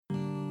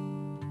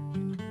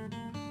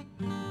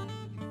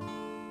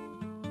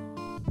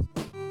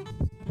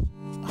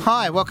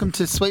Hi, welcome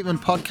to Sweetman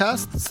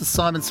Podcast. This is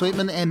Simon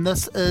Sweetman, and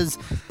this is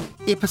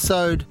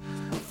episode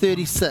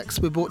 36.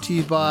 We're brought to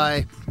you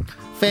by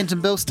Phantom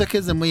Bill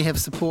Stickers, and we have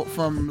support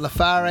from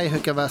Lafare, who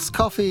give us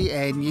coffee,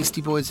 and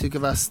Yeasty Boys, who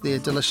give us their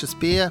delicious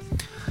beer.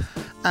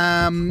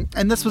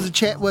 And this was a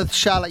chat with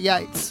Charlotte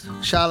Yates.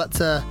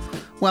 Charlotte's a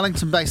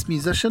Wellington-based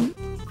musician.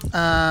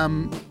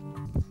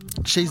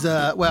 She's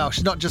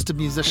not just a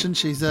musician.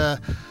 She's an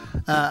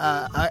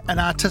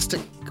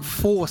artistic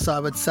force, I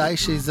would say.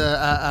 She's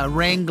a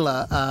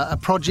wrangler, a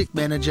project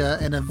manager,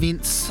 an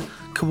events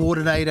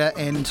coordinator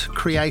and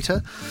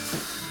creator.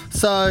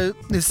 So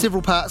there's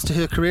several parts to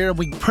her career, and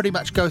we pretty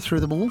much go through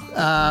them all.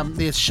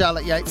 There's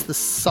Charlotte Yates, the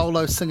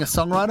solo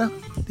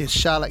singer-songwriter. There's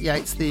Charlotte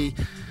Yates, the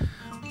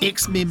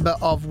ex-member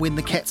of When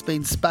the Cat's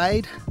Been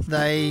Spayed.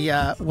 They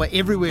were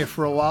everywhere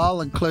for a while,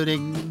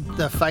 including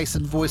the face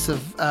and voice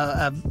of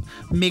a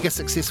mega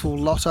successful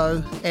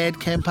Lotto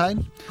ad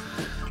campaign.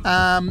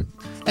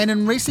 And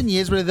in recent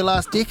years, really the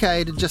last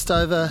decade and just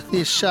over,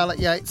 there's Charlotte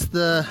Yates,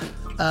 the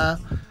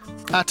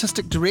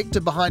artistic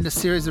director behind a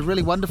series of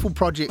really wonderful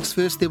projects.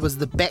 First there was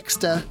the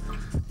Baxter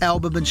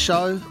album and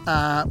show,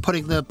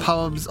 putting the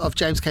poems of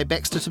James K.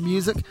 Baxter to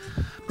music.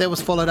 That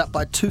was followed up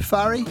by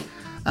Tuwhare,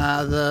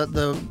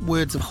 the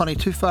words of Hone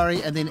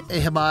Tuwhare, and then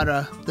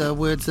Ihimara, the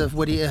words of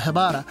Wiri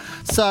Ihimara.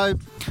 So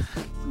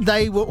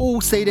they were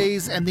all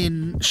CDs and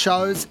then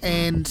shows,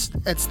 and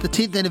it's the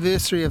 10th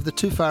anniversary of the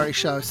Tuwhare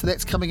show, so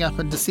that's coming up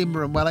in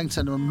December in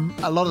Wellington. And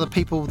a lot of the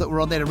people that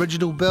were on that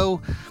original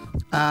bill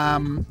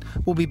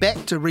will be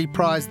back to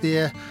reprise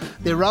their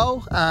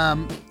role.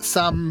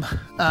 Some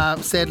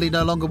sadly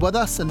no longer with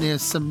us, and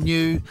there's some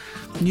new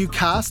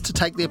cast to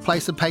take their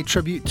place and pay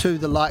tribute to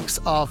the likes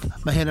of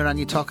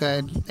Mahinarangi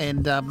Tocker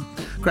and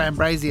Graham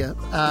Brazier.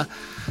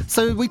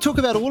 So we talk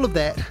about all of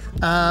that,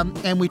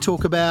 and we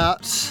talk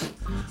about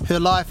her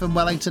life in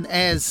Wellington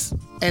as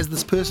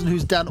this person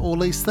who's done all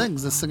these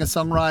things, a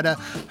singer-songwriter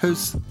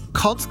who's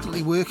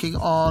constantly working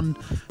on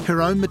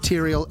her own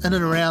material in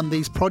and around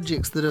these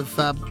projects that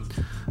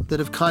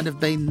have kind of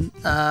been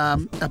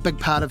a big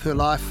part of her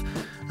life.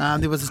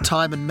 There was a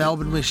time in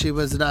Melbourne where she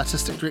was an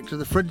artistic director of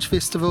the Fringe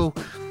Festival.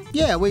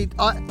 Yeah, we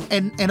talk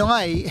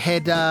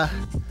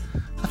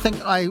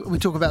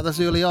about this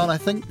early on. I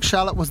think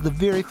Charlotte was the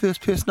very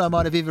first person I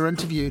might have ever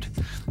interviewed,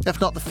 if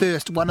not the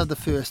first, one of the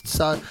first.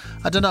 So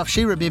I don't know if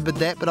she remembered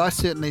that, but I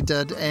certainly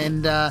did.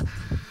 And it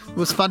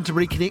was fun to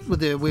reconnect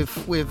with her.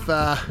 We've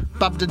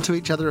bumped into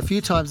each other a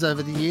few times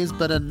over the years,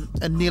 but in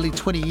nearly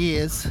 20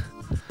 years,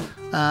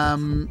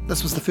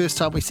 this was the first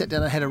time we sat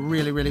down and had a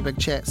really, really big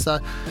chat. So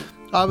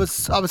I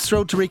was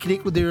thrilled to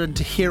reconnect with her and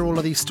to hear all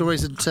of these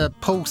stories and to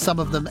pull some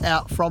of them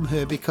out from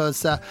her,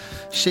 because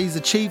she's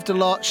achieved a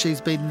lot. She's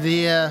been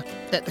there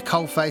at the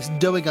coalface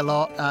doing a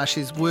lot.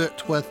 She's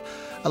worked with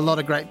a lot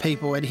of great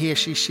people, and here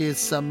she shares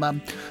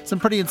some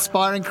pretty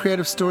inspiring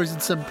creative stories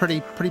and some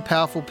pretty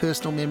powerful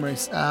personal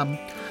memories. I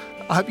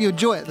hope you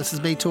enjoy it. This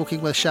is me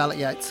talking with Charlotte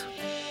Yates.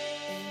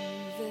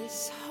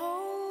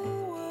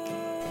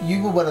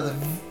 You were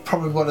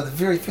probably one of the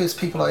very first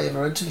people I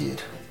ever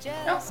interviewed.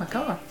 Oh my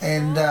god.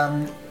 And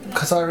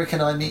because I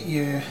reckon I met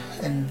you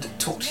and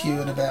talked to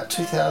you in about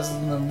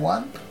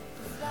 2001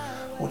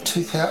 or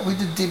 2000. When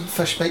did Dead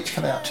Fish Beach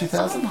come out?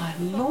 2000? Oh my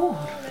lord.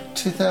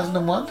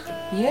 2001?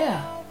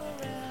 Yeah.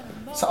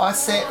 So I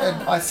sat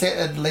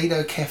at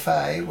Lido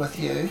Cafe with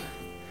you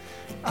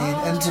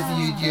and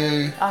interviewed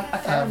you. I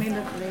can't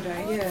remember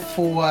Lido, yeah.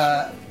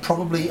 For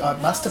probably, I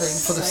must have been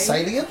for the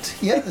Salient,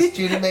 the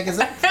student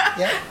magazine,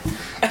 yeah.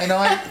 And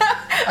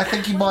I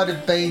think you might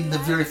have been the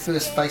very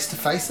first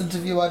face-to-face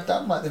interview I'd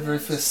done, like the very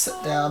first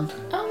sit-down.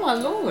 Oh my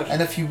lord.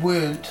 And if you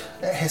weren't,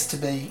 it has to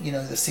be,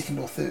 the second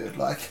or third,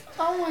 like.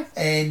 Oh my god.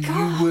 And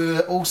you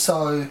were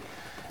also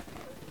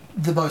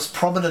the most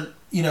prominent,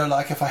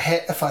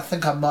 if I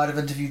think I might have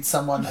interviewed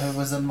someone who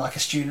was in like a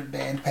student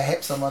band,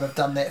 perhaps I might have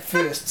done that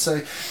first.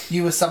 So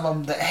you were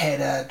someone that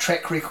had a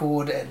track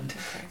record and,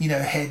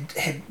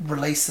 had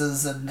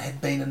releases and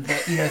had been in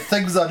that,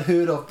 things I'd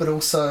heard of, but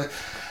also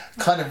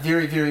kind of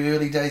very, very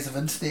early days of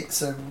internet,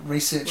 so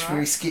research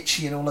very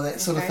sketchy and all of that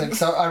sort of thing.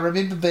 So I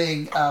remember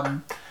being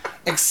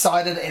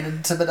excited and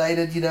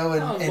intimidated,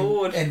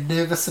 and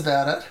nervous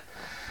about it.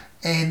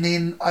 And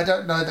then I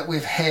don't know that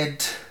we've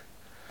had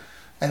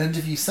an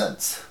interview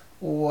since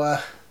or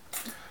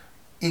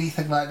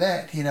anything like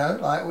that,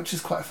 which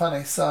is quite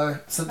funny. So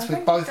since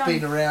we've both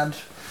been around,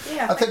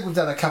 I think we've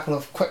done a couple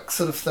of quick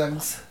sort of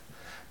things,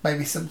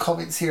 maybe some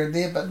comments here and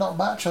there, but not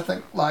much. I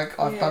think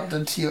I've bumped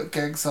into you at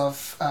gigs.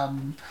 I've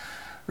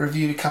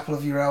reviewed a couple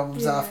of your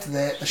albums after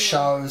that, the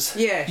shows,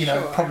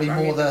 probably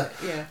more the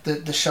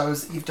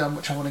shows that you've done,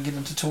 which I want to get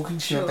into talking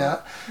to you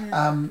about.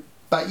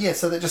 But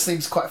so that just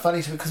seems quite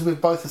funny to me, because we've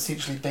both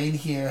essentially been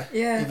here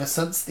ever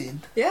since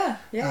then.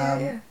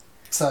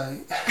 So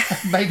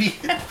maybe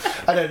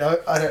I don't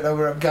know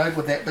where I'm going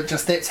with that, but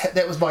just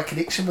that was my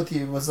connection with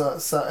you. Was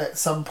so at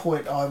some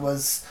point I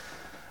was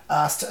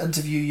asked to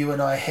interview you,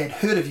 and I had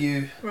heard of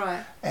you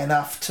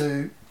enough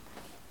to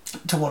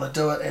want to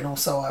do it, and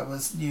also I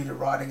was new to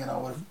writing, and I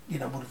would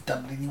have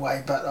done it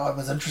anyway, but I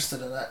was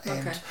interested in it,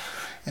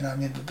 and I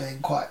remember being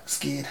quite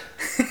scared.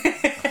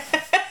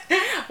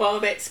 Well,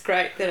 that's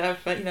great that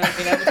I've been able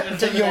to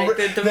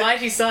intimidate the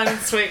mighty Simon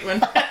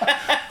Sweetman.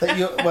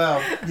 Your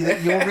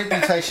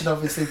reputation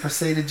obviously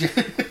preceded you.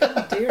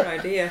 Oh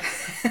dear.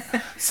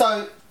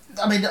 So,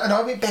 I mean, and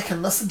I went back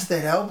and listened to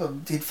that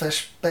album, Dead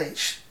Fish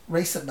Beach,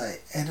 recently,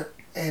 and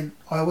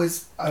I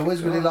always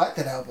really liked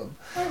that album,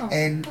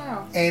 and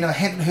I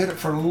hadn't heard it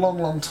for a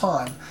long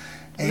time.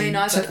 And me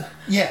neither.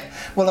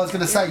 Well, I was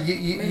going to say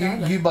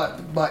you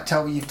might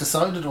tell me you've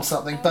disowned it or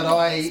something, but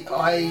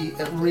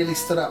it really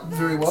stood up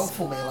very well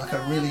for me. Like,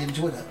 I really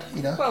enjoyed it.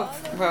 You know. Well,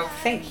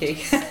 thank you.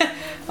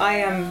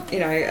 I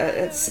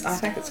I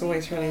think it's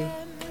always really.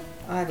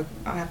 I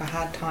have a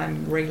hard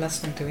time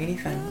re-listening to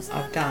anything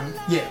I've done.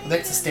 Yeah, well,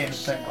 that's a standard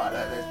thing, right?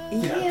 I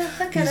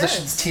think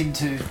musicians tend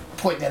to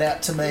point that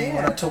out to me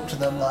when I talk to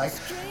them. Like,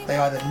 they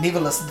either never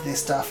listen to their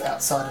stuff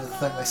outside of the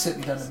thing, they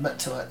certainly don't admit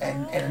to it.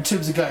 And in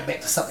terms of going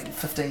back to something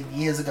 15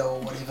 years ago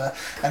or whatever,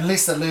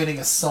 unless they're learning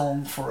a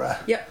song for a...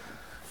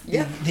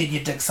 Then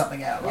you dig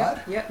something out, right?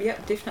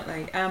 Yep,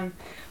 definitely.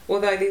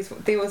 Although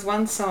there was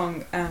one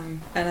song, and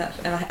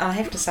I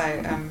have to say,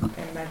 and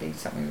maybe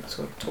something we'll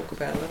sort of talk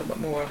about a little bit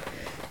more,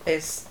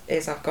 as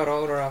I've got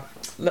older, I've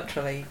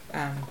literally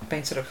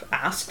been sort of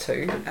asked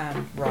to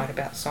write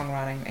about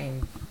songwriting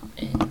and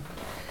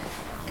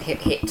had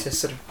to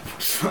sort of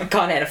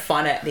kind of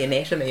find out the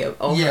anatomy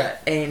of it,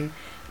 and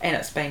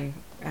it's been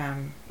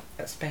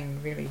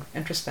really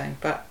interesting.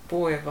 But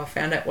boy, have I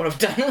found out what I've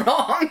done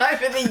wrong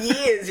over the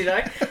years,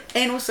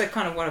 and also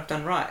kind of what I've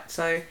done right.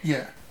 So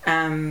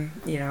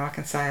I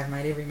can say I've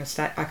made every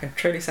mistake. I can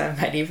truly say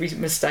I've made every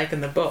mistake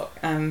in the book.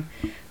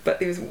 But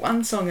there was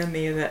one song in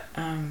there that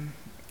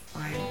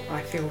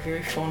I feel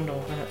very fond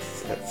of, and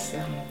it's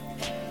I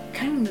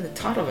can't remember the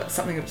title of it.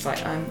 Something that's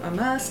like I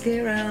must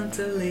get around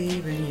to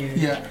leaving you.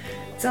 Yeah.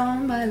 It's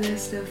on my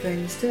list of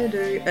things to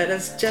do. It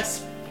is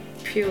just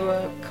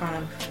pure kind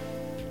of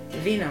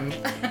venom.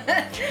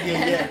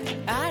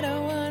 I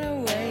don't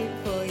wanna wait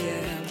for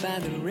you by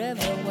the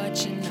river,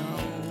 watching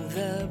all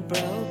the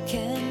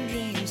broken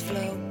dreams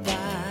float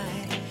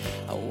by.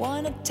 I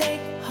wanna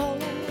take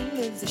hold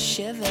of the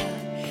shiver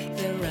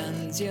that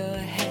runs your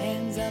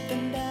hands up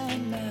and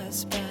down my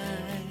spine.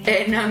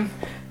 And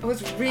it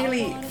was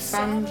really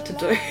fun to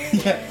do.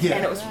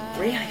 And it was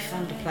really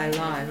fun to play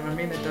live. And I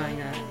remember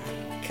doing a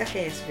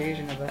kick-ass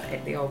version of it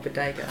at the old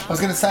Bodega. I was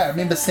going to say, I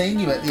remember seeing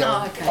you at the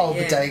old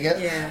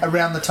Bodega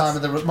around the time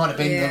of it might have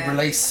been the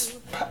release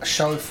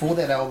show for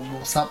that album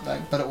or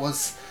something, but it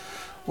was,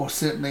 or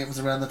certainly it was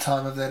around the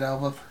time of that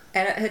album.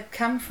 And it had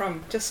come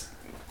from just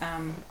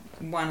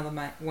one of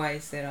the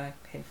ways that I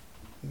have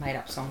made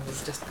up songs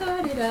is just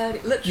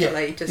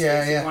literally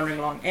wandering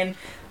along, and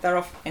they're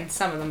off, and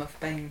some of them have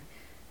been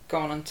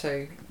gone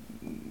into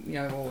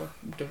or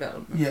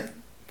development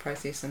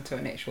process into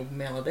an actual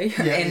melody,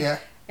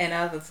 and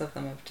others of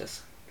them have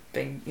just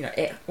been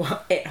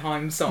at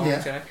home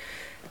songs,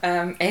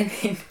 and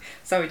then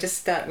so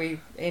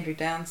Andrew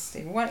Downs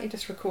said, why don't you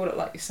just record it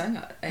like you sing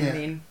it,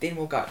 and then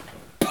we'll go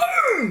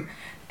boom,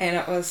 and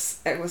it was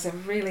a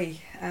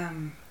really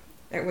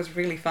it was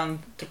really fun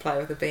to play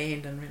with the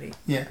band and really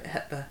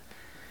hit the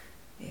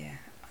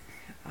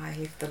I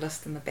left the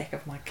list in the back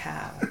of my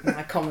car, with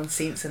my common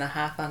sense and a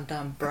half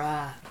undone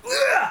bra. so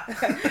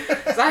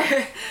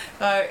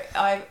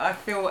I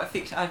feel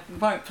affected. I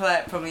won't play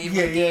it probably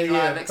every day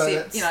live,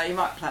 except you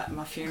might play it at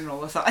my funeral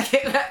or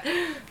something like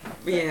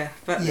that.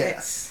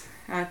 That's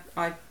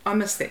I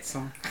miss that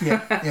song.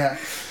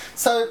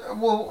 So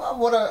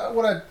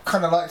what I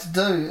kind of like to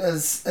do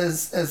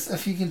is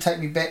if you can take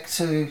me back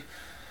to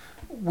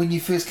when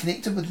you first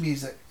connected with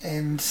music,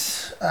 and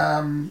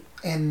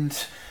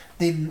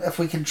then if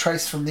we can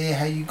trace from there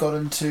how you got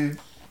into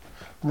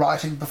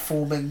writing,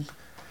 performing.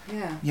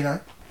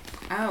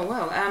 Oh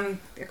well,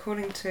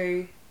 according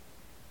to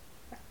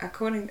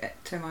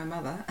my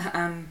mother,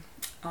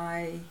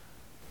 I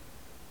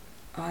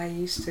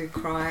used to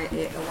cry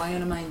away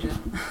in a manger,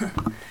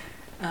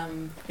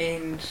 and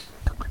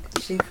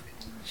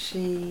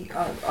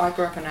I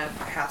grew up in a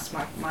house.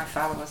 My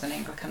father was an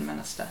Anglican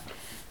minister,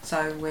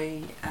 so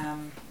we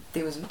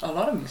there was a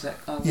lot of music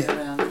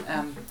around,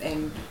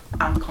 and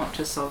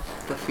unconscious of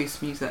the first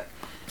music.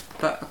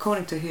 But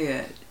according to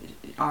her,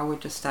 I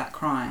would just start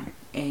crying,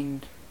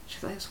 and she'd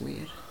say, that's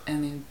weird.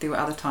 And then there were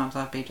other times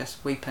I'd be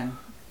just weeping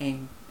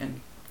in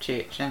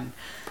church, and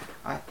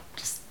I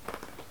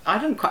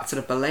didn't quite sort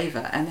of believe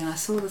it. And then I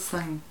saw this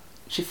thing,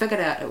 she figured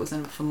out it was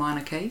for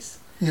minor keys.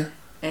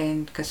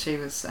 And because she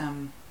was,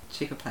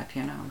 she could play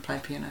piano and play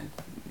piano.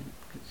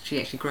 She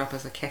actually grew up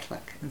as a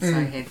Catholic, and so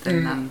had the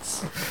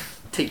nuns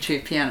teach her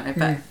piano,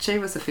 but she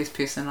was the first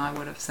person I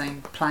would have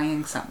seen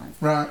playing something.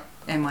 Right.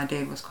 And my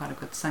dad was quite a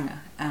good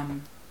singer, a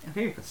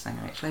very good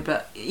singer actually,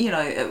 but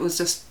it was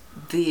just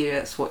there,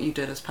 it's what you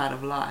did as part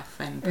of life,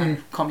 and part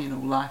of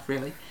communal life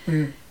really.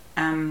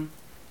 And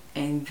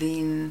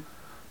then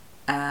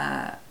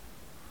I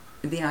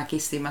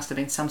guess there must have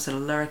been some sort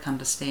of lyric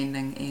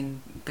understanding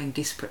and being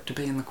desperate to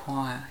be in the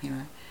choir,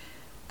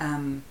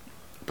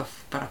 but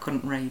I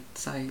couldn't read,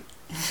 so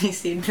he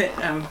said that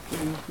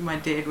when my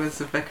dad was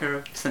the vicar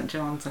of St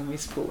John's in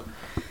Westport,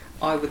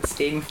 I would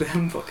stand with the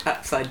hymn book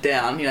upside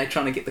down,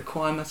 trying to get the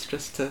choir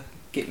mistress to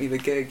get me the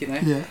gig,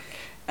 Yeah.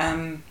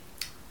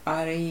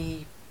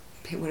 I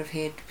would have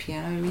had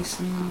piano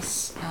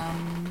lessons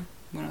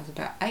when I was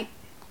about 8,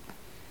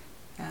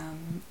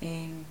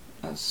 and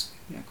I was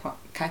quite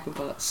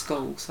capable at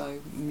school, so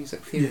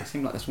music theory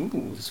seemed like this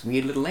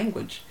weird little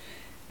language.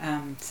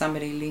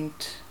 Somebody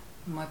lent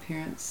my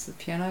parents the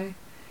piano,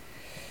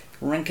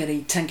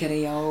 rinkety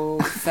tinkety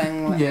old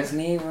thing that was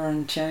never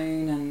in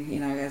tune,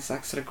 and as I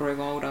sort of grew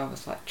older I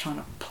was like trying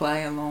to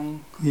play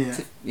along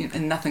to,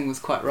 and nothing was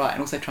quite right,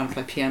 and also trying to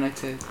play piano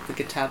to the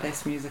guitar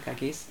based music, I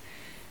guess.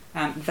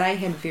 My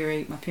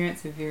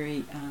parents had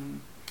very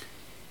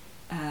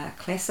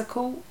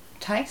classical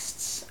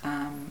tastes.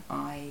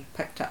 I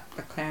picked up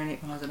the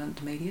clarinet when I was an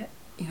intermediate.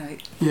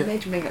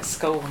 Imagine being at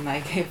school and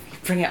they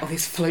bring out all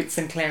these flutes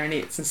and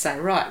clarinets and say,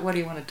 right, what do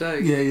you want to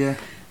do? Yeah.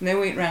 And they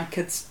went round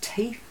kids'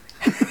 teeth,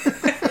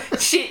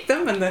 check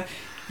them, and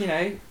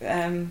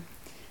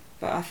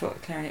but I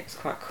thought the clarinet was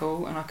quite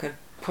cool, and I could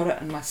put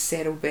it in my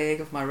saddlebag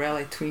of my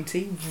Raleigh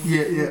 20.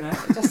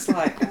 Just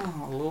like,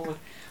 oh Lord.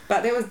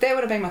 But that would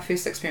have been my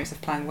first experience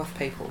of playing with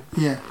people.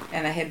 Yeah.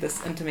 And they had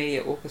this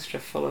intermediate orchestra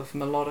full of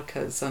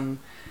melodicas and,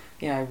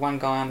 one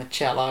guy on the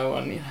cello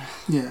and,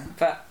 Yeah.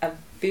 But a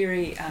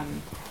very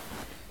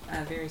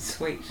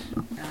sweet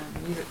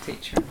music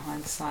teacher in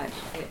hindsight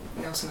at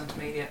Nelson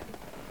Intermediate,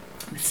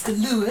 Mr.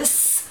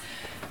 Lewis,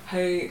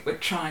 who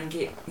would try and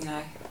get,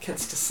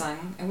 kids to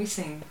sing, and we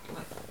sang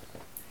like,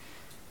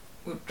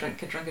 we'd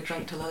drink a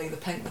drink to Lily the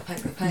Pink, with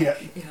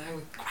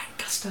great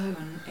gusto,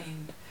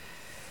 and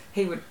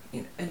he would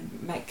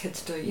and make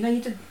kids do, you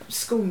did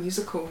school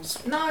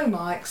musicals, no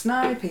mics,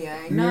 no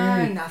PA,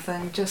 no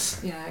nothing,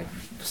 just,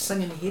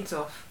 singing your heads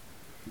off.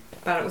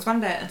 But it was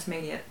one day at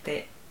intermediate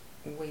that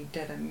we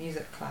did a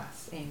music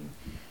class, and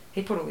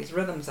he put all these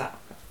rhythms up,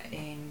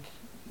 and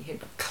you had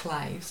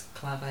claves,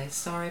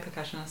 sorry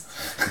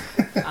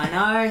percussionists, I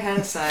know how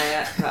to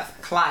say it, but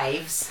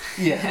claves.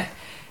 Yeah.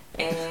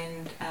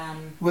 And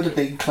would have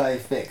been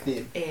clave back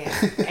then.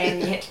 Yeah,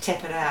 and you had to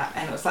tap it out,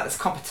 and it was like this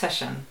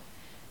competition,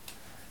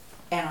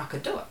 and I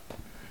could do it.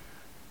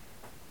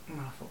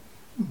 And I thought,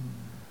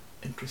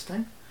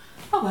 interesting.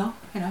 Oh well,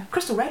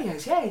 crystal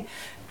radios, yay!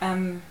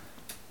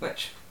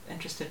 Which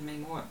interested me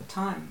more at the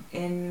time.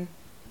 And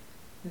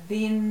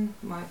then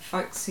my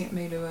folks sent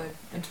me to a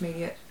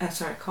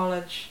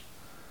college,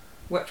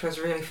 which was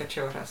really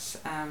fortuitous.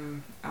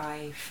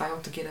 I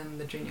failed to get in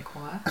the junior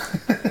choir,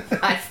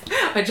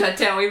 which I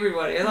tell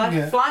everybody.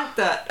 I flunked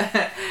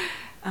it.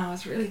 I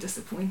was really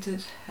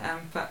disappointed,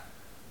 but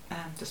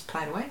just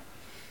played away.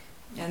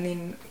 And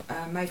then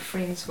made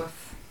friends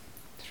with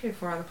 3 or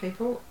 4 other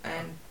people.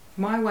 And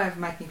my way of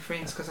making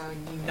friends, because I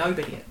knew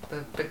nobody at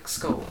the big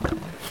school,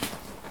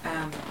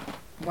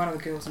 one of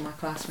the girls in my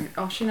class went,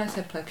 oh, she knows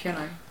how to play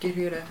piano, get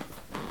her to,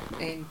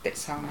 and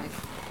that's how I made,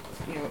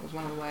 it was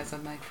one of the ways I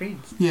made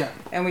friends. Yeah.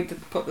 And we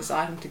did put this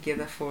item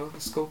together for the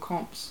school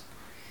comps,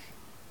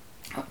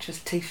 which was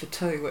Tea for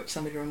Two, which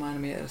somebody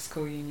reminded me at a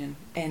school union,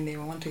 and there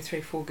were 1, 2, 3,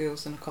 4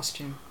 girls in a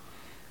costume.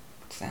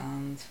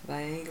 Sounds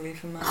vaguely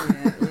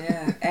familiar,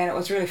 yeah. And it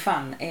was really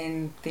fun,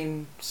 and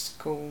then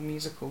school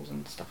musicals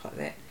and stuff like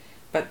that.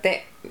 But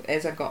that,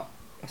 as I got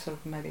sort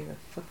of maybe the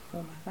 5th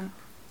form, I think,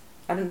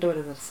 I didn't do it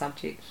as a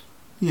subject.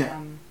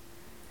 Yeah.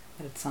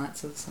 I did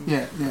sciences. And,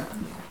 yeah.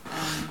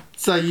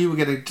 So you were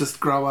going to just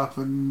grow up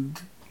and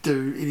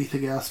do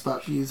anything else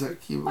but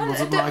music? It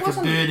wasn't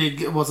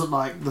it wasn't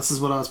like this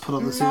is what I was put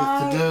on this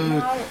earth to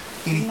do,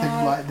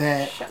 anything like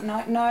that?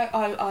 No,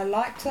 I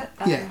liked it.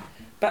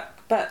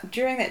 But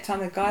during that time,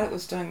 the guy that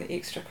was doing the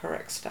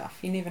extracurricular stuff,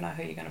 you never know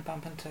who you're going to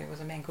bump into, was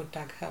a man called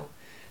Doug Hill.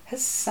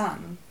 His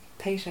son,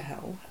 Peter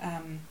Hill,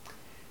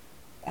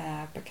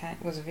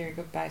 was a very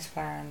good bass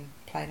player and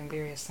played in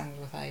various things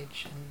with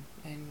age,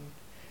 and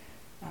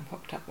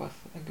hooked up with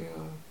a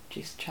girl,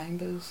 Jess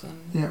Chambers,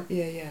 and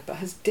yeah. But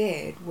his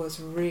dad was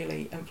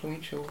really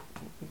influential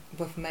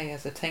with me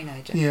as a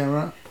teenager. Yeah,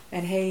 right.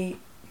 And he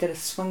did a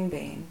swing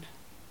band,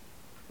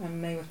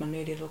 and me with my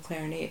nerdy little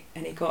clarinet,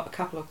 and he got a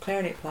couple of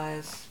clarinet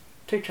players,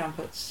 2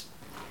 trumpets,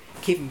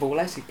 Kevin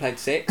Borlace, who played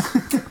sax.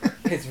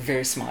 He's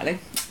very smiley,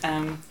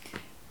 and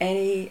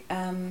he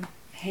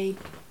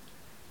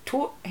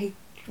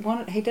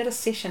did a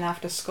session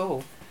after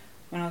school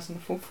when I was in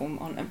the 4th form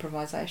on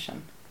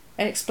improvisation,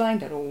 and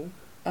explained it all.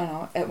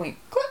 And it went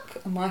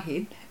click in my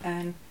head,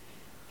 and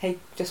he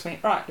just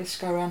went, right, let's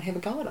go around and have a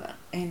go at it,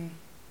 and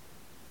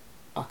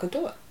I could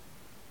do it.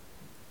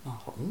 I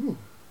thought, ooh,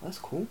 that's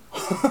cool.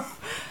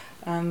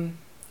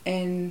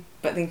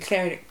 But then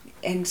clarinet,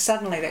 and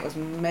suddenly that was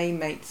me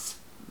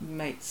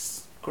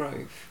meets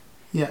groove.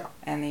 Yeah.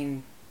 And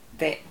then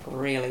that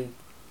really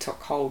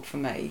took hold for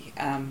me.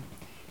 And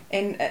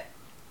it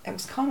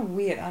was kind of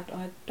weird.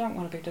 I don't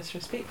want to be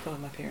disrespectful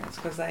of my parents,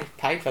 because they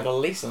paid for the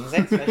lessons,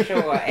 that's for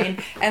sure.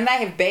 And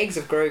they have bags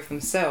of groove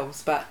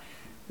themselves, but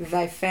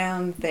they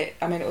found that,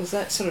 it was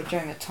that sort of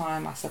during the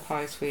time, I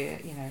suppose, where,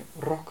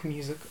 rock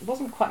music, it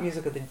wasn't quite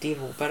music of the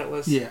devil, but it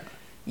was,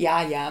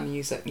 yah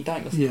music. You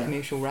don't listen Yeah. to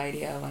commercial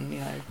radio, and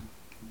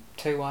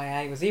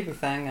 2YA was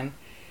everything,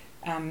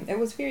 and it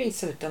was very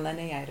sort of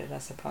delineated, I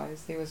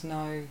suppose. There was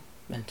no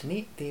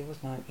internet, there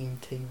was no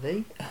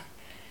MTV.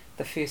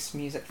 The first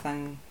music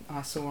thing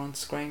I saw on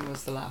screen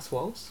was The Last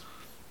Waltz.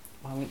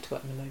 I went to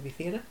it in the movie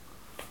theatre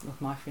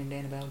with my friend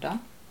Annabelle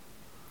Dunn.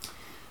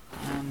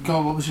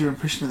 God, what was your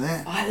impression of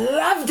that? I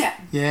loved it.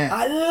 Yeah.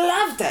 I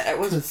loved it. It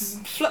was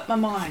flipped my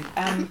mind.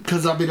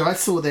 Because I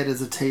saw that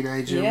as a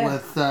teenager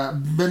with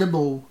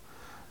minimal,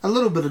 a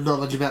little bit of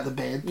knowledge about the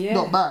band,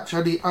 not much,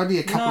 only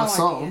a couple of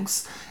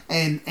songs,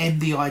 and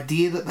the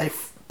idea that they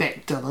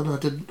backed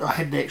Dylan. I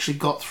hadn't actually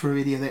got through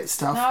any of that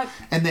stuff,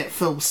 and that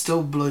film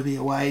still blew me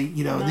away.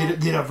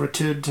 And then I've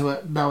returned to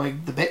it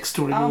knowing the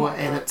backstory more,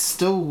 and it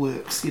still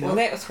works. Well,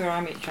 that was where I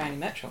met Joni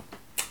Mitchell.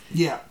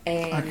 Yeah.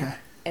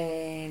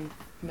 And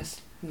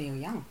Miss Neil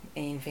Young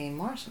and Van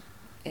Morrison,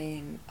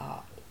 and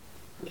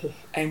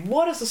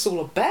what is this all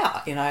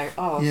about? I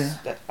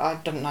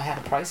didn't know how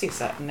to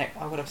process it, and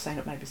I would have seen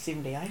it maybe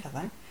 78, I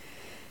think.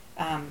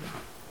 And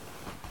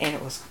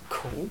it was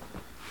cool,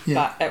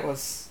 but it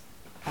was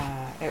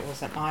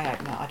an eye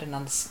opener. I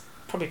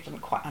probably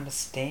didn't quite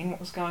understand what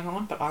was going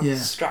on, but I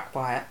was struck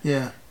by it.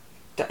 Yeah.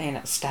 And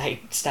it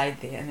stayed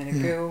there, and then a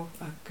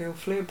girl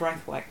flew a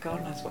breakaway.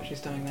 God knows what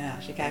she's doing now.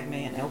 She gave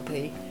me an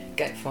LP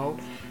gatefold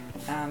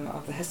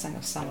of the hissing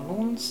of summer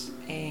lawns,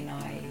 and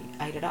I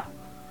ate it up,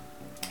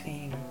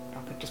 and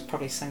I could just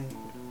probably sing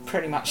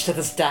pretty much to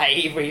this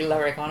day every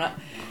lyric on it.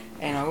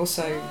 And I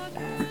also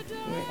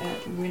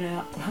went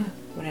out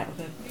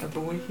with a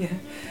boy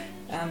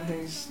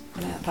who's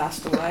now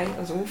passed away. It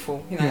was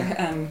awful, he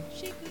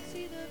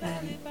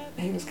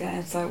was gay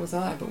and so was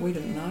I, but we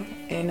didn't know,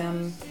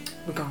 and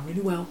we're going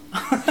really well.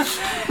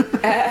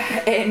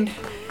 And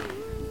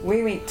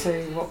we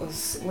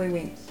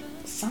went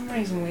some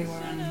reason we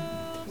were in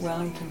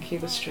Wellington,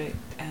 Cuba Street.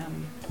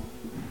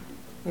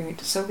 We went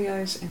to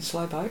Silvio's and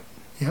Slow Boat.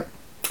 Yep.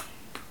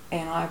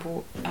 And I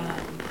bought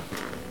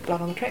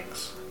Blood on the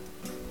Tracks,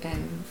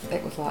 and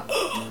that was like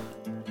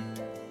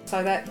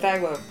so that they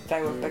were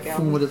big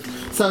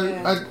albums. So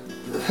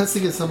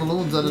Hissing of Summer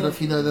Lawns, I don't know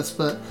if you know this,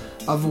 but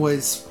I've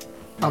always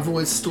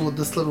stored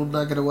this little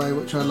nugget away,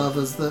 which I love,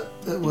 is that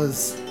it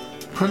was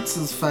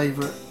Prince's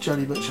favourite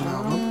Joni Mitchell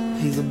album.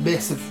 He was a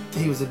massive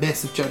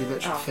Joni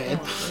Mitchell fan,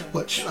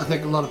 which I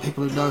think a lot of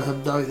people who know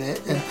him know that.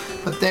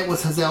 But that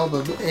was his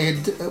album,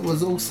 and it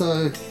is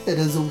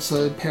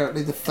also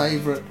apparently the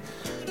favourite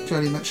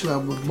Joni Mitchell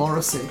album with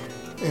Morrissey.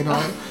 And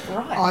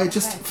I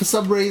just, for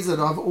some reason,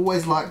 I've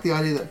always liked the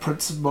idea that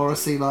Prince and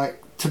Morrissey,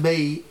 to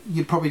me,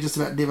 you'd probably just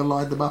about never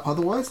line them up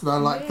otherwise. And I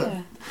like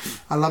that.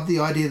 I love the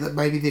idea that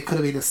maybe there could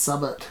have been a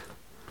summit,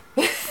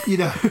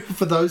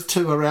 for those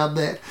two around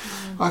that.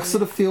 I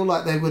sort of feel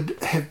like they would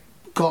have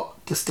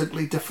got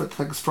distinctly different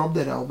things from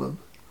that album.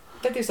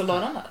 But there's a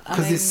lot on it.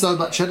 Because there's so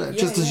much in it,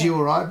 just as you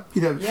or I,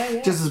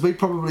 just as we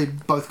probably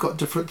both got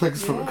different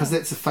things from it, because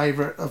that's a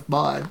favourite of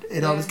mine.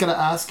 And I was going to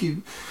ask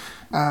you,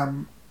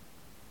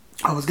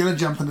 I was going to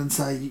jump in and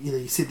say,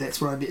 you said that's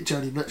where I met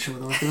Joni Mitchell,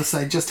 and I was going to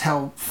say just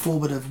how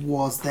formative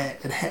was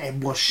that,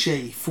 and was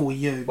she for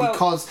you?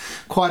 Because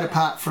quite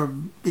apart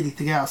from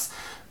anything else,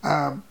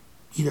 woman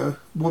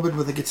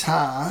with a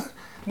guitar.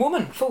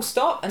 Woman, full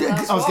stop. And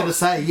I was going to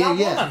say,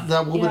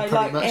 the woman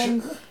pretty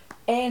much.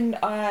 And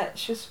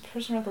she was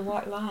Prisoner of the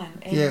White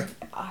Line. And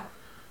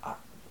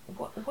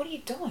what are you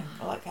doing?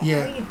 How are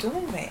you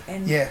doing that?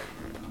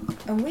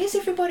 And where's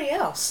everybody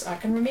else? I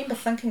can remember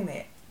thinking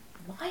that.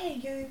 Why are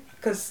you?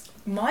 Because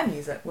my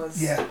music was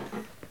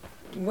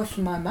with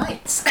my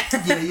mates.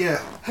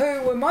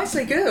 Who were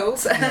mostly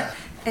girls.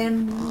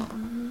 And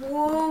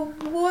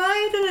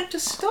why did it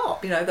just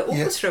stop? The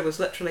orchestra was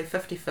literally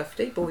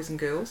 50-50, boys and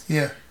girls.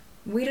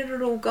 Where did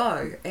it all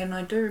go? And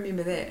I do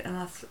remember that, and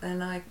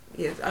I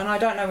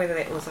don't know whether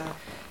that was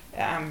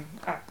I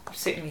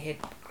certainly had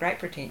great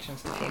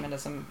pretensions to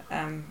feminism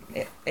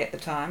at the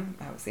time.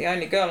 I was the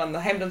only girl on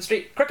the Hampden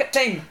Street cricket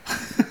team,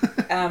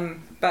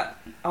 but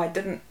I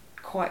didn't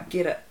quite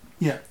get it.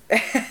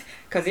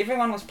 Because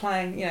everyone was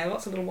playing,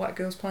 lots of little white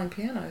girls playing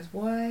pianos.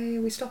 Why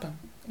are we stopping?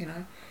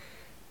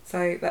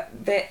 So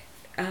that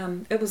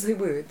it was the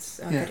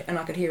words, and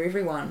I could hear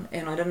everyone,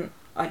 and I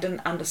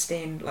didn't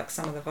understand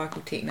some of the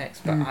vocal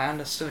techniques, but I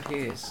understood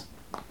hers.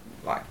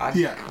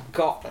 I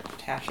got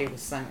how she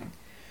was singing.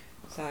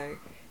 So,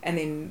 and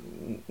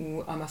then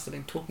I must have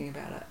been talking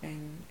about it,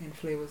 and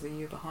Flair was a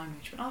year behind me.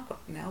 She went, I've got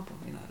an album,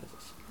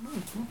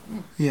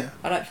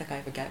 I don't think I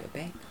ever gave it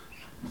back.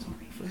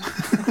 Sorry,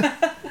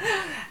 Flair.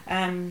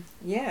 And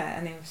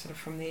then sort of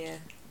from there,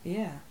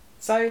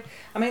 So,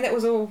 that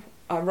was all.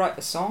 I wrote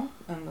the song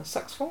in the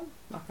sixth form,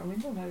 I can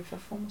remember, maybe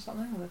fifth form or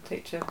something, and the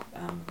teacher,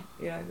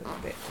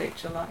 that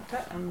teacher liked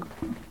it, and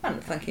I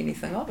didn't think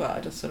anything of it. I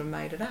just sort of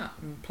made it up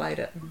and played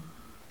it and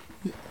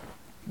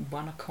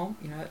won a comp,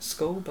 at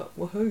school, but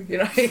woohoo,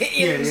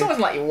 it's not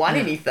like you won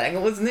anything.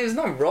 There was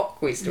no rock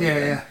quest or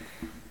anything.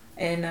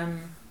 And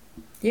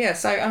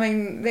so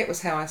that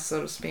was how I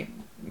sort of spent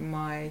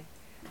my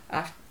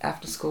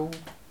after school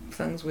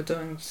things were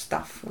doing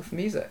stuff with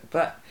music,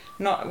 but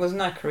it was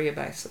no career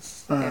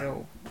basis at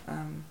all.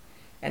 And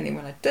then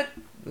when I did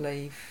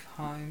leave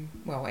home,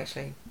 well,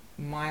 actually,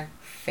 my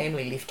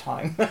family left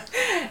home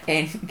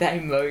and they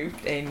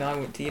moved, and I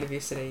went to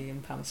university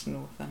in Palmerston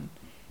North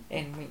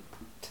and went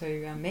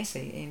to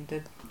Massey and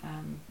did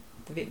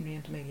the veterinary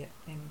intermediate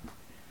and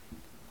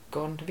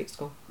got into vet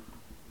school.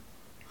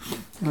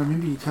 I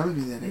remember you telling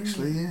me that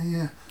actually,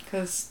 yeah.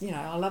 Because, you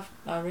know,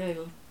 I really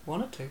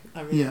wanted to.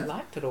 I really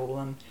liked it all,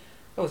 and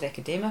it was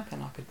academic,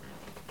 and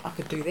I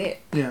could do that.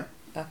 Yeah.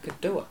 I could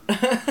do it.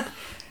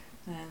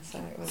 And so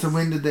it was. So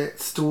when did that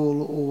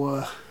stall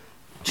or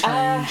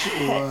change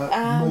or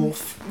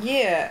morph?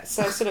 Yeah,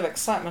 so sort of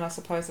excitement, I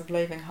suppose, of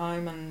leaving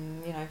home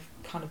and, you know,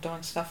 kind of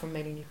doing stuff and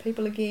meeting new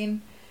people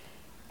again.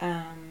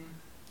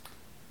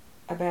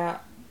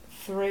 About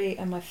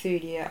in my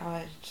third year,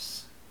 I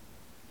just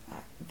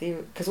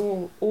because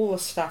all the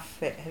stuff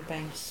that had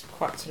been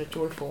quite sort of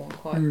joyful and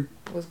quite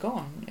was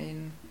gone,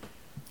 and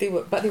there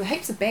were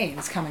heaps of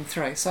bands coming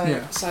through, so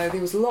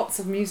there was lots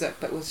of music,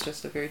 but it was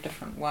just a very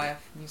different way of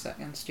music,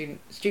 and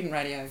student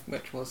radio,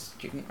 which was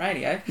student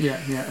radio,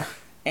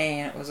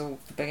 and it was all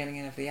the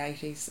beginning of the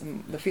 80s.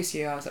 And the first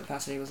year I was at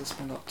varsity was a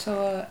Spayed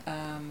tour,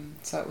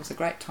 so it was a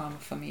great time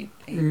for me,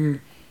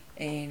 and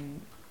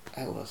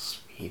it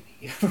was heavy.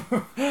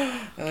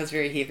 It was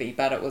very heavy,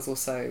 but it was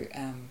also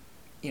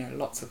you know,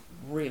 lots of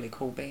really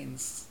cool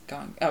bands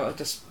going. Oh, it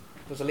just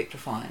was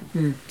electrifying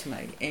to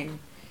me. And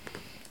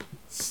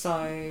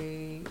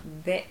so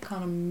that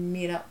kind of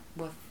met up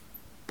with,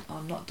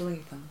 I'm not doing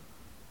anything.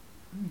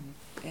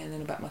 And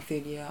then about my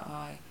third year,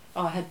 I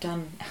had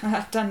done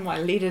my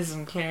letters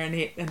and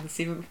clarinet in the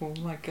 7th form.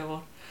 Oh my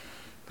God,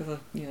 because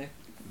I, you know,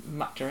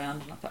 mucked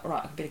around, and I thought,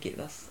 right, I better get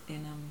this.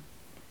 And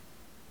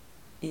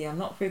I'm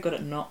not very good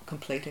at not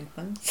completing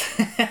things.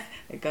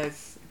 It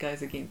goes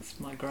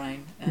against my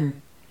grain.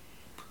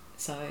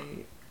 So,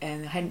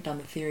 and I hadn't done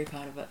the theory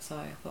part of it, so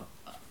I thought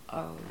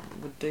I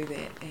would do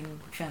that, and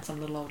found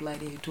some little old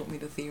lady who taught me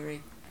the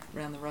theory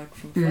around the road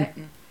from the flat,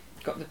 and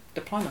got the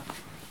diploma.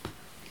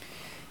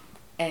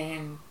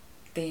 And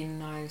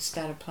then I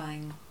started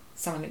playing.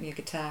 Someone lent me a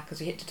guitar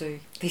because we had to do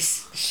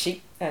this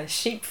sheep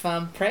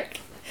farm prac.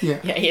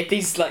 Yeah, you had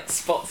these like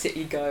spots that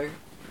you go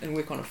and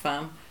work on a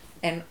farm,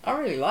 and I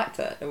really liked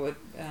it. I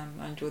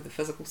enjoyed the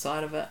physical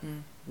side of it,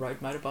 and rode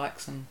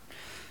motorbikes, and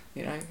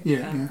you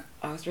know,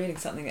 I was reading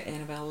something that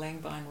Annabelle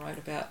Langbein wrote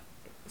about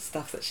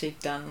stuff that she'd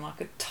done, and I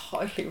could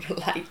totally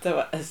relate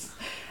to it as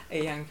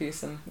a young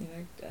person. You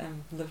know,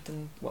 lived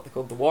in what they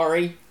called the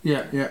Warrie.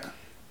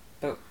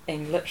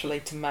 And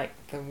literally to make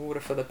the water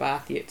for the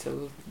bath, you had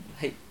to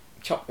heat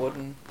chop wood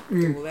and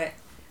do all that.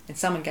 And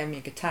someone gave me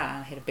a guitar,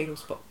 and I had a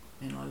Beatles book,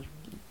 and I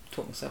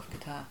taught myself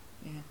guitar.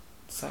 Yeah,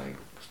 so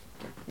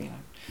you know,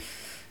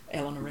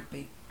 Eleanor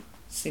Rigby,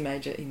 C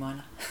major, E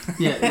minor.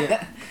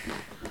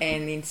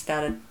 And then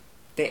started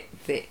that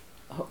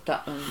hooked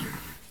up. And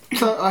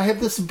so I have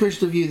this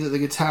impression of you that the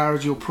guitar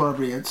is your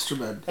primary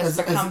instrument. It's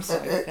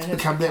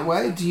become that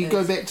way. Do you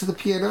go back to the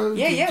piano?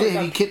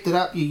 Have you kept it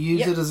up? You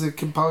use it as a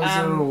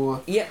composer,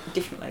 or? Yeah,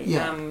 definitely.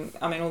 Yeah.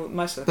 I mean,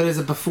 most of the. But as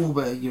a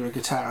performer, you're a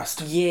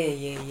guitarist.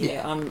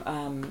 Yeah.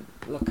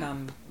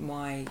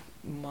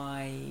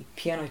 My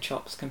piano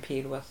chops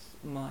compared with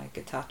my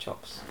guitar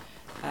chops.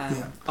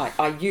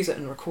 I use it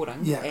in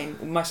recording,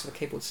 and most of the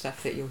keyboard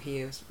stuff that you'll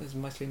hear is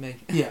mostly me.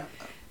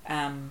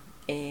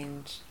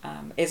 And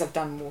as I've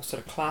done more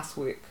sort of class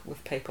work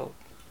with people,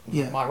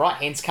 my right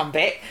hand's come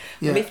back.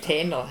 Left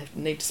hand, I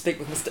need to speak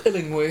with Mr.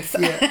 Illingworth.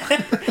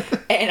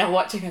 And I'm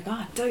watching and go,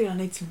 dude, I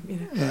need some,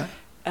 you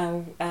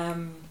know.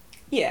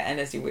 And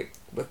as you work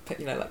with,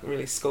 you know, like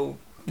really school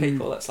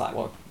people, it's like,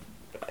 well,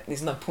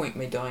 there's no point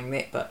me doing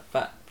that,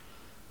 but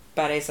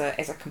as a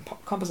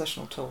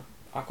compositional tool,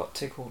 I've got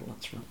 2 chordal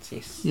instruments,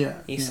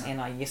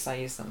 and I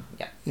use them.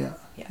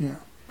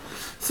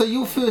 So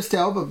your first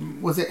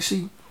album was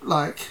actually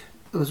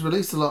it was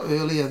released a lot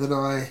earlier than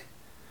I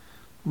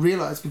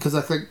realised, because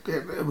I think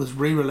it was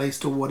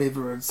re-released or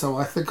whatever, and so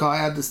I think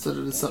I understood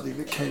it as something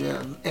that came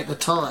out at the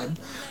time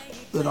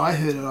that I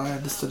heard it. I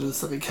understood it as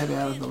something that came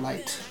out in the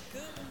late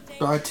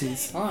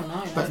 90s. Oh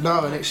no! But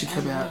no, it actually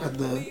came out in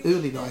the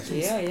early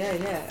 90s.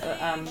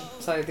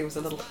 So there was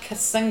a little Kiss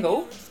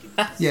single.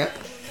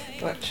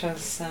 Which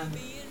was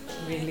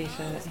released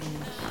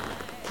in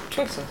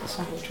Choices, a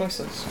song called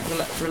Choices,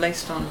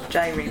 released on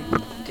J-Rem,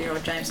 Dear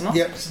Old James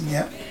Knox.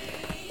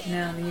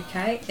 Now in the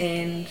UK,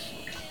 and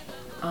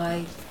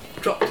I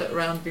dropped it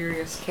around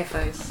various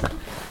cafes,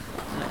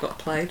 and it got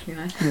played, you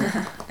know.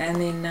 And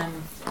then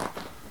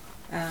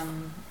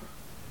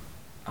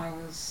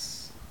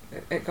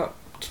it got,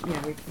 you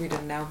know, we did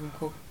an album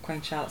called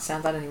Queen Charlotte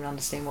Sounds. I didn't even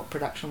understand what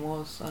production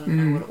was. I didn't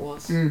know what it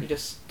was. You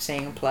just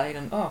sang and played,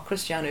 and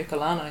Cristiano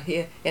Ukulana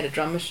here had a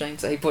drum machine,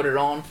 so he put it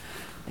on,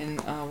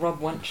 and Rob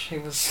Winch,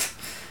 who was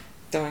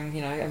doing,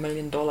 you know, $1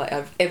 million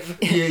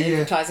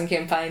advertising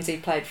campaigns, he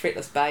played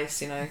fretless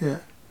bass, you know,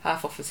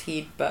 half off his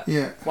head, but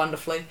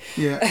wonderfully.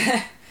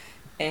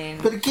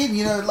 And But again,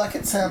 you know, like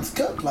it sounds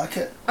good. Like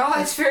it. oh,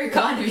 it's very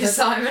kind of you,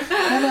 Simon.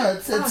 No,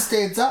 it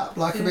stands up.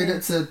 Like I mean,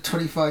 it's a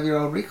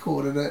 25-year-old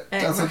record, and it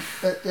doesn't.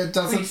 It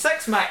doesn't.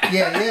 26, mate.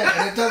 Yeah,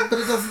 and it does, but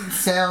it doesn't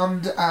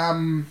sound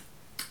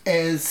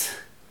as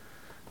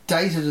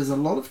dated as a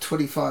lot of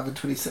 25 and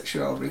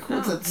 26-year-old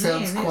records. Oh, it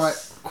sounds man,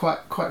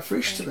 quite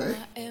fresh to me.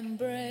 My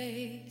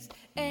embrace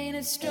ain't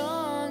it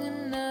strong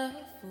enough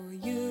for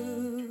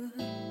you?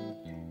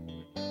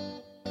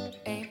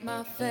 Ain't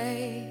my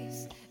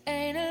face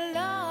ain't it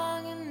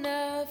long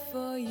enough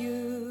for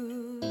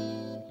you?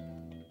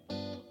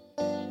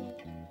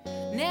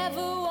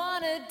 Never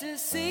wanted to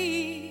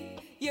see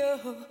your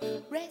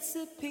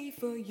recipe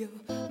for your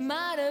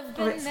might have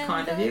been. Well, that's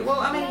kind of you.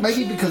 Well, I mean,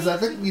 Maybe because I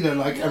think, you know,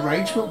 like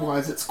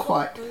arrangement-wise, it's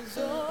quite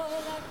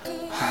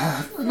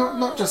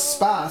not just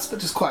sparse, but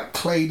just quite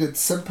clean and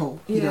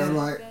simple. You know,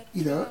 like,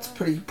 you know, it's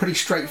pretty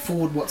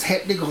straightforward what's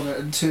happening on it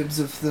in terms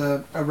of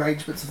the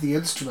arrangements of the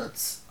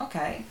instruments.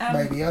 okay.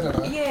 Maybe, I don't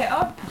know. Yeah,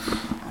 I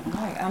don't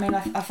know. I mean,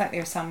 I think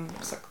there are some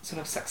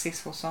sort of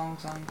successful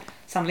songs and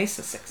some less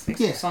successful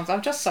songs. I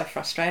was just so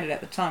frustrated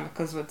at the time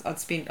because I'd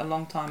spent a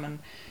long time in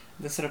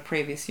the sort of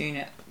previous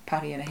unit,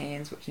 Party in the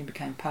Hands, which then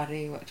became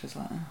Party, which was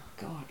like, oh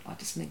God, I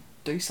just need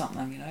to do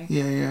something, you know.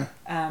 Yeah.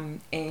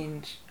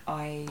 And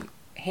I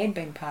had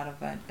been part of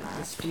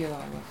this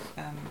duo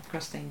with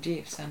Christine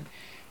Jeffs, and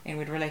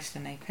we'd released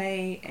an EP,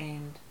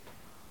 and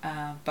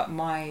but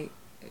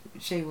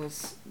she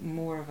was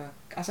more of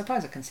I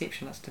suppose a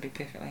conceptualist, to be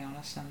perfectly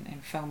honest,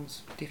 and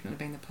film's definitely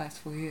been the place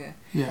for her.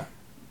 Yeah.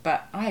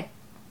 But I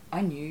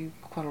knew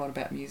quite a lot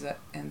about music,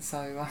 and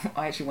so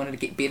I actually wanted to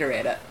get better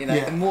at it. You know,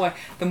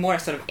 the more I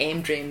sort of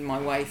am-dreamed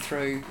my way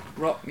through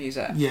rock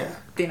music. Yeah.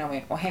 Then I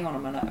went, well, hang on a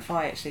minute. If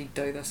I actually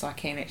do this, I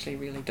can actually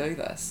really do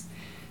this.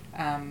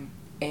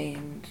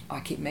 And I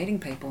kept meeting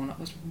people, and it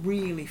was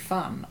really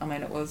fun. I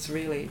mean, it was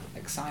really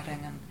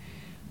exciting.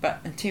 But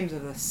in terms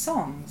of the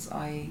songs,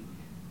 I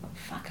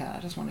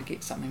just want to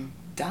get something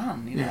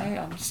done. You know,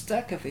 I'm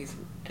sick of these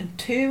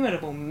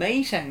interminable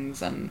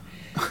meetings, and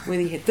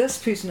whether you had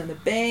this person in the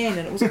band,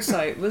 and it was also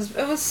it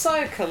was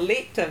so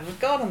collective.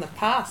 God, in the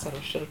past, I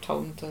should have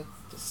told them to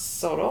just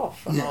sod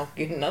off, and I'll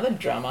get another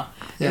drummer.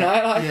 You know,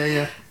 like,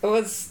 it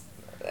was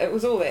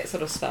all that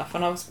sort of stuff,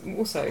 and I was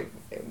also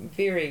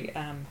very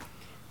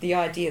the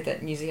idea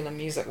that New Zealand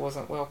music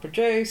wasn't well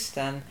produced,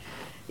 and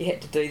you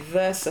had to do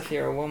this if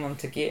you're a woman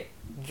to get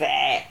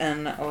that,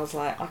 and I was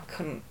like, I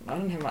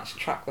didn't have much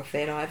truck with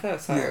that either,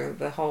 so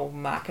the whole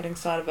marketing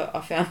side of it I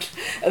found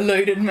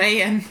eluded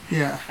me, and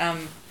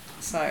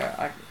so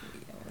I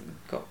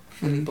got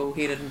fairly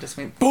bullheaded and just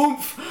went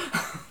boomf.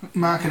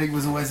 Marketing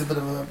was always a bit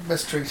of a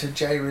mystery to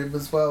J-Rem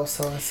as well,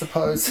 so I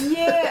suppose.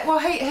 Yeah, well,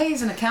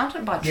 he's an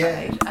accountant by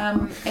trade,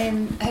 and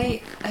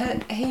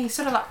he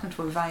sort of lucked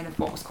into a vein of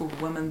what was called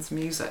women's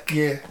music.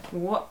 Yeah.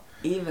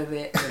 Whatever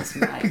that is,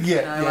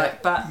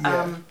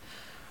 mate.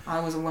 I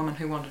was a woman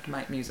who wanted to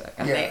make music,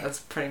 and that was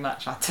pretty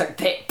much, I took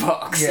that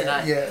box, you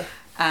know.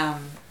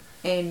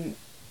 And,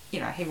 you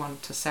know, he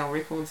wanted to sell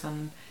records,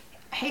 and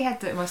he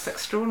had the most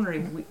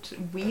extraordinary,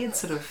 weird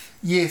sort of...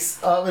 Yes,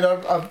 I mean,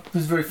 I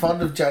was very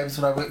fond of James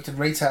when I worked in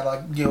retail.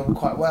 I knew him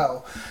quite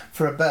well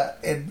for a bit,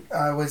 and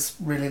I always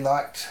really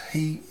liked...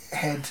 He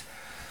had,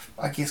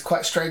 I guess,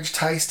 quite strange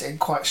taste and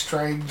quite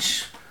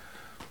strange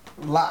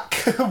luck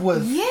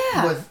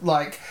with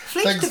like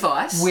Flesh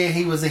device where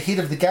he was ahead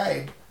of the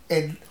game.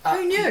 And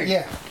who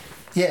knew?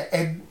 Yeah,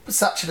 and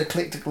such an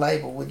eclectic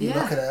label when you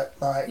look at it,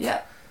 like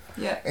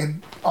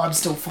and I'm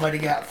still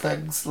finding out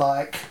things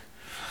like,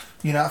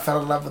 you know, I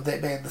fell in love with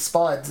that band, the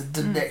Spayed, and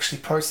didn't actually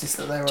process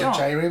that they were on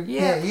J-Rem.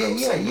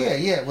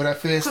 Yeah. When I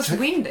first, because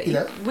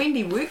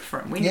Wendy worked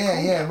for him.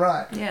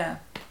 Right. Yeah,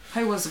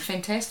 who was a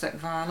fantastic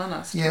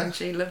violinist when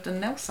she lived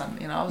in Nelson.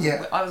 You know,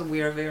 I was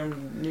aware of her in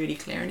nerdy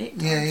clarinet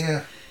times.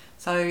 Yeah.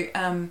 So,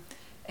 and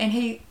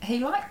he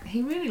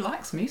really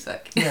likes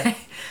music. Yeah.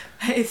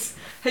 he's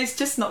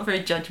just not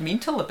very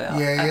judgmental about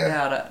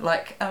it.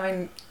 Like, I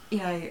mean, you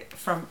know,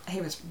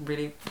 he was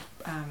really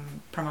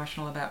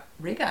promotional about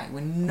reggae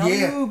when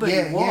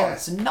nobody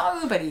was.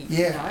 Nobody,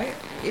 you know,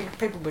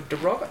 people were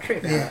derogatory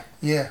about it.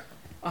 Yeah.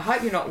 I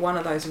hope you're not one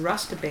of those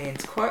Rasta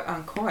bands, quote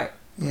unquote.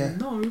 Yeah.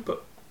 No,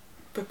 but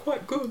they're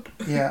quite good.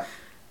 Yeah.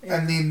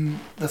 And then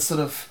the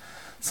sort of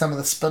some of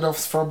the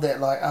spin-offs from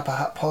that, like Upper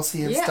Hut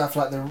Posse and stuff,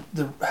 like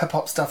the hip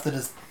hop stuff that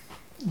is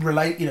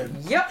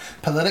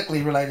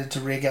politically related to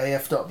reggae,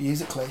 if not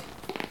musically.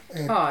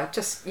 And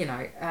just, you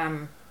know,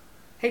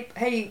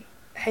 he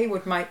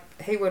would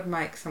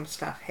make some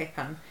stuff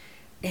happen,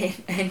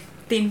 and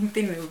then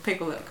there were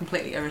people that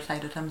completely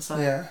irritated him,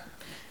 so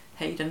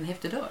he didn't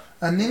have to do it.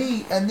 And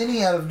then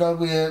he out of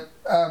nowhere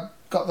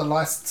got the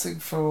licensing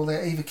for all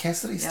that Eva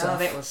Cassidy stuff.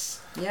 That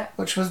was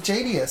which was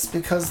genius,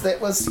 because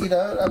that was, you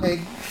know, I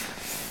mean,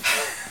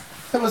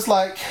 it was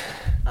like,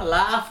 I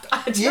laughed.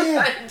 But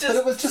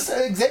it was just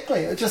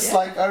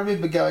like, I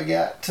remember going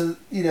out to,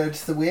 you know,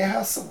 to the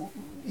warehouse,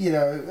 you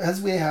know,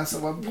 his warehouse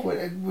at one point,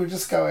 and we're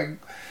just going,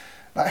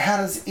 Like, how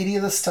does any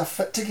of this stuff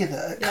fit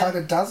together? It kind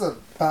of doesn't,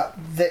 but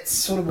that's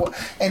sort of what...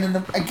 And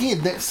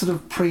again, that sort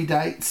of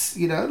predates,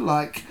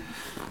 like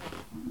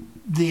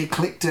the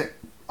eclectic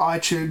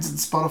iTunes and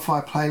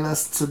Spotify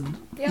playlists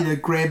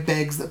and, grab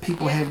bags that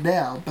people have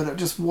now, but it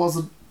just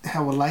wasn't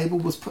how a label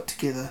was put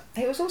together.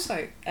 He was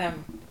also...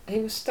 he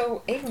was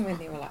still... Even when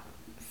there were, like,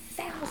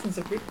 thousands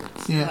of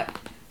records, like...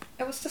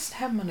 It was just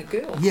him and a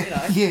girl,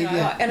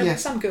 and it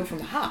was some girl from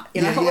the heart,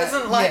 it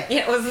wasn't like,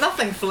 it was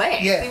nothing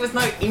flat, there was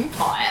no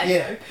empire,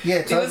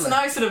 totally. There was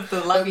no sort of the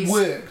lovey... It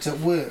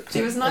worked.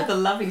 There was no the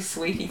lovey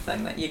sweetie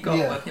thing that you got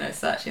with,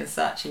 Saatchi and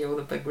Saatchi, all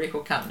the big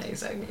record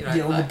companies, all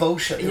the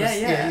bullshit.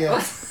 It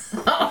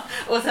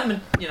was him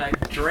and,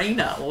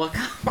 Drina, or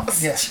it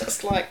was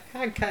just like,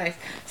 okay.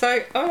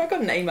 So, I got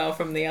an email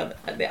from the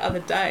other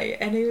day,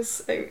 and he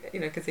was,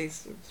 because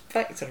he's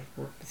sort of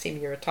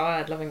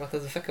semi-retired, living with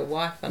his vicar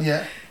wife,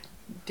 and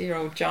dear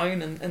old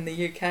Joan in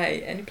the UK,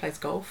 and he plays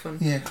golf and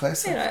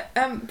classic.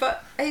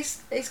 But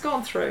he's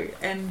gone through,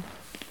 and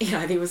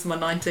there was my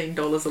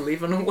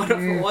 $19.11 or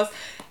whatever it was,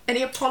 and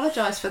he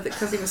apologised for that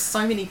because there was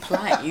so many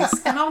plays,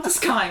 and I'm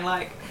just going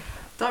like,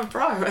 don't,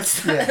 bro,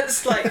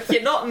 it's like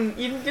you don't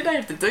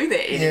have to do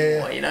that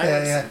anymore,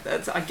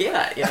 It's, I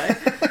get it,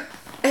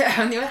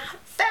 and there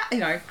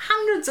were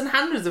hundreds and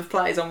hundreds of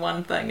plays on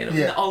one thing, and in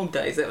the old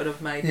days that would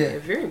have made me a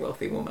very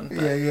wealthy woman.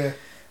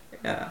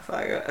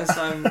 But,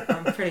 so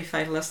I'm pretty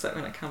fatalistic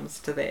when it comes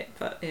to that,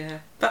 but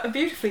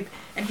beautifully,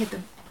 and he had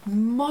the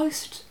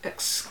most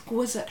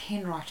exquisite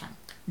handwriting.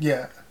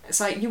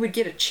 So you would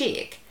get a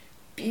cheque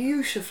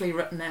beautifully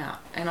written out,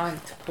 and I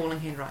had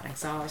appalling handwriting,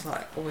 so I was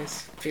like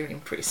always very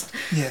impressed.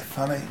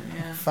 Funny.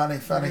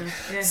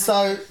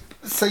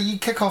 So you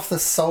kick off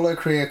this solo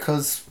career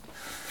because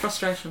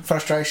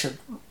frustration,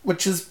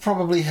 which is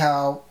probably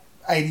how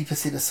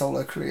 80% of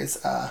solo careers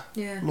are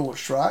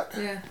launched, right?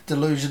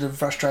 Delusion and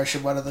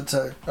frustration, one of the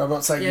two. I'm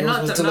not saying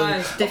yours was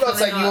delusion. I'm not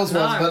saying yours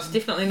was, but it's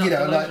definitely not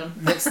delusion.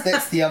 Like,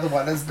 that's the other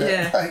one, isn't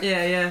it?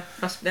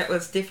 That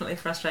was definitely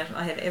frustration.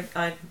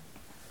 I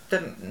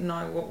didn't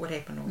know what would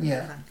happen or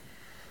anything.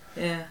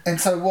 And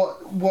so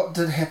what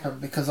did happen?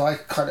 Because I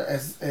kind of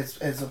as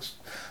established,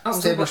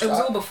 it was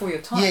all before your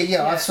time.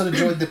 I sort of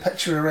joined the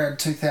picture around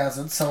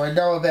 2000, so I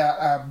know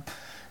about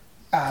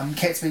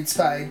Cat's been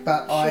Spayed,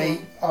 but I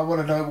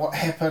want to know what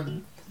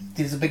happened.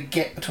 There's a big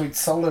gap between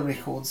solo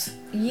records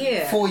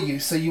for you,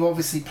 so you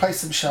obviously play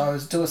some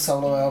shows, do a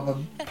solo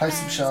album, play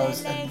some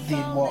shows, and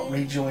then what,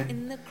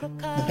 rejoin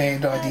the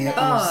band idea?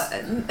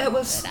 It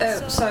was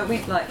so it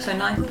went like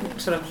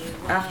sort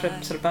of after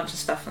a bunch of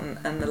stuff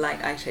in the late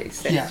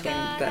 80s. That's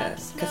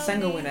when the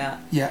single went out,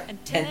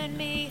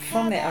 and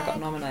from that I got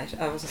nominated.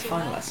 I was a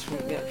finalist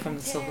from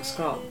the Silver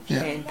Scroll,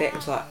 and that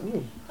was like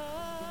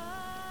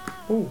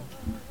ooh.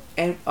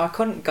 And I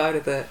couldn't go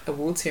to the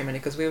award ceremony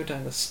because we were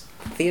doing this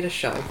theatre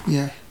show.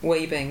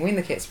 We being When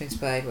the Cat's Been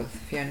Spayed with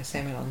Fiona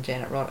Samuel and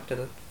Janet Roddick did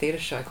a theatre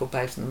show called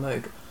Babes in the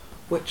Mood,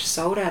 which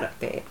sold out at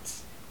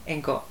Bats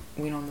and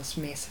went on this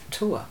massive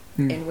tour.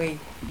 And we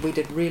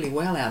did really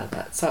well out of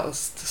it. So it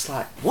was just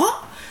like,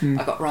 what?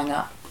 I got rung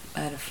up.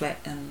 I had a flat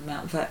in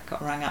Mount Vic,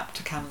 got rung up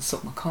to come and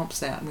sort my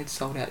comps out, and we'd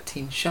sold out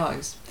 10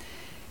 shows.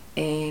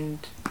 And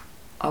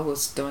I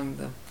was doing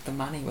the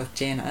money with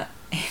Janet,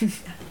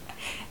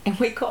 and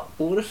we got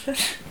audited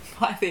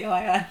by the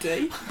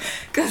IRD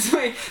because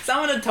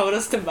someone had told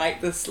us to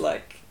make this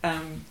like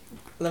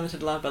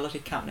limited liability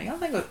company. I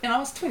think I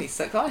was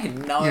 26. I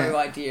had no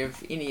idea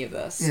of any of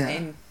this,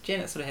 and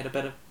Janet sort of had a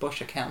bit of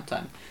bush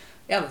accounting.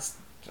 The others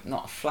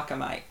not a flicker,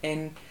 mate.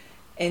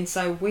 And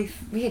so we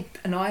had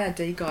an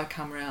IRD guy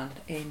come around,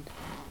 and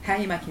how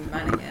are you making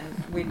money?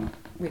 And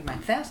we'd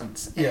made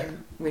thousands.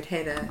 And we'd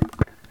had a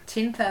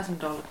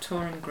 $10,000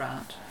 touring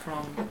grant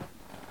from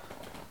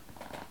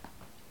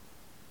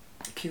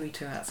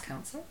QE2 Arts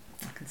Council.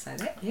 I can say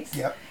that, yes.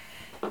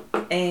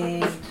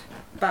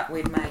 But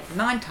we'd made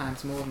 9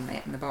 times more than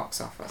that in the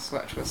box office,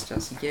 which was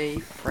just ye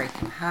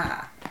freaking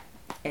ha.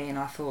 And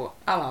I thought,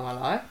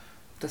 hello,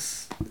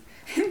 this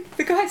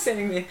the guy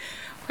sitting there,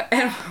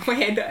 and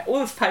we had all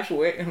this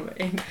paperwork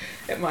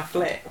at my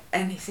flat,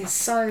 and he says,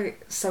 so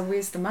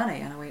where's the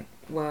money? And I went,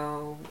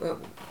 well,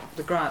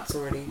 the grant's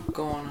already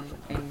gone,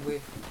 and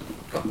we've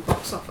got the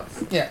box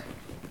office.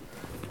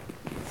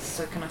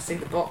 So can I see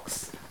the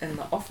box in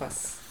the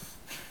office?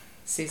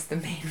 Says the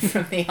man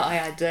from the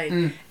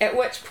IRD. At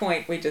which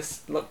point we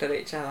just looked at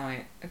each other and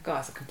went, that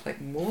guy's a complete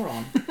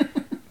moron.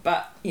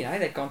 But,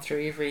 they'd gone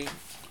through every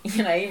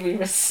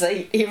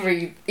receipt,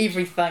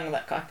 everything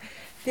that guy.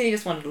 Then he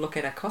just wanted to look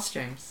at our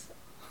costumes.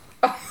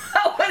 It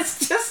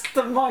was just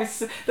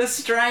the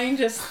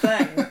strangest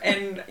thing.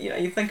 And,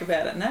 you think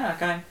about it now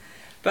going,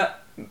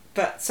 but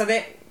so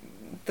that,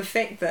 the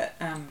fact that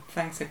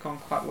things had gone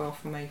quite well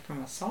for me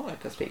from a solo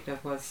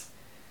perspective was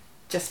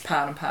just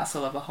part and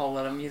parcel of a whole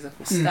lot of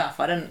musical stuff.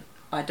 I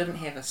didn't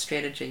have a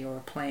strategy or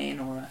a plan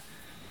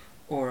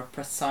or a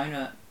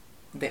persona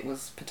that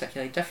was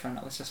particularly different.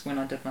 It was just when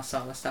I did my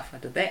solo stuff, I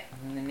did that,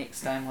 and the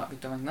next day I might be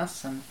doing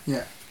this, and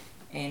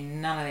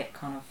none of that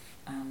kind of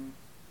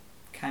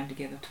came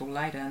together till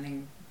later. And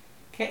then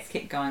Cats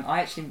kept going.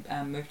 I actually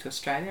moved to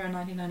Australia in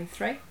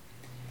 1993,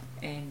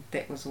 and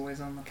that was always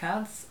on the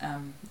cards.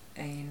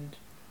 And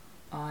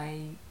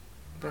I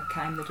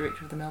became the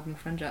director of the Melbourne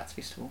Fringe Arts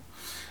Festival.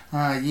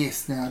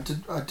 Yes. Now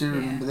I do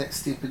remember that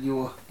step in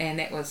your. And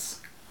that was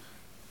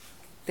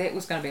going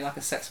to be like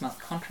a 6-month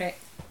contract.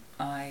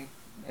 Then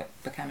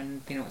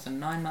it was a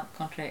 9-month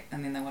contract,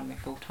 and then they wanted me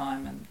full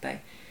time, and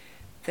they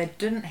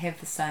didn't have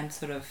the same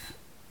sort of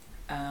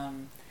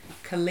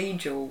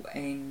collegial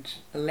and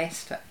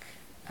elastic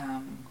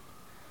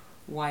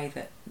way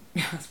that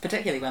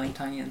particularly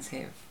Wellingtonians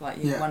have. Like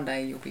one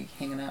day you'll be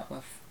hanging out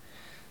with,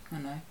 I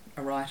don't know,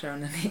 a writer,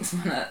 and the next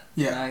minute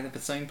you know, the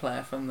bassoon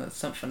player from the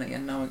symphony,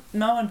 and no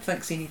one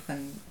thinks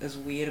anything is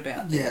weird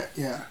about that.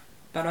 Yeah.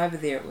 But over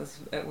there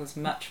it was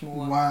much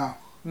more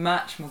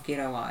much more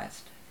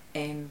ghettoised,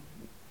 and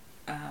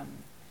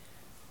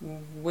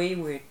we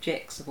were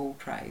jacks of all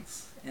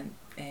trades,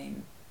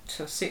 and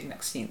to a certain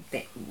extent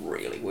that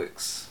really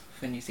works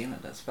for New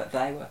Zealanders, but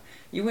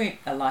you weren't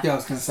a life. Yeah, I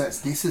was going to say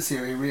it's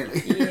necessary,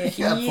 really.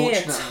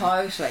 Yeah,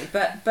 totally.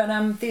 But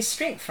there's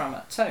strength from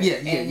it too.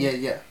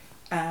 Yeah.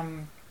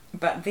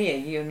 But there,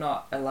 you're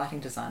not a lighting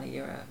designer.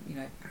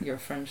 You're a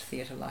fringe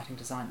theatre lighting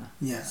designer.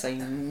 Yeah. So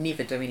you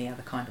never do any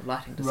other kind of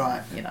lighting design.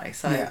 Right. You know.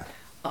 So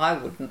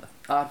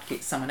I'd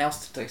get someone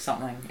else to do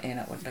something, and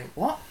it would be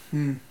what?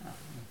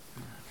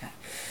 Okay.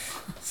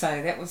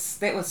 So that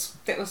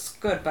was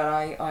good, but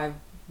I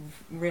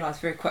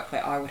realised very quickly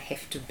I would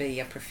have to be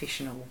a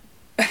professional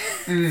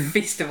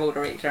festival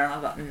director, and I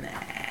was like,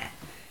 nah.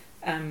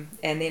 And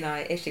then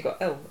I actually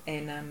got ill,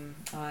 and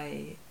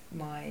my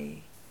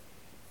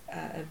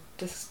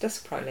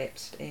disc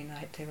prolapsed, and I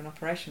had to have an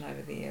operation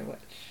over there, which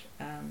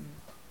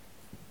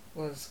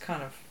was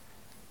kind of,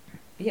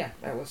 it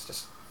was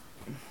just,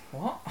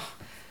 what?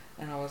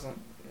 And I wasn't,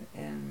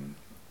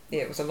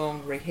 it was a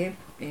long rehab,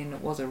 and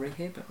it was a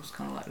rehab. It was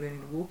kind of like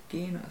learning to walk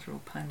again. It was a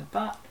real pain in the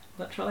butt,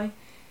 literally.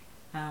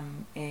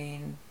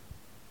 And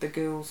the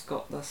girls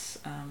got this,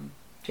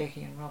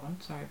 Jackie and Robin,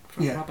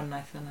 Robin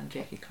Nathan and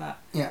Jackie Clark,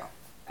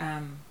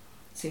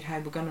 said, hey,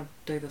 we're going to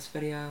do this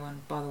video,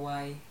 and by the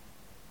way,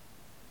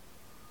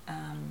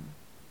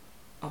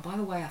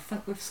 I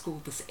think we've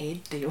scored this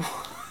ad deal.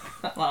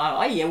 Like,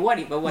 oh yeah,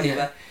 whatever.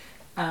 Yeah.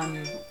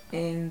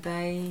 And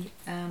they,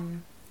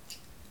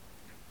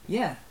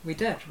 we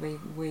did.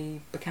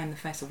 We became the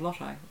face of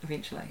Lotto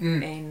eventually,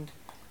 and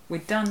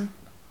we'd done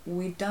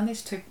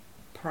these 2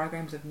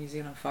 programs of New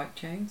Zealand folk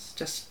tunes.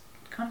 Just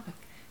kind of like,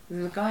 there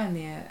was a guy in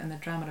the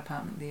drama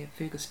department there,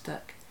 Fergus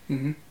Dick,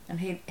 and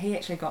he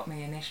actually got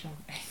me an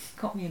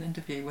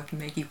interview with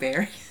Maggie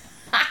Barry.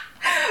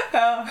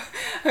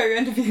 Who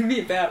interviewed me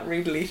about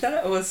Red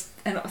Letter.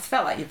 It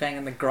felt like you're being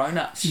in the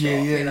grown-ups shop,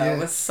 It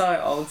was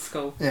so old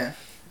school. Yeah.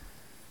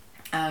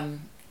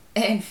 And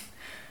you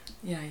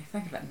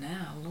think of it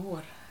now,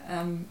 Lord.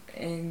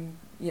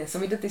 So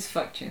we did these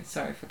folk tunes,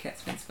 for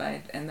Cats Been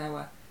Spayed, and they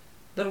were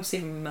little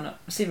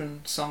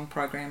 7-song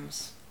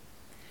programs.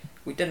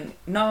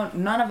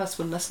 None of us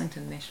were listening to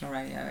national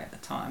radio at the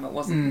time. It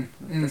wasn't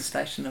the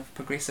station of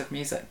progressive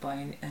music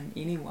in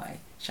any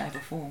way, shape or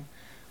form.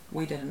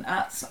 We did an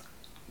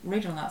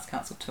regional arts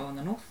council tour in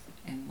the north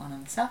and one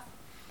in the south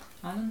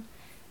island,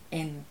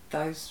 and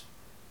those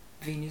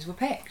venues were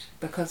packed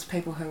because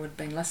people who had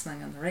been listening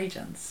in the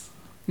regions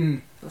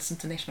listened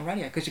to national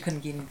radio because you couldn't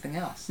get anything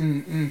else.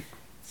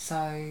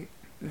 So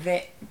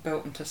that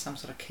built into some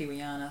sort of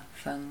Kiwiana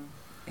thing,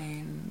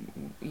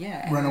 and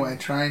Runaway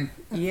Train.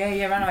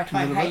 Runaway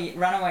Train. Hey,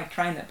 Runaway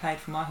Train that paid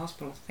for my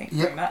hospital, thanks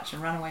very much,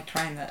 and Runaway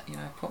Train that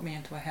put me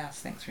into a house,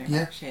 thanks very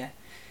much.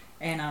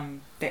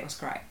 And that was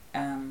great.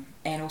 And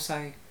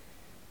also,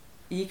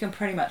 you can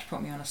pretty much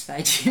put me on a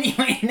stage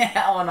anywhere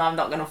now, and I'm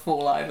not going to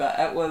fall over.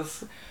 It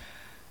was,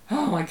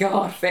 oh my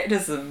God,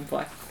 baptism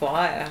by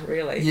fire,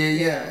 really.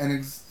 Yeah, and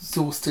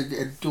exhausting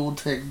and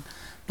daunting,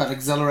 but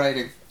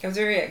exhilarating. It was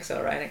very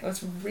exhilarating. It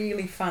was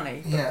really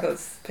funny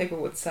because people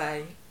would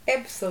say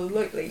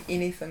absolutely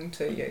anything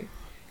to you.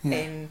 Yeah.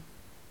 And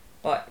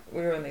like,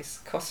 we were in these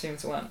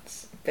costumes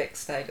once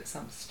backstage at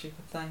some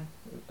stupid thing,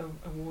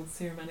 award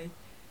ceremony.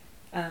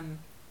 And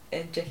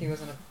Jackie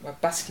was in a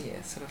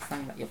buskier sort of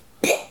thing, like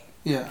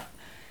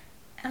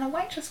and a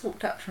waitress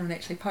walked up to her and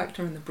actually poked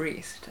her in the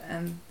breast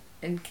and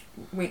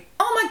went,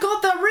 oh my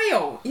God, they're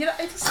real!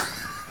 It just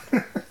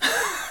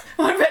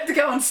I'm about to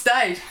go on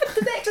stage. How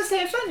did that just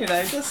happen?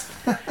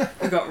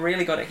 We got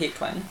really good at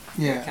heckling.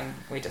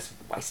 We just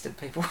wasted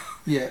people.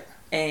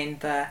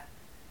 And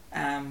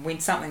when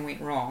something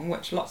went wrong,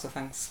 which lots of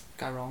things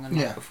go wrong in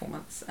live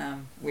performance,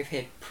 we've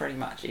had pretty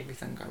much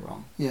everything go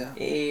wrong.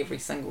 Every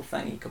single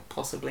thing you could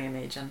possibly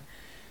imagine.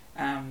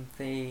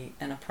 The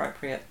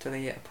inappropriate to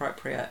the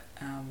appropriate.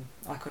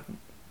 I couldn't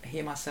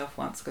hear myself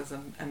once because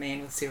a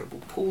man with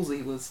cerebral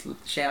palsy was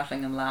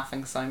shouting and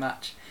laughing so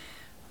much,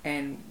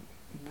 and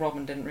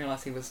Robin didn't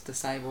realise he was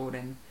disabled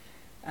and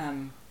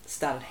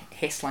started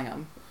hassling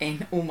him,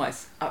 and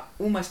almost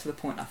to the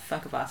point I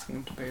think of asking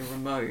him to be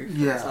removed.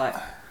 It's like,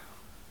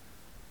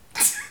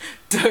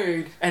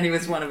 dude, and he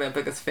was one of our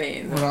biggest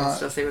fans.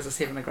 He was just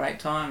having a great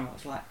time. I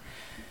was like,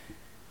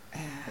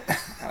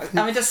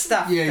 I mean, just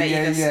stuff that you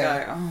just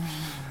go, oh,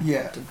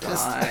 yeah, to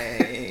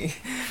die.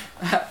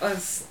 It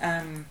was,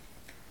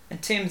 in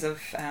terms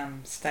of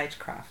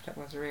stagecraft, it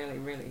was really,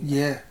 really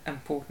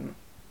important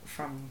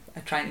from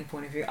a training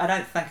point of view. I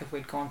don't think if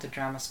we'd gone to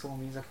drama school or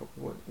musical,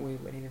 we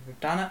would have ever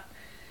done it.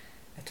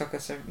 It took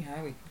us,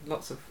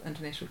 lots of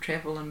international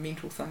travel and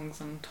mental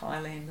things in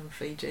Thailand and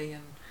Fiji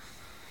and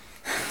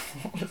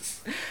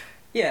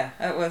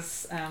it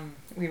was.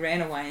 We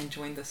ran away and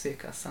joined the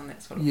circus, and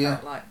that's what it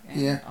felt like.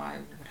 And I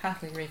would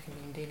heartily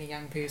recommend any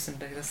young person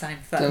do the same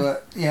thing. Do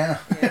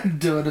it,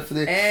 do it if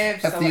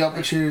the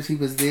opportunity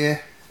was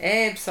there.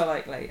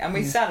 Absolutely, and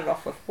we started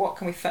off with what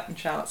can we fit in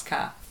Charlotte's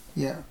car.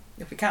 Yeah.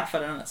 If we can't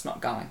fit it in, it's not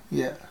going.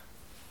 Yeah.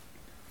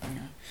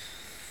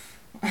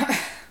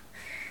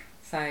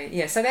 So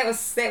that was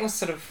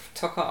sort of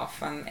took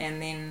off,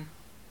 and then.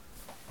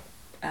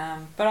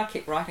 But I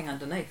kept writing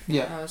underneath.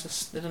 Yeah. I was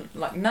just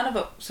none of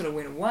it sort of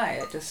went away.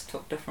 It just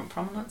took different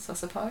prominence, I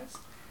suppose.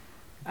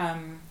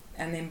 And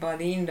then by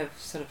the end of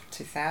sort of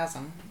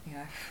 2000, it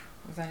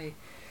was only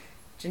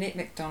Jeanette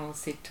MacDonald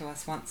said to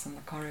us once in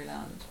the Corrie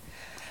Lounge,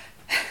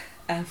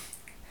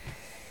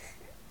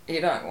 you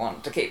don't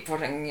want to keep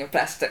putting your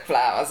plastic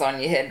flowers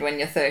on your head when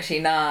you're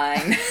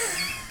 39.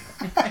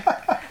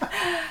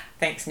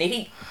 Thanks,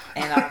 Nettie.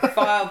 And I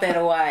filed that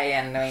away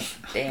and went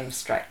damn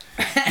straight.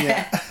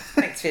 Yeah.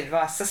 Thanks for your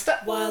advice, sister.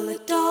 While the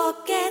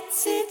dog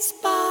gets its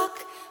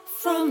bark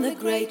from the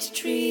great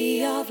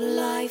tree of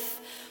life,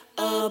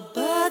 a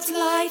bird's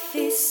life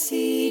is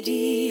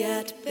seedy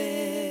at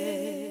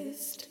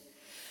best.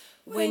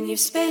 When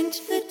you've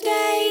spent the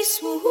day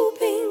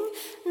swooping,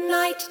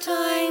 night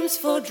times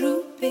for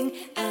drooping,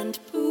 and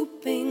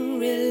pooping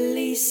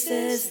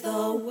releases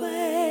the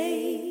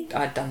weight.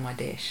 I'd done my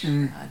dash.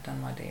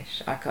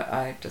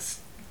 I just,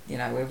 we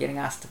were getting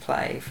asked to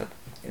play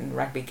in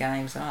rugby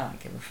games, and I don't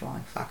give a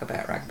flying fuck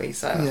about rugby,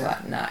 so I was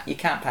like, nah, you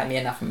can't pay me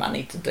enough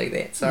money to do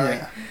that, sorry.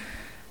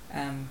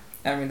 I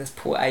remember this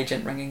poor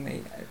agent ringing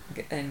me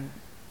and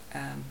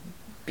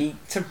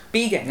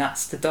begging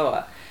us to do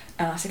it,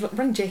 and I said, look,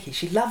 ring Jackie,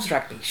 she loves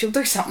rugby, she'll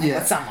do something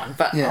with someone,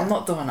 but I'm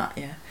not doing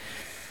it.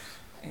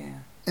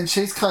 And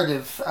she's kind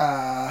of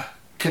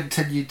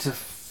continued to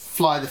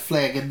fly the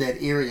flag in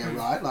that area,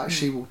 right? Like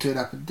she will turn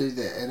up and do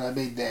that, and I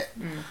mean that.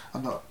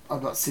 I'm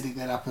not setting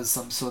that up as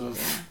some sort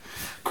of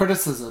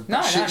criticism.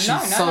 No, she's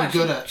so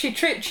good at. She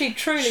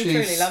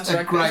truly loves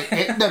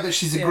rugby. But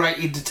she's a great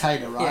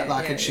entertainer, right?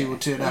 And she will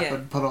turn up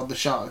and put on the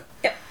show.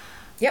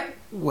 Yep.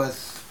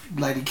 With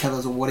Lady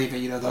Killers or whatever,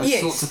 those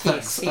sorts of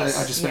things.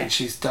 I just mean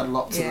she's done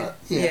lots of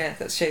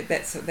it.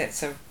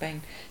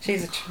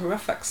 She's a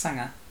terrific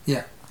singer.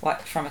 Yeah.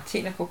 Like from a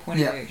technical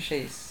point of view,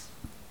 she's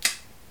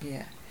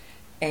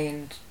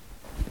and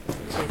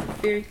she's a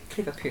very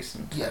clever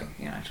person too.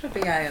 She got a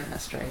BA in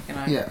history.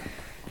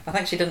 I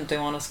think she didn't do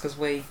honours because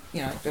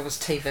it was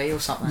TV or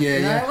something.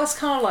 It was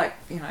kind of like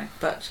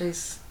but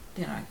she's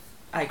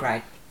A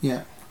grade.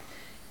 Yeah.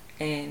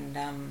 And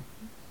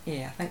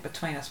I think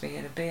between us we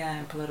had a BA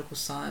in political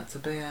science, a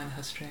BA in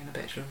history, and a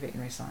Bachelor of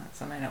Veterinary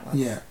Science. I mean, it was.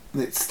 Yeah.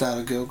 Let's start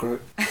a girl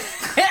group.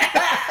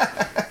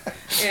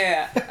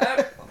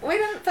 We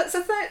didn't. That's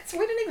the thing.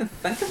 We didn't even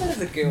think of it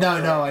as a girl.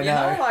 No, I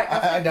know.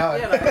 I know.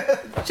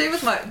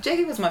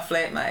 Jackie was my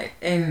flatmate,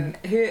 and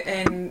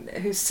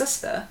her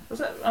sister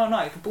was it? Oh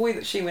no, the boy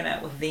that she went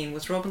out with then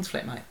was Robin's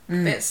flatmate.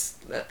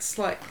 That's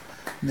like.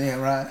 Yeah,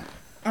 right.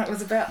 It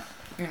was about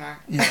Yeah.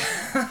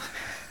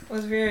 It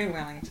was very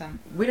Wellington.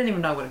 We didn't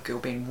even know what a girl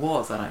band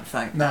was. I don't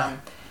think. No.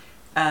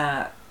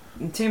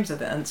 In terms of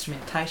the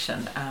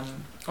instrumentation,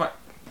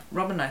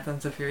 Robin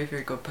Nathan's a very,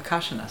 very good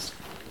percussionist.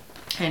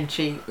 And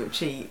she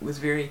was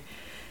very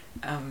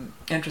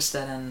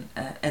interested in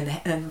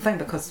the thing,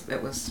 because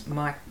it was,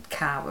 my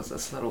car was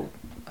this little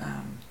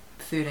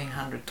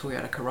 1300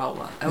 Toyota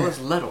Corolla. It was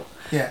little.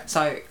 Yeah.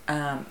 So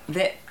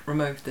that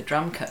removed the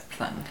drum kit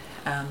thing.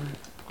 And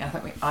I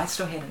think I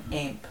still had an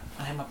amp.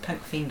 I had my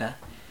pink Fender,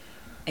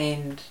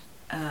 and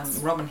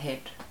Robin had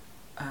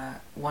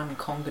one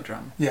conga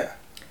drum. Yeah.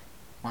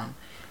 One.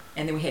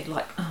 And then we had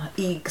like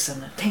eggs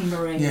and a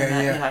tambourine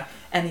and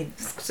then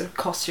sort of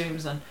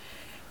costumes and.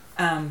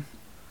 I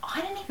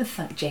didn't even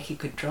think Jackie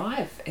could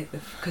drive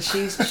because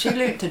she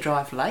learnt to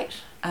drive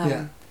late.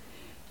 And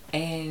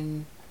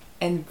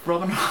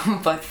Robin and I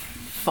would both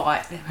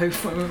fight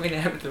when we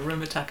went over to the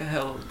Rimutaka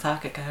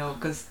Hill,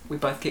 because we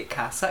both get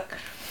car sick.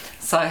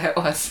 So it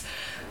was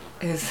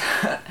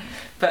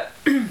but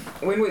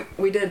when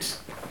we did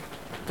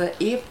the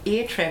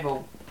air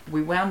travel,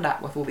 we wound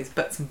up with all these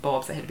bits and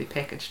bobs that had to be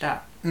packaged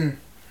up. And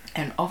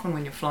often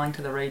when you're flying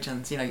to the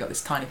regions, you got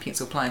these tiny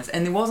pencil planes,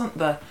 and there wasn't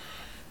the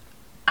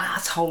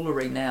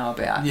arseholery now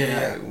about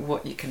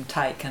what you can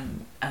take,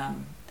 and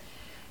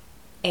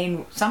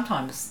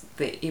sometimes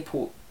the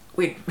airport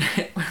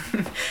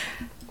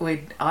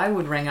I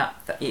would ring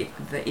up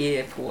the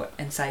airport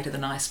and say to the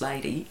nice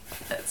lady,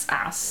 it's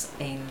us,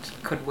 and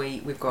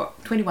we've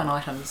got 21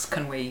 items,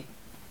 can we,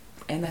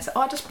 and they say,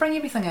 just bring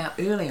everything out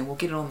early and we'll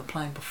get it on the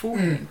plane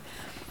beforehand.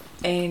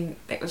 And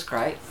that was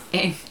great.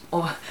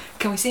 Or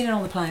can we send it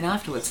on the plane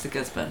afterwards to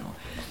Gisborne?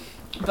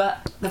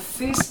 But the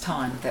first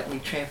time that we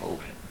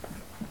travelled,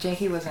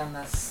 Jackie was on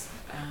this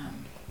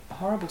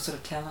horrible sort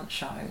of talent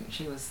show.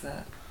 She was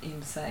the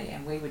MC,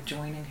 and we were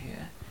joining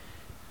her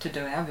to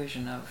do our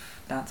version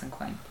of Dancing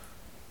Queen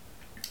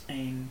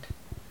and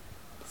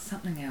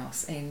something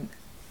else. And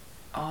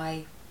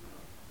I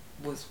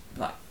was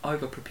like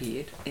over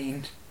prepared,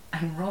 and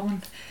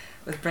Robin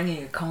was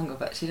bringing a conga,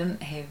 but she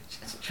didn't have.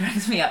 She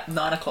rings me up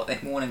 9 o'clock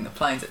that morning. The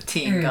plane's at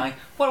 10, going,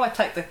 "What do I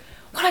take the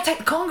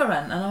conga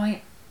in?" And I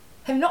went,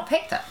 "Have you not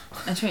packed it?"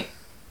 And she went,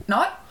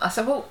 "No." I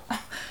said, "Well,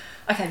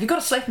 okay, have you got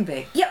a sleeping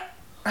bag?" "Yep."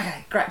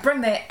 "Okay, great.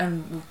 Bring that,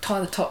 and we'll tie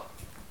the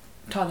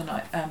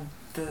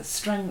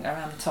string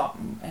around the top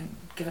and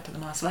give it to the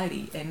nice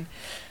lady." And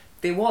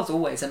there was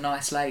always a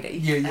nice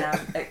lady,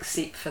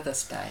 except for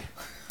this day.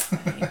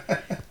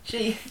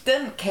 She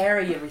didn't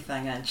carry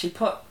everything in. She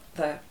put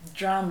the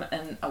drum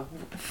in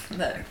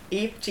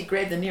she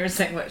grabbed the nearest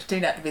thing, which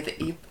turned out to be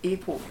the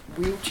airport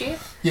wheelchair,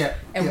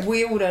 and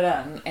wheeled it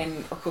in.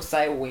 And of course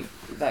they weren't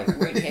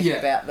happy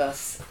about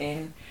this.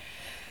 And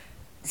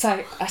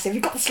so I said, "Have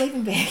you got the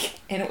sleeping bag?"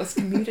 And it was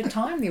commuter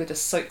time. There were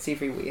just suits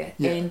everywhere,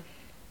 and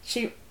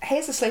she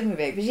has the sleeping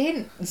bag, but she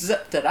hadn't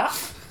zipped it up.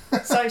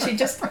 So she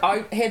just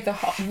had the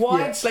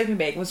wide sleeping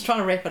bag and was trying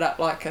to wrap it up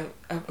like a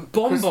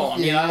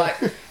bonbon, you know,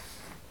 like.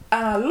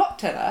 And I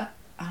looked at her,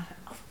 and I went,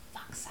 "Oh, for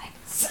fuck's sake,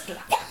 zip it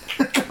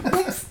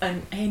up,"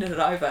 and handed it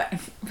over.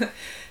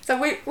 So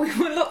we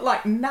looked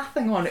like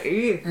nothing on earth,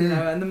 you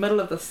know, in the middle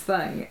of this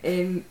thing,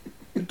 and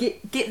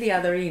get the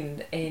other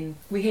end. And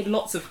we had there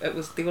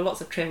were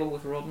lots of travel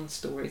with Robin's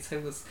stories.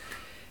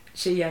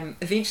 She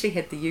eventually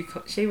had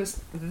she was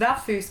the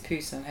first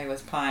person who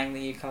was playing the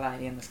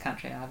ukulele in this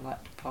country. I'd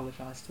like to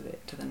apologise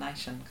to the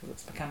nation, because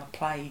it's become a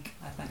plague,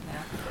 I think,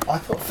 now. I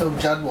thought Phil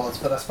Judd was,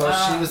 but I suppose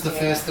she was the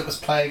first that was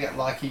playing it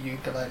like a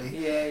ukulele.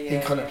 He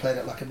kind of played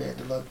it like a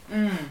mandolin.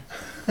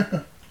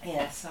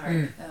 Yeah,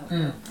 sorry.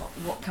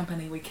 What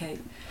company we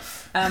keep.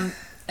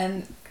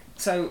 And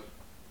so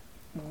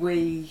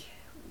we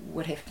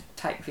would have to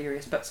take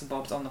various bits and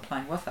bobs on the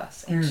plane with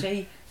us, and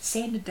she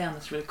sanded down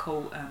this really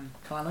cool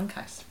violin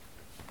case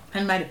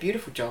and made a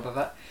beautiful job of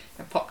it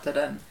and popped it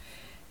in.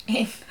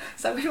 And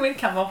so when we'd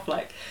come off,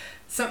 like,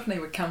 symphony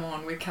would come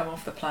on, we'd come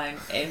off the plane,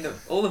 and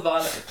all the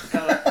violin would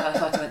go like, I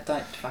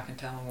don't fucking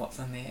tell them what's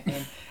in there.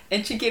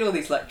 And she'd get all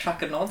these like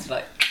trucker nods,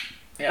 like,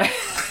 you know.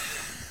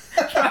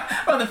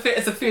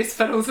 As the first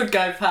fiddles would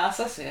go past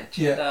us, I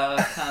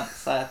can't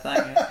say a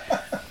thing.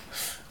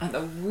 And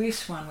the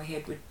worst one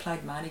we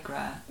played Mardi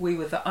Gras. We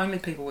were the only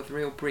people with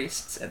real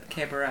breasts at the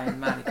cabaret in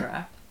Mardi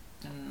Gras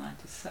in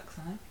 '96,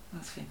 I think. It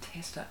was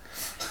fantastic.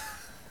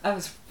 It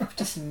was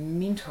just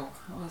mental.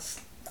 It was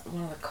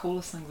one of the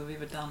coolest things I've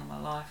ever done in my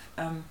life.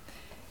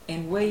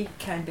 And we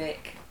came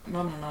back,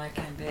 Robin and I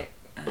came back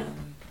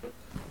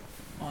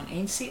on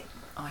Ansett.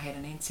 I had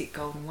an Ansett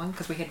Golden Wing,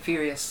 because we had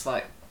various,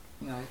 like,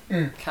 you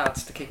know,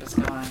 cards to keep us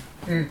going.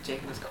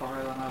 Jackie was Coro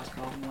and I was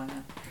Golden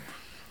Wing.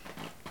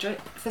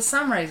 For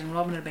some reason,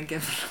 Robin had been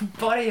given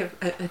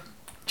a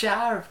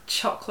jar of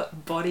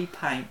chocolate body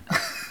paint,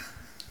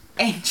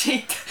 and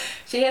she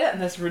had it in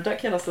this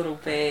ridiculous little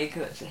bag,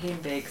 it's a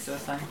handbag sort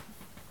of thing.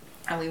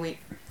 And we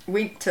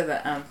went to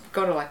the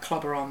got to like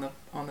clubber on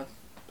the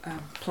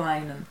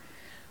plane, and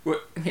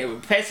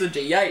with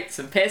Passenger Yates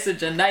and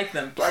Passenger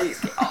Nathan, please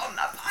get on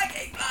the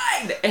fucking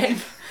plane.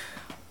 And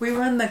we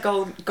were in the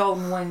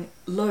Golden Wing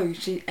loo,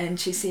 and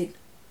she said,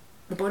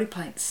 "The body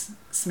paint's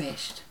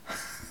smashed."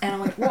 And I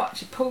went, "What?"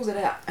 She pulls it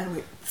out, and we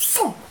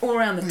went all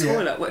around the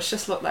toilet, which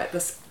just looked like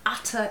this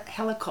utter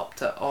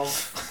helicopter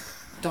of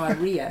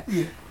diarrhea.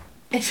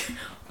 And she,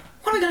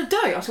 "What are we going to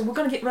do?" I said, "We're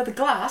going to get rid of the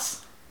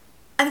glass,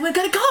 and then we're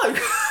going to go."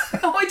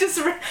 And we just,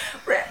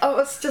 I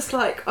was just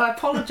like, I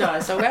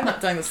apologised. So we ended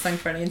up doing this thing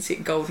for an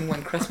Ansett Golden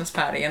Wing Christmas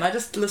party, and I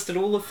just listed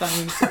all the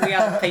things, we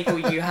are the people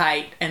you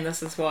hate, and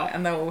this is why.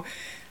 And we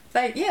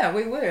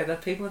were the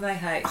people they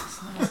hate.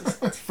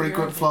 So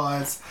frequent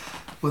flyers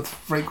with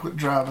frequent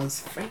dramas.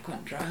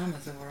 Frequent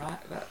dramas, all right,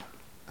 but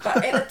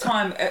at the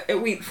time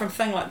it went from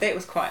thing like that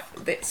was quite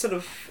that sort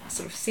of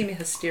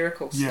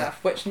semi-hysterical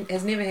stuff, which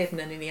has never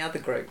happened in any other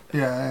group.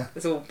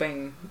 It's all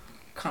been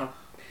kind of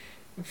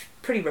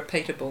pretty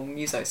repeatable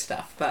muso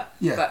stuff, but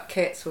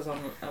Cats was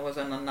on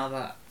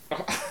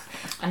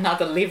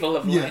another level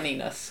of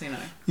learniness, you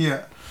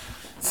know.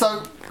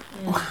 So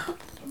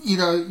you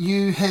know,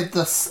 you had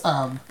this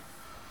thing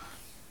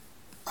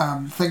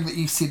that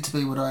you said to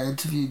me when I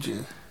interviewed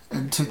you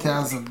in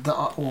 2000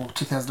 or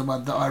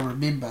 2001 that I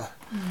remember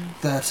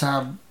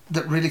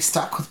that really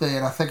stuck with me,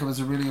 and I think it was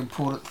a really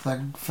important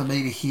thing for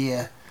me to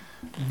hear.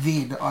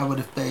 Then I would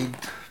have been,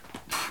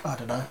 I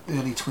don't know,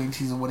 early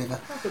 20s or whatever,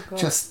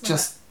 just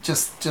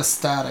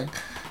starting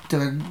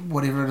doing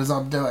whatever it is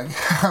I'm doing.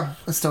 I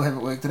still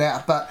haven't worked it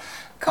out, but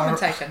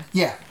commentation.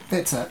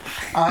 That's it.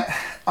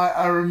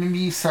 I remember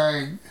you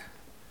saying,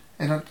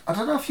 and I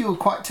don't know if you were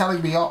quite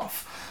telling me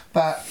off,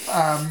 but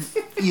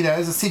you know,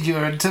 as I said, you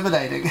were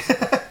intimidating.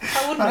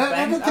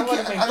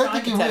 I don't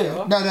think you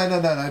were.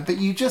 No. But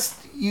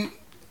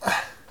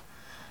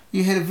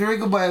you had a very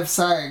good way of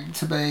saying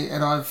to me,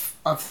 and I've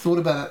thought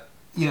about it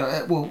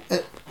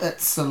it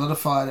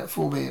solidified it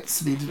for me. It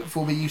cemented it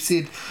for me. You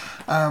said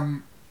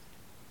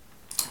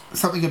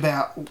something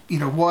about,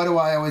 why do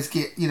I always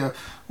get,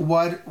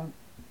 why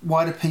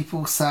do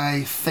people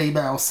say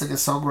female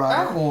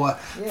singer-songwriter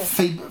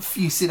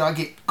you said I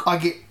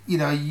get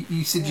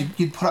you said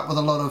you'd put up with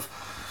a lot of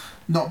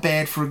not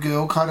bad for a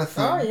girl kind of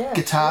thing,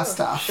 guitar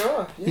stuff.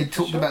 Sure, you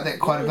talked about that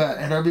quite a bit,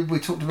 and I remember we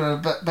talked about it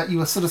a bit, but you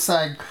were sort of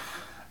saying,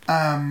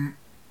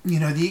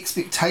 the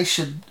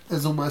expectation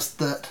is almost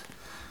that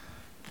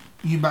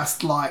you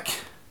must like,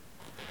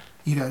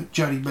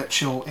 Joni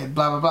Mitchell and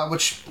blah blah blah,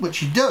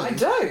 which you do. I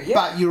do, yeah.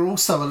 But you're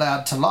also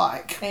allowed to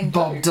like and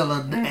Bob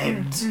Dylan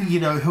and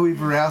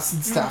whoever else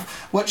and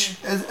stuff, which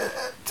is,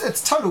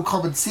 it's total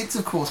common sense,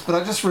 of course. But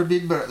I just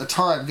remember at the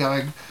time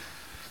going,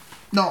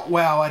 not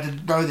wow, I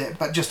didn't know that,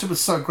 but just it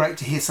was so great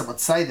to hear someone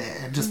say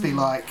that and just be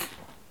like,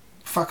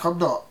 fuck, I'm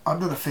not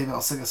a female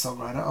singer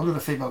songwriter. I'm not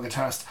a female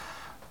guitarist.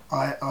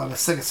 I'm a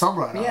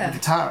singer-songwriter, I'm a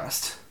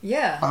guitarist.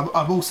 Yeah.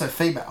 I'm also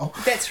female.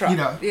 That's right.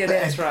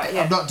 That's right.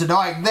 Yeah. I'm not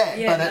denying that,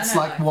 but it's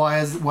no.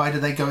 why do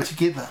they go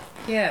together?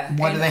 Yeah.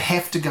 Why do they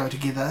have to go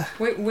together?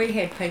 We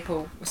had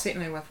people,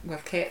 certainly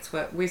with Cats,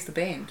 where's the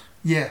band?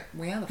 Yeah.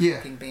 We are the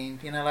fucking band,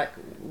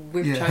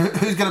 we've chosen...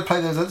 Who's going to play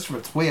those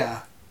instruments? We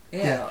are.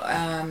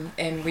 Yeah.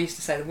 And we used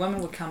to say the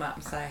women would come up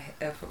and say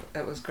if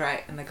it was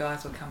great, and the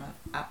guys would come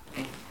up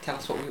and tell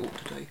us what we ought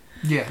to do.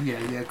 Yeah,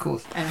 of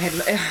course. And had,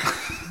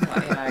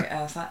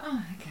 I was like,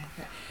 oh,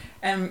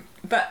 okay.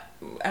 But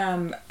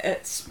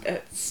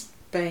it's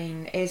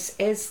been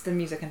as the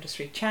music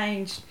industry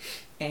changed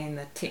and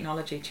the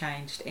technology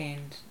changed,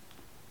 and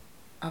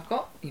I've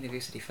got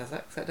university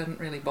physics. It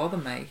didn't really bother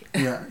me.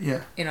 Yeah.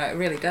 It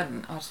really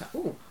didn't. I was like,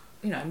 oh,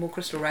 more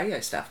crystal radio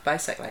stuff,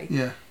 basically.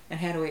 Yeah.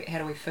 And how do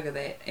we figure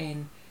that?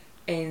 And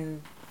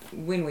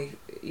when we,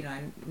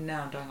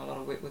 now I'm doing a lot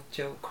of work with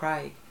Jill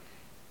Craig.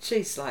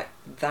 She's like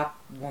the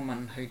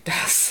woman who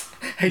does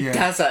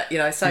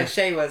it, So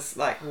she was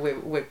like,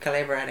 we're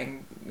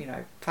collaborating,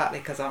 partly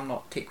because I'm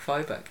not tech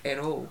phobic at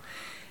all,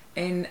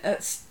 and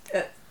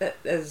it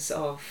is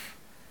of,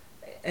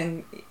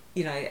 and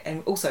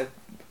and also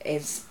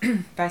as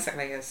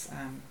basically as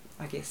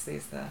I guess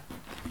there's the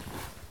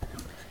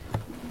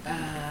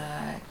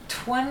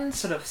twin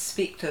sort of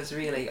spectres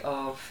really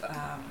of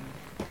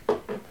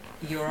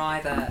you're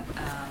either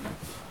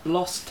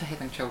lost to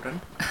having children.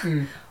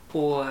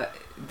 Or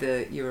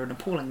you're an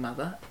appalling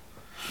mother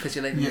because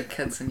you're leaving your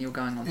kids and you're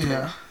going on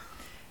tour.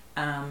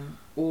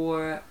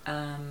 Or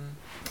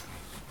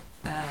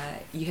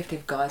you have to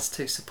have guys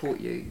to support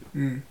you.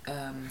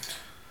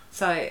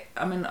 So,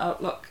 I mean,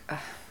 look,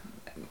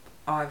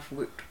 I've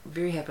worked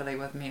very happily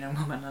with men and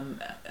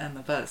women in the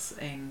biz,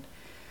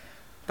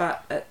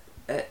 but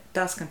it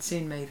does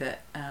concern me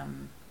that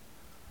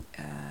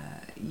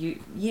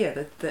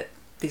that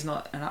there's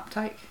not an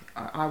uptake.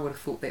 I would have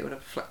thought that would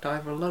have flicked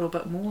over a little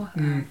bit more,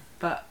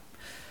 but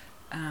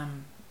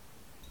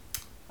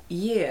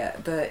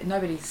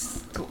nobody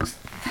talks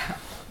about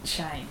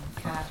Shane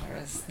Carter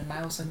as the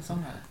male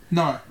singer-songwriter.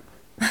 No,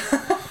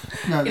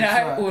 that's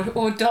right.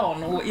 or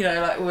Don, or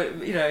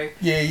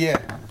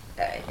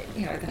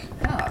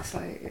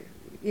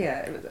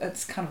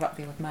it's kind of up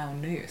there with male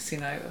nurse.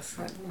 It's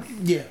like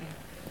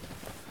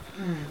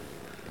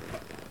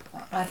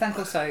I think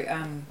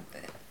also.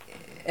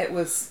 It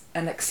was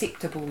an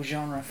acceptable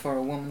genre for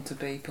a woman to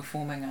be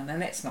performing in, and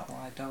that's not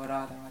why I do it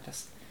either.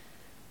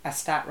 I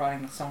start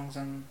writing the songs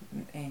and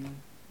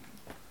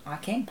I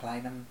can play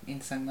them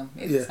and sing them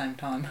at the same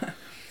time.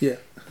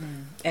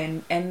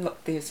 And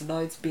look, there's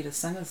loads better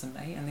singers than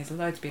me, and there's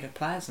loads better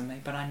players than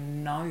me, but I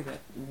know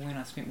that when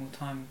I spent more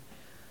time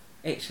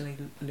actually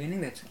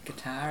learning the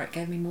guitar, it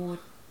gave me more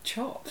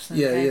chops. And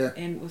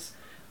it was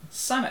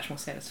so much more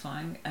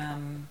satisfying.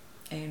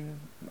 And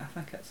I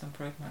think it's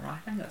improved my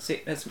writing.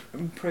 It's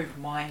improved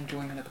my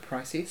enjoyment of the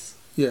process.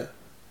 Yeah.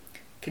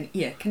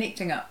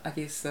 Connecting up, I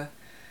guess, the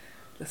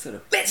sort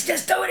of let's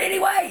just do it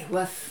anyway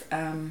with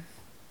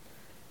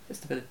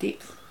just a bit of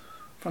depth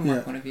from my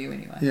point of view,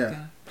 anyway.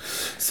 Yeah.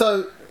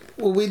 So,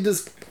 when do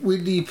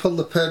you pull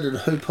the pin, and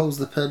who pulls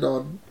the pin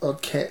on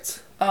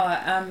Cats?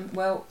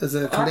 Well, is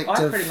it a collective?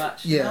 I pretty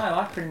much. No,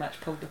 I pretty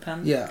much pulled the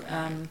pin.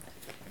 Yeah.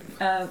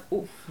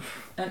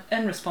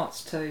 In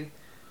response to.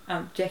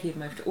 Jackie had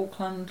moved to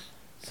Auckland,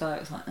 so it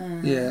was like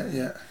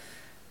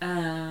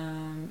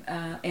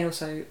and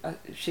also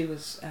she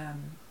was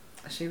going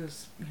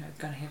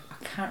to have,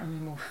 I can't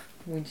remember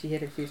when she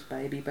had her first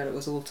baby, but it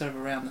was all sort of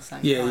around the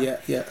same time.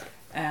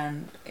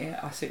 And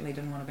I certainly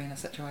didn't want to be in a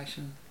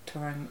situation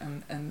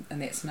touring in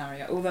that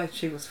scenario, although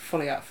she was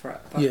fully up for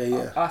it, but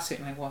I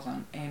certainly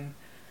wasn't. And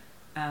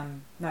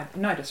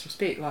no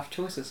disrespect, life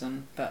choices,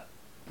 but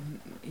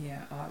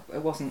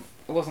it wasn't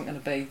going to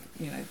be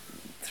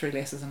 3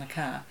 lessons in a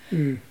car.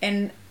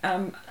 And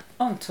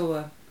on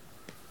tour,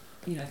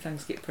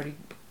 things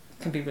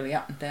can be really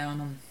up and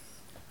down,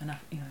 and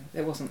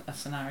there wasn't a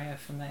scenario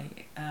for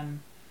me.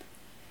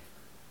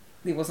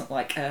 There wasn't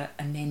like a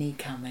nanny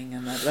coming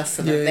and a this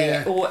and a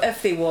that, or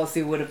if there was,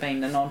 there would have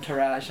been an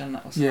entourage, and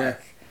it was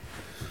like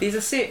there's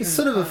a certain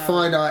sort of a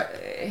finite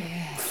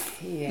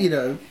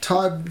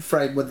time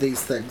frame with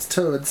these things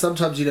too, and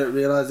sometimes you don't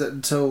realise it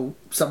until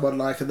someone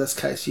like in this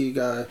case you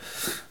go,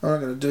 oh,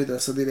 I'm going to do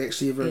this, and then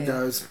actually everyone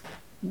goes,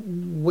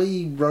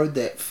 we rode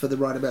that for the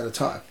right amount of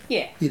time. We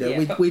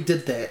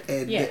did that,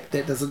 and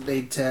that doesn't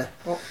need to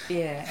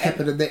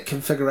happen in that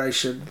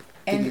configuration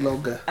any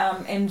longer.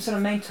 And sort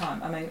of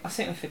meantime, I mean,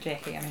 certainly for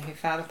Jackie, I mean, her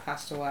father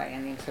passed away,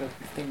 and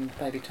then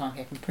baby time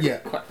happened pretty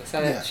quickly.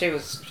 So that she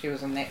was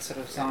in that sort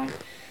of zone.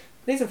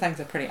 These are things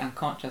that are pretty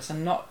unconscious,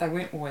 and they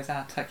weren't always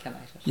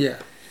articulated. Yeah.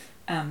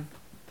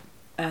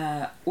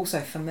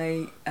 Also for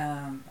me,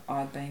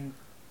 I'd been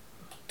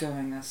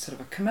doing a sort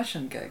of a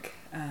commission gig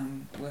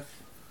with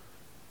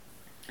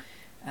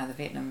the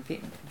Vietnam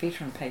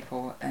veteran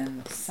people,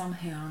 and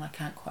somehow, and I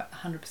can't quite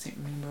 100%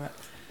 remember it,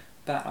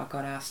 but I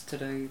got asked to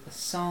do the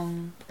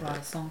song, write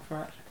a song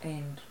for it,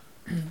 and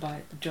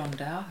by John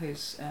Dow,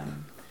 who's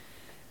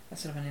a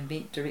sort of an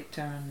event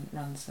director and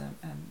runs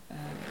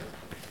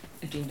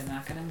agenda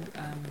marketing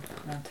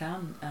around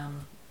town,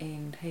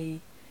 and he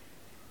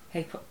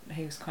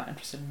was quite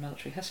interested in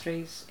military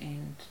histories,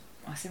 and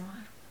I said, well,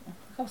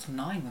 I was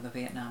 9 when the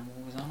Vietnam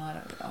War was on. I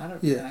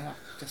don't I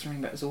just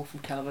remember it was awful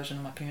television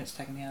and my parents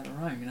taking me out of the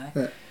room,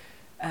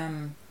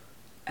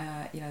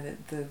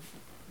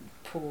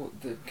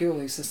 the girl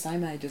who's the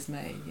same age as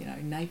me,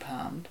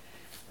 napalmed.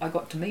 I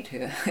got to meet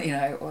her,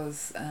 it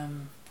was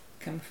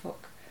Kim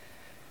Fook.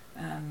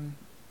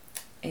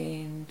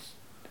 And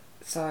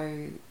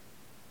so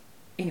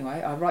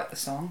anyway, I wrote the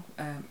song,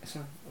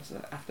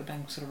 after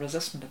being sort of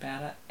resistant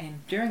about it,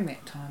 and during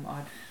that time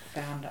I'd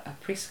found a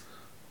press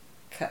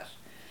kit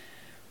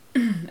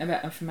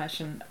about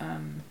information,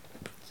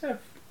 sort of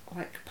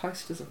like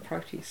posters of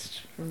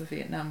protest from the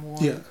Vietnam War,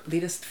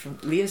 letters to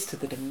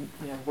the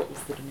what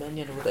was the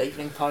Dominion or the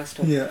Evening Post,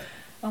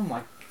 oh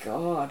my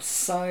God,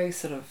 so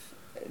sort of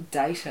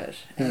dated,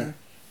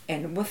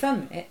 and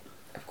within it,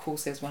 of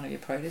course, there's one of your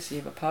protests, you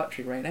have a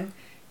poetry reading,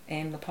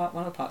 and one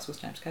of the parts was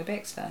James K.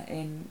 Baxter,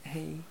 and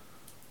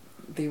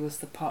there was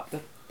the part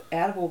that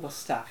out of all the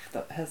stuff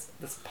that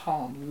this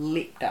poem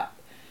leapt up.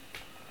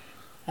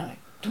 I'm like,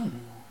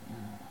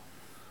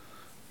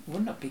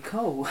 wouldn't it be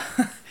cool?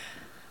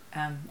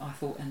 I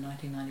thought in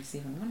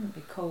 1997, wouldn't it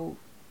be cool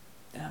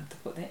to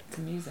put that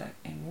to music,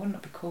 and wouldn't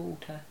it be cool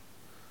to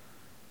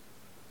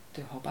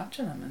do a whole bunch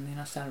of them? And then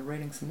I started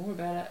reading some more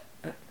about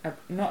it,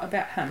 not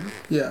about him,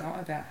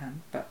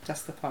 but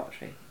just the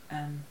poetry,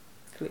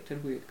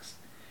 collected works,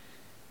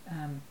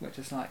 which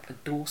is like a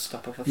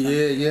doorstop of a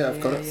thing.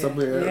 I've got it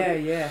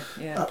somewhere.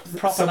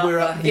 Somewhere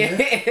up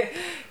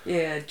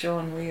here.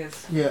 John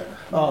Weir's. Yeah.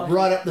 Oh,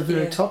 right up the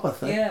very top, I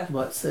think. Yeah. You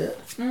might see it.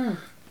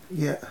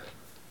 Yeah.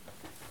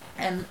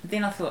 And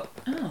then I thought,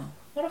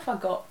 what if I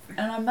got...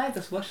 And I made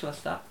this wish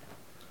list up.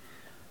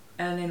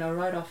 And then I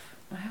wrote off,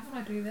 well, how would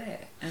I do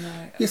that?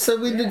 And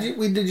so when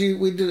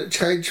did it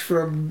change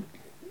from...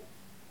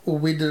 Or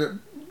when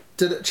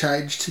did it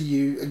change to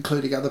you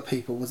including other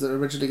people? Was it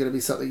originally going to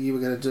be something you were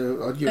going to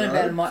do on your own? In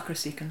about a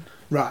microsecond.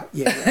 Right,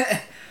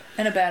 yeah.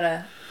 And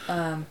about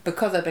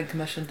because I'd been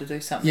commissioned to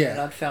do something that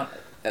I'd felt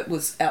it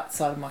was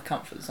outside of my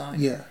comfort zone.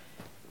 Yeah.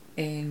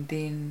 And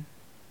then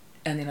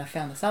I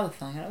found this other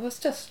thing, and it was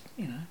just,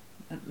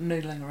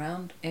 noodling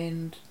around,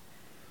 and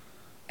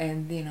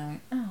then I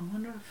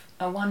went,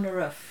 I wonder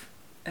if,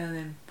 and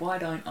then why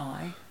don't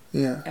I?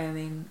 Yeah. And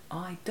then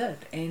I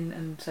did,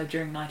 and so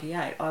during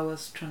 '98 I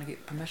was trying to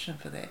get permission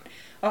for that.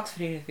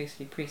 Oxford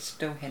University Press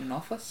still had an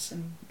office,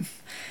 and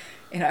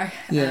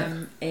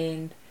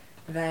and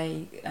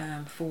they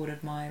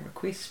forwarded my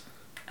request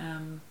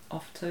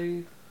off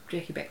to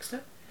Jackie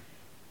Baxter,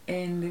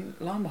 and then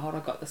lo and behold I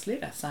got this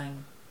letter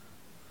saying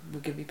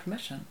we'll give you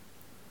permission.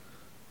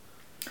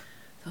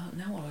 So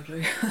now what do I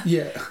do?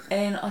 Yeah.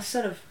 And I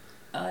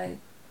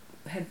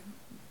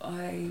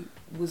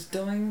was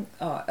doing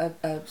a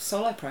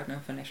solo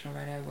program for National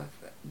Radio with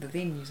the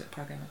then music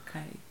program of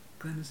Katie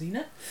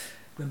Glamuzna.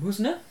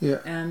 Yeah.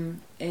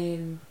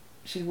 And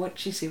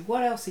she said,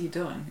 what else are you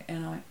doing?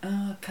 And I went,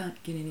 I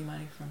can't get any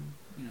money from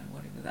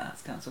whatever the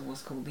Arts Council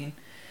was called then.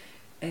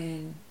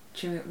 And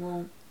she went,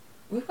 well,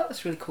 we've got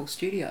this really cool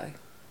studio.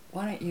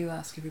 Why don't you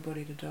ask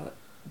everybody to do it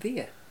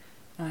there?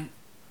 I went,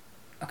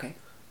 okay.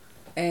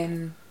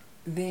 And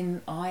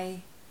then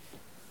I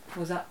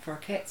was up for a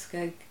Cats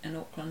gig in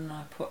Auckland,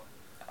 and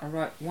I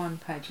wrote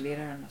 1-page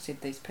letter, and I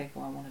said, these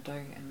people I want to do,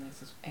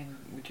 and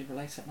would you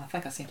release it? And I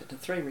think I sent it to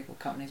 3 record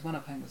companies, one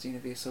of whom was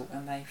Universal,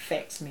 and they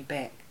faxed me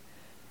back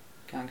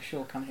going,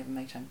 sure, come have a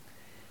meeting.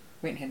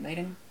 Went and had a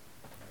meeting,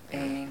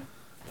 and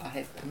I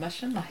had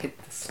permission, I had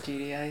the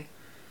studio,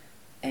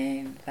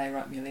 and they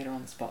wrote me a letter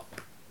on the spot,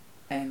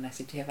 and they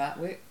said, do you have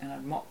artwork? And I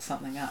mocked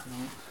something up, and I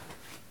went,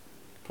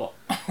 plop.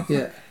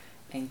 Yeah.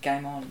 And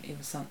game on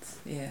ever since,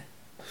 yeah.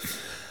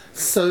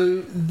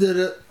 So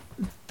did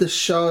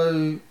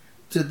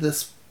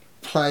this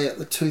play at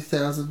the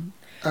 2000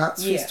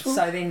 Arts Festival?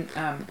 So then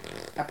as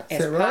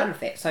part of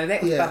that, so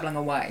that was Bubbling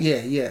Away.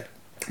 Yeah.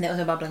 That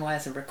was Bubbling Away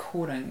as a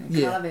recording.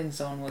 Carla Van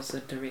Zon was the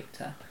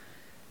director.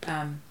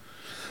 So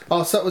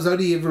it was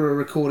only ever a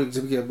recording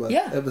to begin with.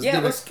 Yeah. It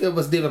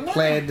was never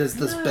planned as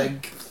this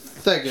big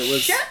thing. It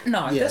was shit.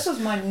 No, yeah. this was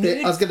my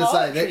nerd I was going to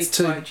say that's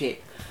too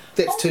project.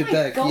 that's too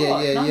big.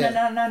 God.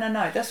 Yeah.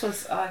 No. This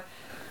was like,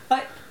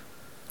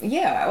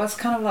 yeah, it was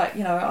kind of like,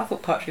 you know, I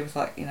thought poetry was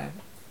like, you know,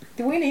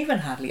 there weren't even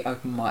hardly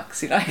open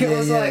mics, you know. It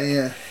was like,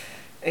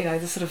 you know,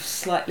 the sort of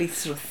slightly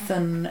sort of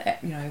thin,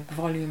 you know,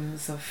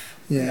 volumes of,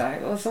 you know,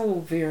 it was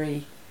all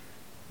very.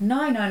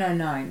 No.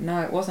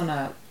 It wasn't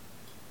a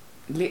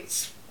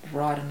let's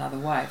ride another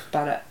wave,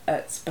 but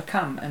it's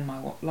become in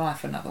my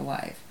life another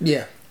wave.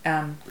 Yeah.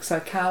 So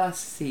Carla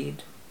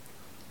said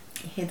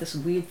he had this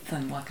weird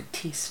thing like a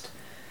test,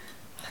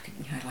 like a,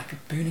 you know, like a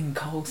burning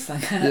coals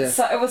thing. And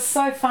it was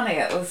so funny.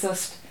 It was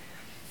just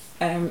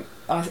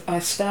I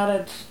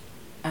started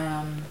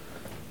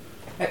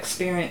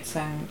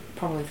experiencing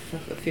probably for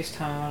the first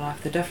time in my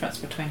life the difference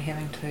between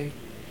having to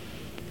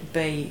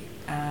be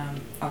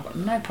I've got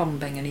no problem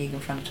being an egg in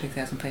front of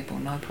 2,000 people,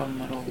 no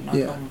problem at all,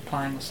 no problem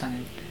playing or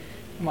singing.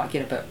 I might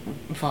get a bit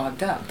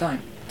vibed up,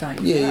 don't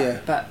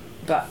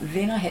but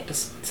then I had to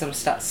sort of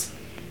start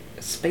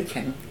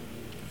speaking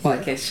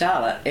like as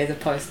Charlotte as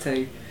opposed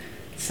to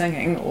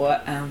singing,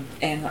 or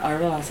and I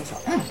realised I was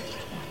like, I'm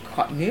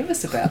quite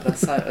nervous about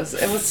this. So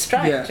it was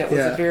strange. It was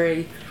a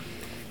very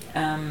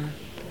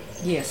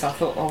so I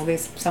thought, oh,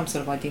 there's some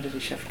sort of identity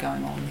shift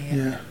going on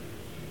there.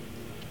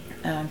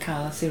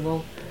 Carla said,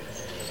 well,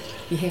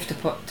 you have to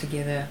put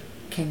together,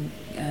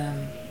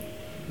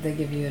 they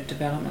give you a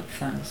development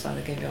thing, so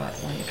they give you like,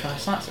 why don't you try a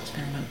science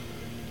experiment?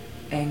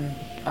 And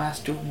I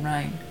asked Jordan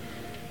Rain,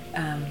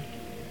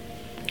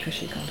 because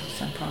she'd gone to the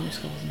same primary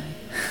school as me,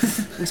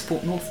 West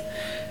Port North,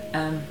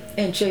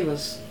 and she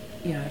was,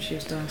 you know, she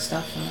was doing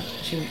stuff, and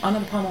she went, I know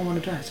the poem I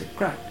want to do. I said,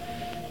 great.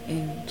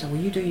 And so, well,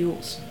 you do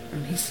yours,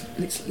 and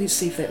let's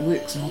see if that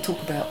works, and we'll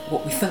talk about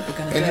what we think we're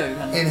going to do.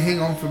 And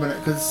hang on for a minute,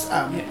 because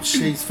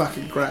she's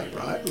fucking great,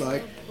 right?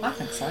 Like, I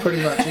think so.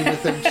 Pretty much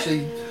everything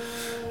she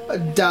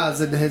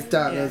does and has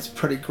done is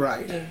pretty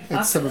great.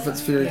 And some of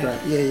it's very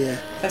great.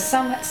 But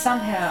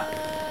somehow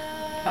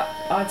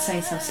I'd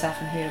seen some stuff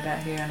and heard about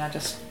her,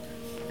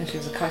 and she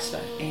was a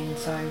coaster, and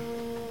so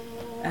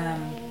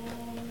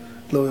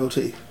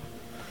loyalty.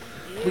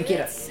 We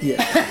get it. Yeah.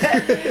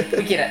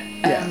 We get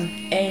it.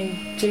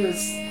 And she was,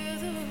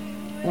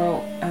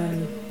 well,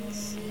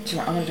 she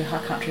went, I'm going to do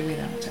high country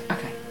weather. I said,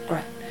 okay,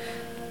 great.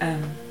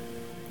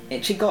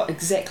 And she got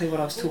exactly what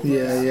I was talking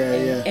about.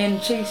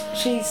 And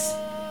she's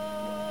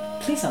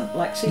pleasant.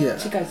 Like she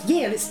goes,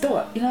 yeah, let's do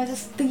it. You know,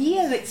 just the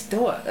let's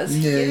do it is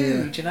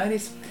huge. You know,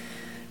 there's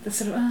the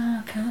sort of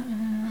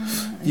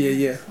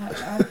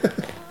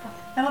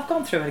and I've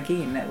gone through it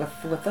again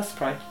with this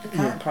project, the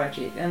current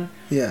project, and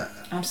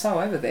I'm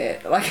so over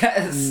that. Like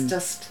it's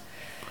just,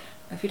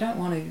 if you don't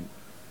want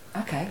to,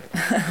 okay.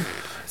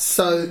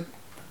 So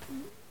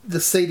the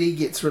CD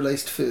gets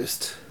released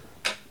first.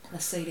 The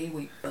CD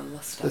went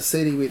ballistic. The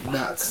CD went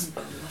nuts.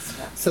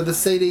 So the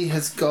CD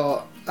has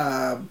got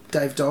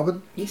Dave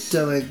Dobbin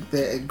doing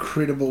that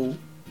incredible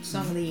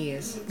Song of the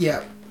Years.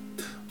 Yeah,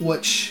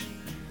 which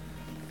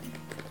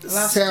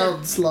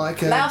sounds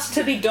like a... Last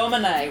to be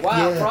Domine.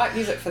 Wow, write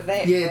music for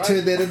that. Yeah, bro.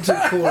 turn that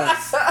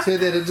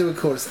into a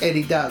chorus. And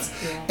he does.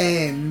 Yeah.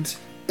 And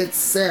it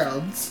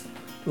sounds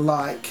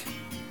like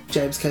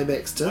James K.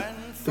 Baxter,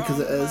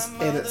 because it is,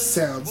 and it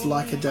sounds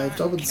like a Dave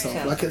Dobbin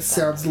song. Like it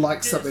sounds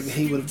like something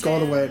he would have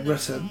gone away and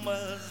written.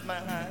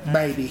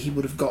 Maybe he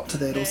would have got to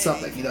that or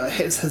something, you know. It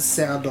has his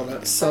sound on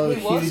it so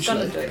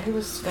hugely. He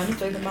was going to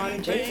do the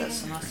Mighty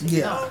Jesus, and I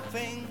said no.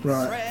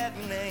 Right.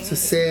 So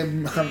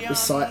Sam Hunt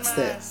recites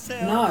that.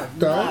 No.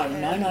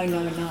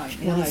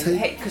 What is he?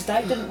 Because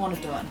Dave didn't want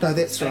to do it. No,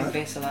 that's right.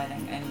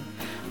 Vacillating, and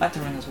I had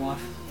to ring his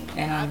wife.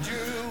 And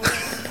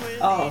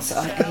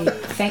so he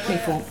thanked me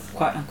for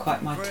quote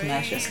unquote my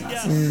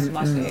tenaciousness.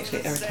 Mostly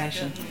actually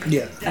irritation.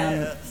 Yeah.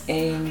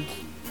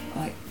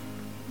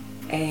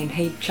 And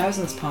he'd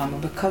chosen this poem,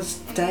 and because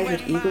David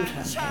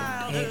Eagleton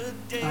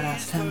I'd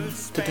asked him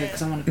to do,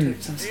 because I wanted to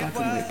do some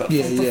spoken word, but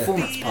for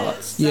performance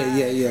poets.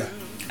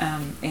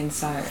 And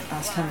so I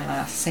asked him and I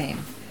asked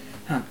Sam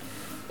Hunt.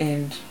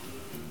 And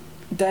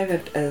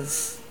David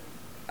is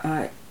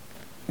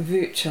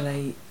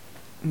virtually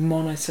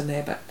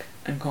monosyllabic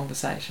in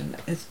conversation.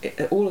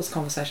 All his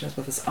conversation is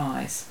with his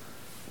eyes.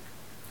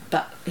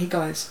 But he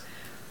goes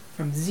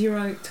from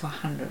 0 to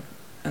 100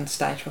 in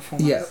stage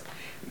performance. Yeah.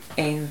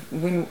 And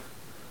when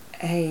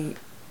I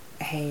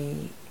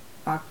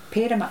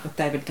paired him up with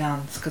David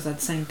Downs, because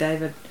I'd seen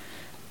David,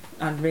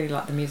 I'd really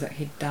liked the music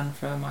he'd done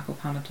for Michael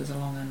Parmiter's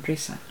Along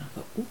Undresser. And I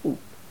thought, ooh,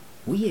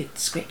 weird,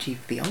 scratchy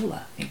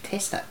viola,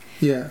 fantastic.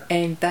 Yeah.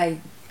 And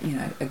they, you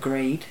know,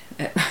 agreed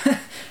at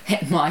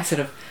my sort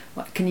of,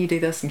 like, can you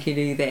do this and can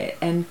you do that?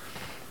 And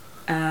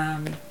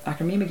I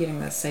can remember getting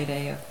the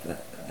CD of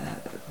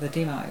the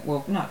demo,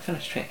 well, no,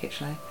 finished track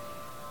actually,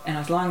 and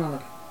I was lying on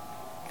the,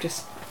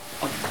 just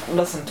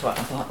listened to it,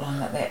 I thought, lying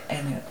like that,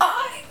 and then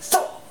I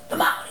saw the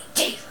Maori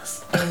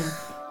Jesus. And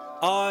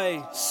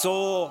I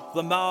saw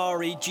the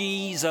Maori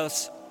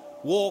Jesus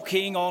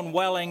walking on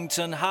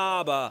Wellington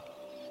Harbour.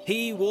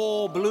 He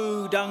wore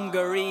blue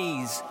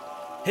dungarees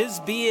his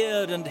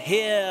beard and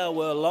hair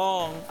were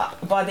long.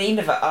 By the end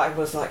of it, I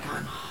was like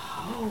going,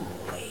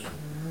 holy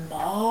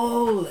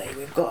moly,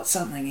 we've got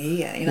something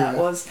here. You know, it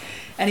was,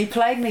 and he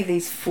played me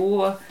these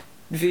 4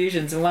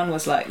 versions, and one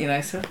was like, you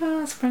know, sort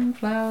of, spring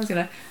flowers, you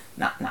know.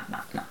 No,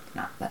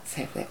 let's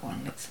have that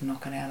one. Let's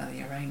knock it out of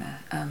the arena.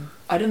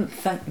 I didn't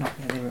think knock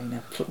it out of the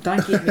arena.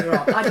 Don't get me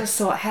wrong. I just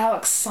thought how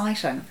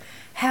exciting,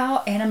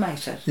 how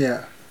animated,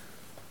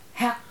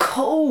 how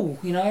cool.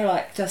 You know,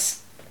 like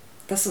just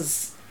this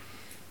is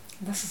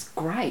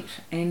great,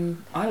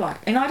 and I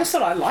just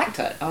thought I liked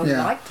it. I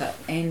liked it,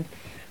 and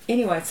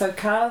anyway, so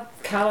Carla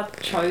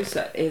chose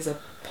it as a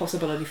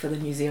possibility for the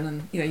New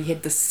Zealand, you know, you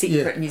had the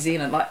separate New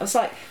Zealand, like it was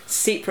like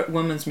separate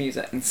women's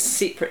music and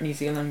separate New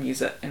Zealand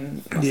music,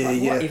 and I was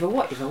like,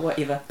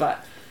 whatever,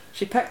 but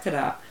she picked it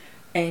up,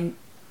 and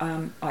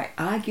I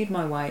argued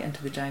my way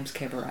into the James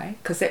Cabaret,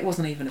 because that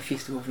wasn't even a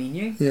festival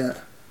venue.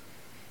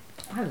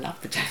 I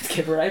love the James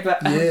Cabaret,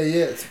 but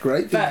it's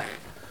great. But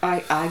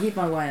I argued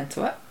my way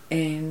into it,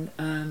 and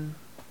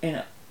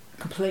it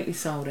completely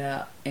sold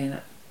out,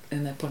 and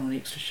they put on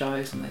extra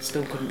shows, and they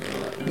still couldn't do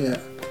it.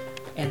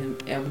 And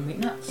the album went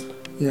nuts.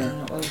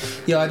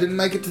 I didn't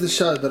make it to the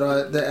show,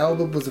 but the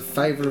album was a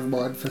favourite of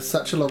mine for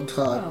such a long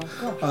time.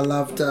 I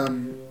loved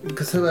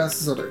because who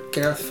else is on it?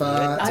 Gareth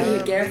Farr.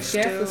 Gareth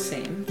was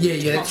Sam.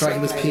 That's right. He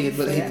was paired,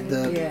 but he did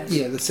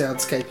the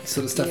soundscapey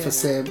sort of stuff for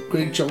Sam.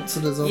 Greg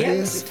Johnson is on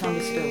there.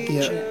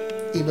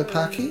 Emma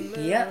Parky.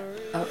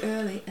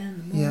 Early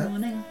in the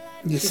morning.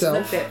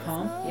 Yourself. She lived that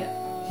poem.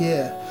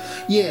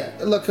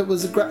 Look, it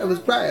was great.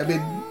 I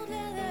mean,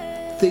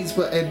 these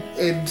were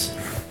and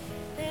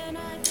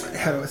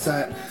how do I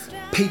say it?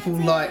 People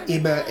like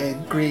Emma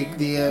and Greg,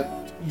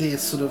 their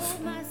sort of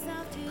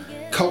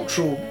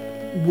cultural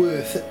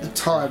worth at the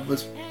time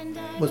was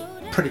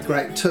pretty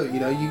great too. You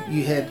know,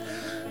 you had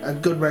a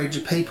good range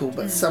of people,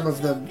 but some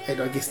of them,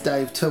 and I guess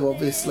Dave too,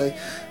 obviously,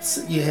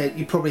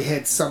 you probably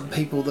had some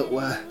people that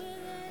were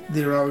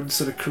their own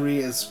sort of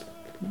careers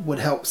would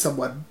help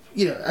someone.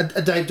 You know,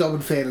 a Dave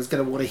Dobbin fan is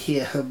going to want to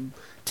hear him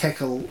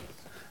tackle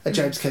a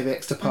James K.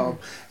 Baxter poem,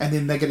 and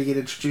then they're going to get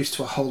introduced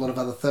to a whole lot of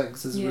other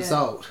things as a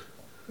result.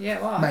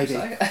 Maybe.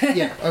 So.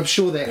 I'm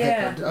sure that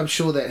happened.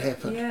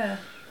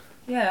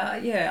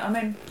 I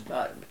mean,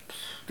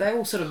 they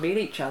all sort of met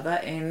each other,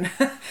 and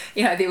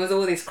you know, there was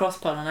all these cross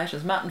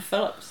pollinations. Martin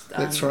Phillips.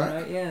 That's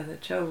right. You know, the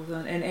Chills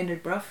and Andrew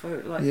Bruff,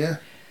 Andy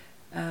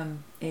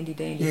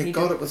Dandy. Yeah,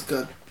 God, it was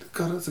good.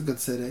 God, it was a good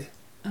CD.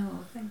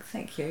 Oh,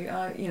 thank you.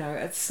 You know,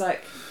 it's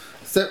like.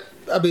 So,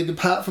 I mean,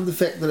 apart from the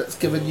fact that it's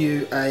given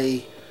you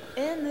a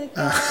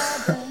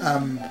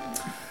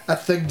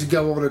thing to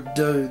go on and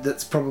do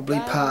that's probably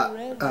part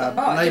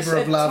labour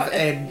of love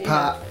and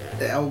part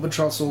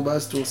albatross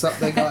almost, or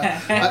something.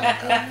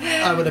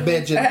 I would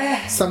imagine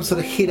some sort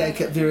of headache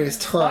at various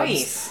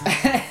times.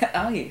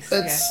 Oh yes.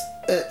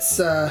 It's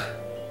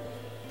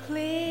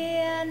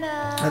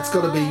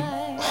got to be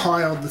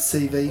high on the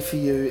CV for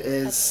you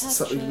as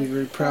something to be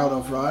very proud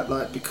of, right?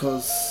 Like,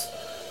 because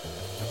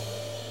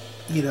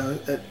you know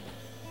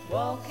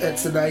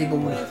it's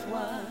enabled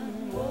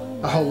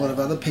a whole lot of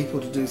other people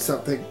to do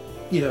something,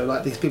 you know,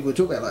 like these people we're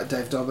talking about, like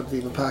Dave Dobbin,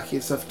 Emma Parky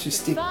and stuff, to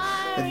step,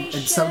 in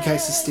some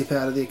cases, step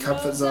out of their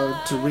comfort zone,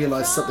 to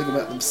realise something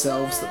about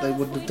themselves that they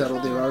wouldn't have done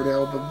on their own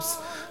albums,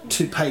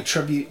 to pay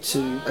tribute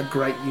to a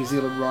great New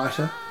Zealand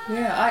writer.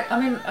 Yeah, I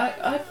mean,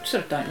 I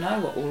sort of don't know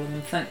what all of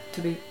them think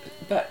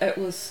but it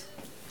was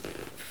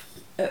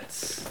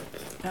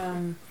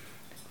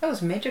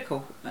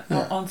magical.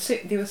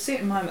 There were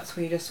certain moments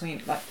where you just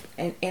went like,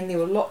 and there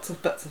were lots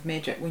of bits of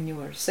magic when you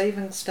were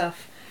receiving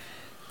stuff.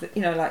 That,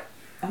 you know, like,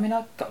 I mean,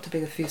 I got to be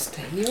the first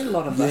to hear a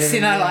lot of this.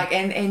 Like,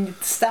 and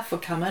stuff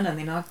would come in, and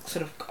then I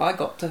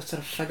got to sort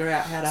of figure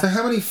out how to. So,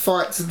 how many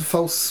fights and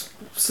false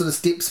sort of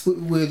steps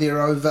were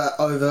there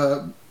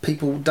over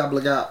people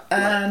doubling up?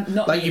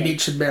 Not like you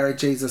mentioned, Marry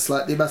Jesus.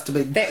 Like, there must have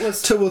been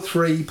 2 or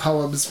 3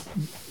 poems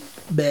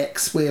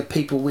max where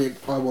people went,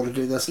 I want to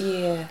do this.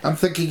 Yeah. I'm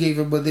thinking,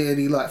 even were there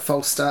any like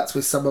false starts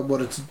where someone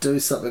wanted to do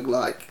something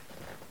like,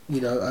 you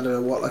know, I don't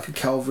know what, like a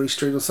Calvary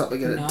Street or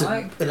something, and it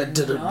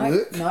didn't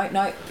work?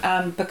 No.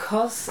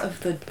 Because of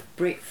the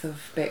breadth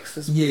of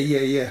Baxter's...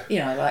 Yeah. You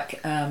know,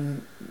 like,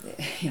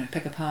 you know,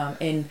 pick a poem.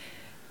 And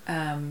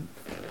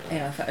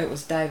I thought it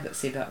was Dave that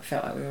said that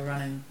felt like we were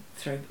running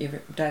through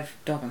Dave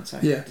Dobbin,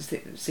 said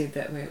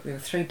that we were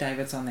 3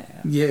 Davids on that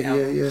album.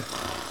 Yeah.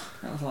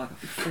 That was like a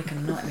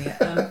freaking nightmare.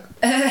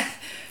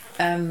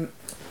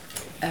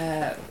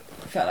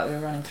 Felt like we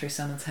were running through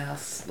someone's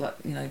house, like,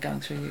 you know, going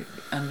through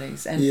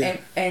undies, and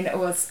it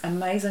was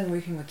amazing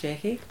working with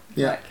Jackie.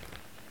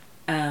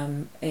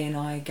 And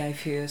I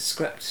gave her a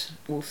script.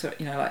 Also,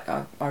 you know, like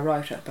I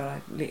wrote it, but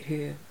I let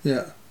her.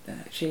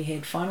 She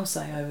had final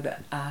say over the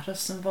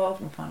artists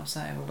involved and final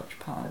say over which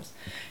poems.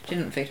 She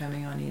didn't veto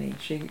me on any.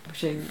 She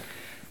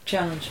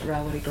challenged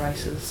Rawiri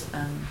Grace's.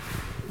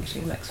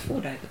 Actually, Max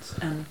 4 Davids.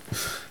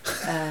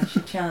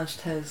 She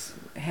challenged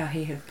how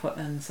he had put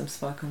in some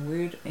spoken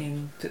word,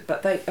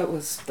 but it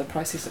was the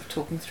process of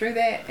talking through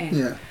that,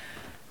 and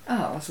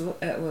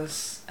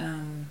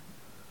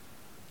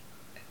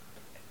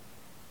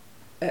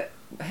it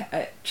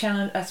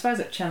challenged. I suppose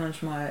it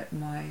challenged my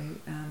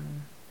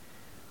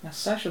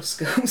social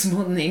skills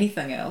more than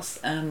anything else.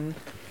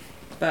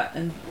 But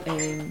in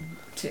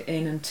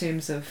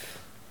terms of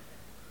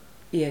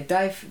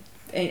Dave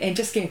and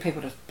just getting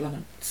people to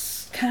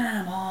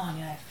come on,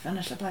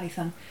 finish the bloody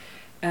thing.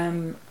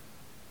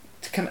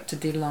 To commit to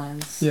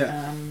deadlines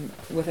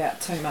without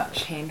too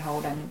much hand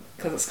holding,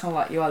 because it's kind of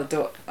like you either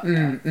do it.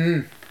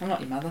 I'm not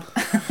your mother.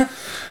 I'm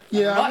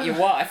not your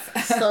wife.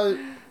 So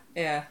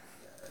yeah.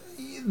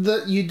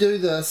 You do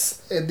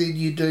this, and then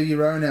you do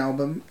your own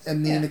album,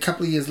 and then a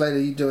couple of years later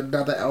you do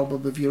another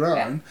album of your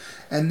own,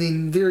 and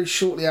then very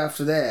shortly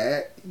after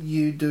that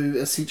you do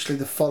essentially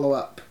the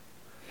follow-up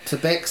to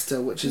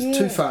Baxter, which is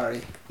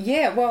Tuwhare.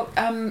 Yeah, well,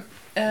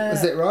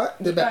 is that right?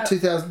 About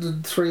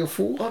 2003 or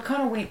 4? Well, it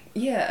kind of went,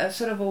 it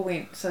sort of all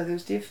went, so there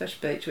was Deerfish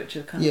Beach, which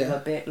is kind of a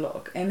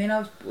backlog, and then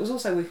I was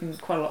also working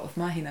quite a lot with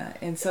Mahina,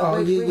 and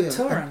so we were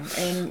touring.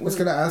 And I was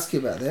going to ask you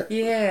about that.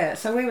 Yeah,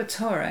 so we were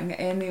touring,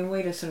 and then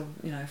we just sort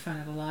of,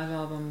 found a live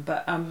album,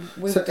 but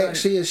So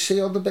actually, is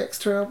she on the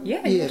Baxter album?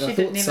 Yeah, she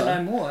did Never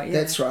No More. Yeah.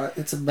 That's right,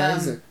 it's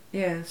amazing.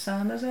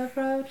 Summers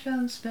approach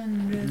and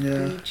spin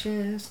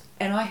beaches.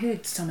 And I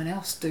heard someone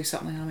else do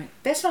something, and I went,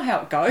 that's not how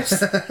it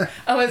goes.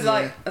 I was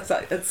like,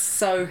 it's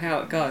so how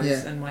it goes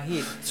in my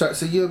head. So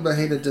you and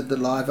Mahina did the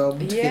live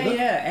album together?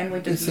 Yeah, and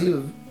we did. So you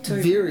were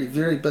very,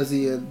 very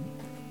busy in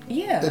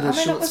a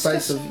short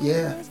space of.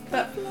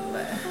 But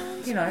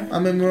I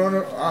mean, we're on.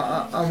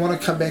 I want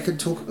to come back and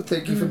talk.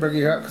 Thank you for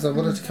bringing her up, because I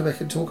wanted to come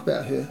back and talk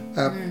about her.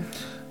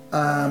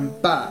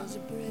 But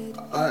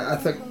I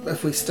think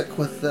if we stick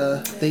with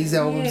these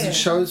albums and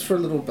shows for a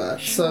little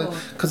bit, so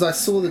because I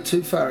saw the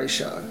Tuwhare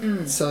show,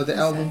 so the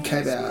album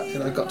came out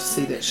and I got to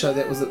see that show.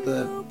 That was at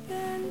the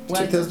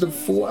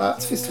 2004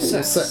 Arts Festival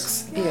or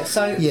 6.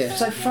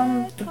 So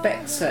from the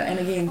Baxter, and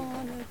again,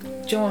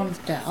 John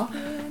Dow,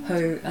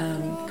 who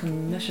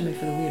commissioned me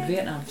for the Weird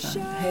Vietnam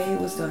thing, he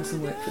was doing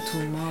some work for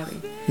Toi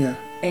Māori. Yeah.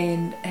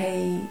 And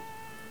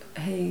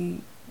he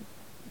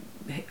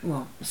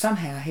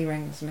somehow he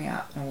rings me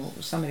up, or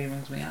somebody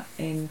rings me up,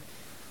 and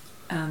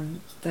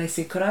they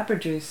said, could I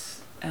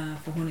produce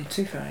for Hone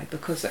Tuwhare,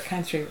 because it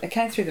came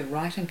through the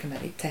writing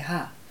committee, Te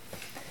Ha.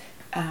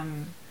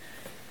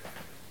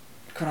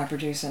 Could I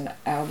produce an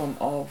album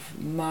of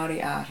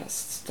Māori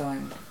artists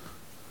doing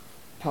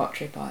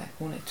poetry by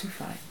Hone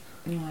Tuwhare?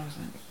 And I was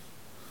like,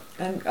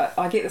 and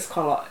I get this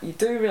quite a lot. You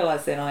do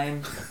realise that I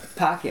am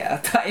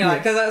Pākehā,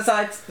 because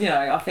I've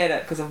had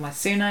it because of my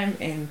surname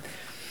and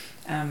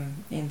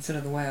sort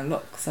of the way I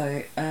look.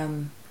 So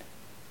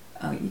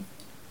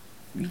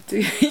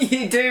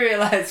you do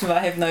realise I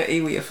have no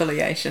iwi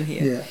affiliation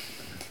here.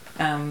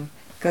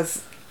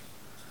 Because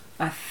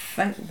I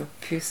think the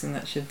person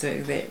that should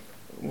do that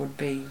would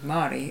be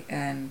Māori,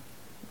 and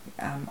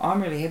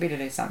I'm really happy to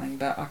do something,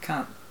 but I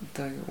can't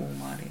do all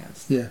Māori.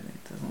 It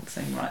doesn't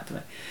seem right to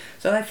me.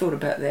 So they thought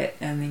about that,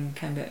 and then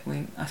came back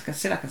when I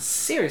said I can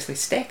seriously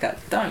stack it.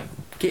 Don't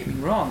get me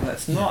wrong,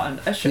 that's not an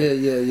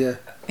issue.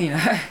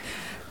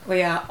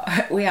 We are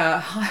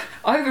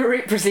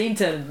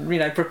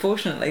overrepresented,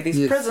 proportionately.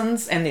 There's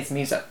prisons and there's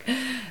music.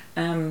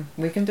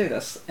 We can do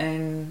this.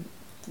 And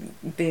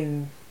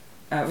then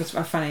it was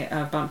funny.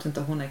 I bumped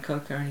into Hone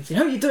Koka, and he said,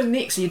 "Who are you doing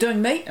next? Are you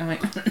doing me?" I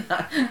went,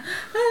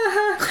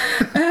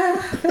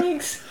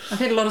 "Thanks." I've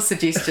had a lot of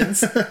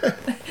suggestions.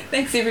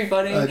 Thanks,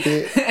 everybody. I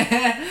bet.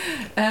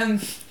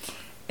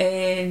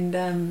 And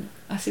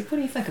I said, "What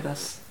do you think of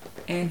this?"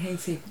 And he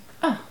said,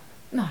 "Oh,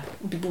 no,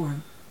 it would be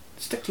boring.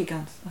 Stick to your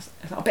guns." I said,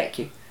 "I'll back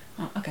you."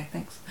 "Oh, okay,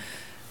 thanks."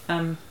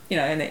 And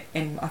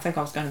I think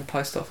I was going to the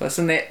post office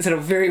in that sort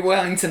of very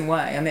Wellington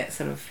way, and that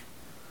sort of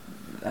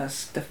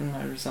stiffened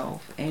my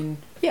resolve. And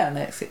and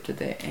they accepted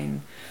that,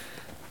 and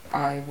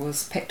I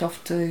was packed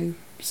off to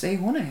see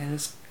Hone at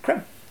his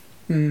crib.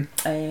 And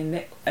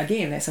that,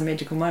 again, that's a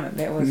magical moment.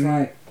 That was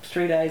like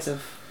 3 days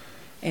of,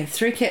 and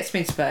through Cat's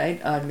been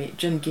Spayed, I'd met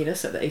Jim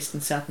Geddes at the Eastern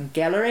Southern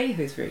Gallery,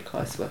 who's very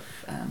close with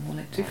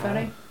Hone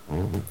Tuwhare.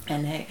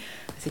 And I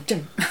said,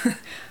 "Jim,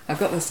 I've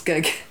got this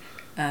gig.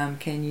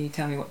 Can you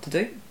tell me what to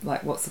do?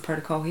 Like, what's the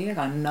protocol here?"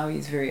 I know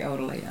he's very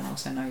elderly, and I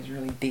also know he's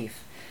really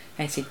deaf.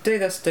 And he said, do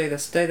this.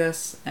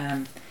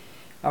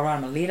 I'll write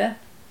him a letter.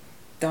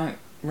 Don't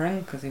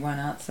ring, because he won't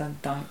answer.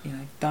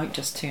 Don't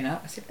just turn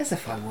up. I said, as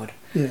if I would.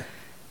 Yeah.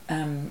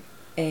 And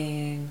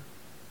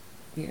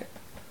take your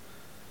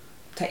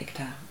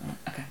guitar.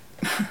 Okay.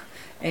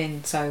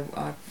 And so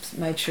I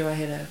made sure I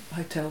had a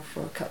hotel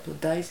for a couple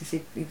of days. He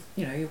said,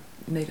 you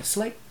need a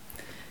sleep.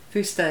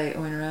 First day I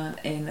went around,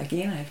 and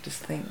again I have to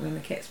think when the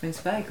Cat's been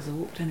Spayed, because I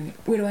walked in and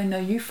went, "Where do I know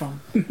you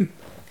from?"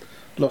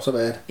 Lots of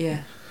bad.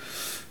 Yeah.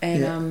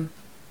 And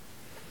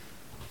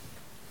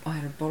I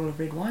had a bottle of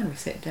red wine. We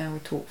sat down, we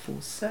talked for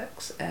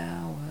 6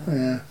 hours.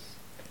 Yeah.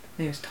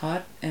 He was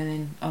tired, and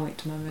then I went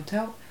to my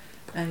motel,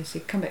 and he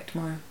said, "Come back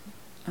tomorrow."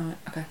 I went,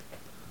 "Okay."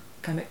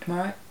 Come back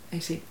tomorrow. He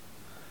said,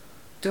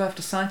 "Do I have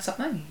to sign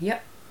something?"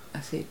 "Yep."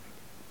 I said,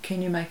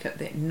 "Can you make it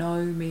that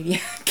no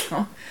media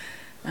come?"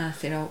 And I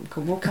said,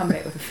 we'll come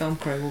back with a film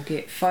crew. We'll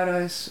get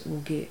photos, we'll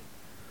get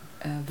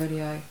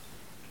video,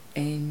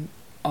 and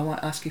I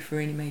won't ask you for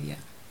any media.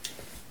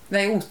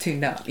 They all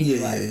turned up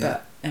anyway,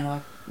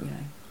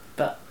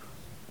 but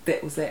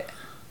that was that.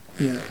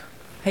 Yeah.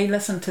 He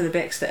listened to the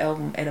Baxter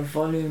album at a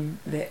volume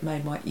that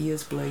made my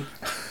ears bleed.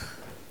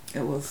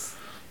 It was.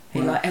 He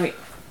went,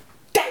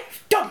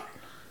 Dave, Don,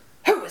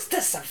 who is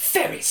this? A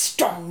very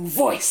strong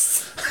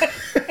voice.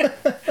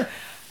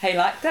 He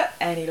liked it,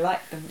 and he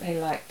liked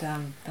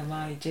the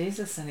Mighty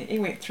Jesus, and he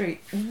went through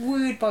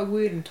word by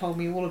word and told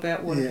me all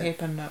about what had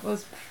happened. It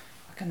was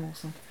fucking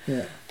awesome.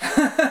 Yeah.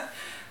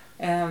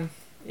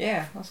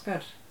 Yeah, it was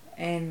good.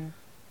 And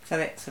so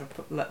that sort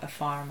of lit a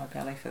fire in my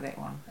belly for that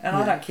one. And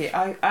I don't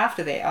care.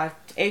 After that, I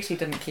actually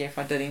didn't care if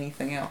I did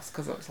anything else,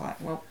 because it was like,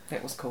 well,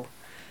 that was cool.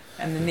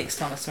 And the next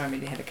time I saw him,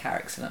 he had a car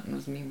accident, and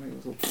his memory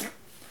was all...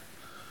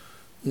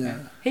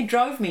 Yeah. He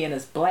drove me in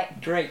his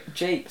black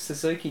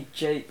Suzuki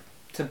Jeep,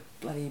 to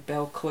bloody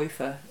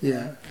Balclutha.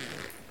 Yeah.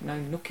 No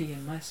nookie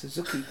in my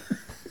Suzuki.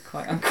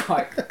 I'm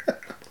quite...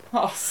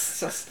 Oh, it's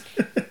just...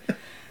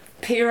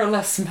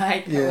 perilous,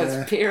 mate. Yeah. It was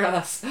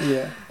perilous.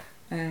 Yeah.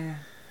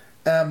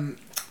 And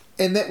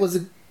that was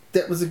a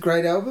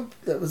great album.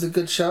 That was a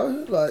good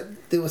show.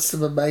 Like, there was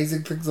some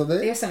amazing things on there.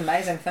 There were some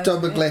amazing things.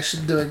 Don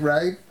McGlashan doing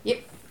Rain.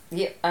 Yep.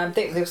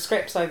 There were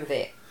scraps over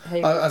there. I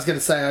was going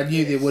to say, I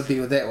knew there would be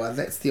with that one.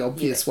 That's the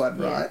obvious one,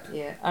 right?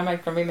 Yeah. I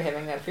remember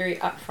having a very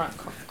upfront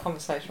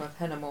conversation with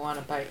Hannah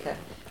Moana Baker.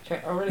 She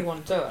went, I really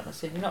want to do it. And I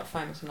said, you're not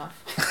famous enough.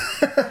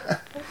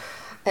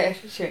 And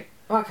she went,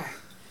 okay.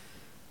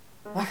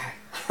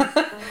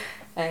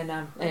 And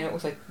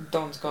also,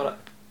 Don's got it.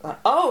 Like,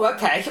 oh,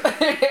 okay.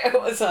 It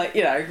was like,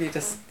 you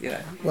just.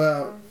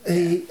 Well,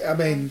 he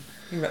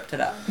ripped it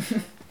up.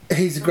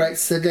 He's a great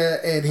singer,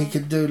 and he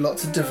can do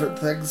lots of different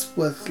things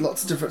with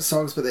lots of different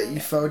songs, but that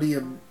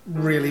euphonium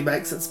really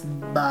makes its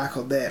mark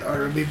on that.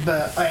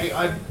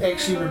 I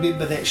actually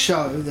remember that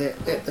show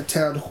that at the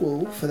town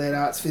hall for that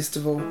arts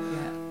festival.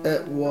 Yeah.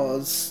 It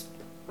was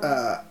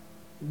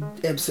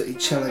absolutely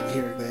chilling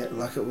hearing that.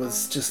 Like, it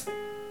was just,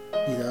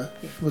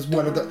 it was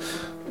one of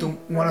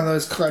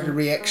those kind of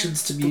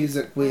reactions to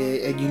music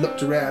where, and you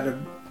looked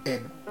around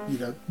and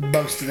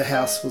most of the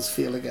house was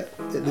feeling it,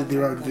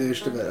 their own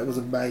version of it. It was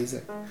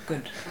amazing.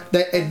 Good.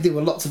 And there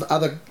were lots of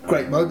other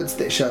great moments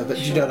that show, but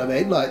do you know what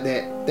I mean? Like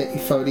that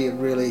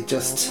euphonium really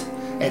just,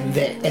 and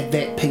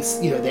that piece,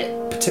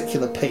 that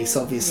particular piece,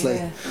 obviously,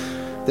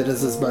 that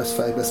is his most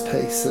famous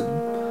piece. And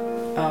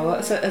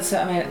it's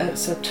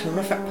a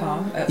terrific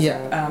poem.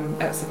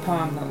 It's a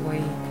poem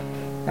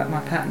that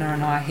my partner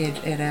and I had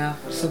at our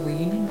civil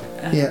union.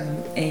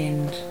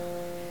 And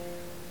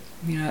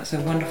it's a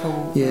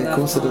wonderful of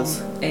course it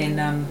is.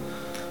 And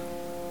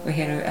we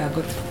had our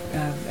good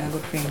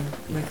friend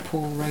Ruth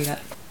Paul read it.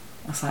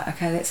 I was like,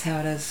 okay, that's how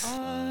it is. I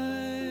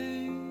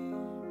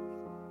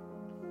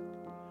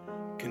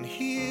can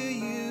hear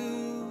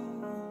you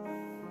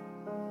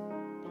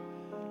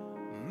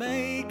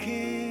making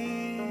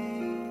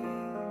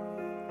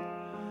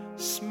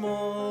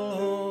small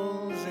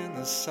holes in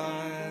the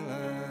silence.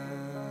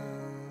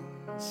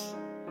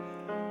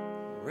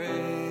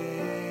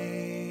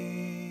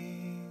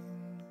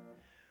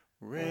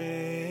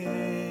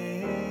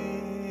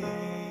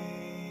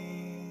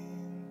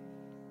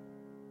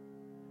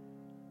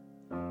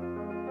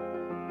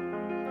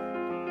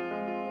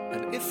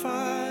 And if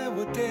I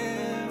were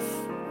deaf,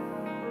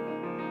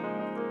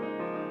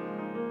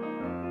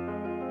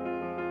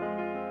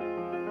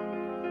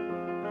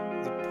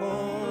 the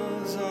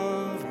pores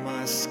of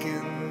my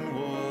skin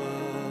would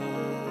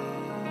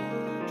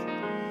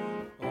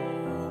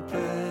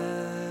open.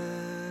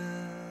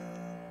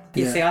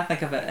 You see, I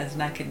think of it as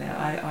naked now.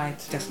 I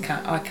just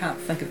can't. I can't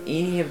think of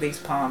any of these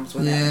poems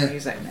without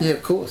music now. Yeah,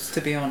 of course. To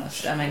be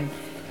honest, I'm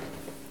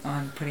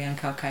pretty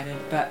inculcated,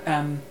 but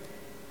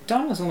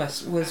Don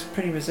was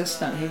pretty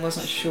resistant. He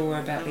wasn't sure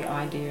about the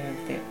idea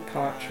of that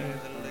poetry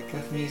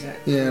with music.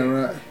 Yeah,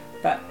 right.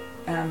 But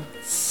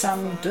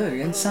some do,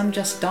 and some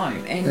just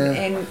don't.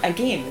 And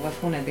again, with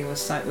Hone, there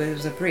was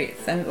a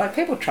breadth, and like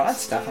people tried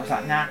stuff. I was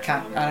like, nah,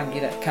 I don't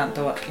get it, can't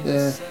do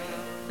it.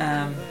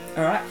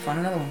 All right, find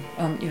another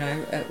one.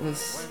 It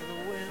was,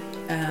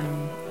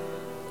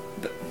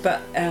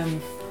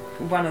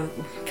 one of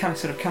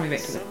coming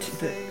back to the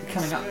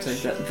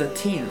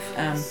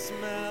 10th.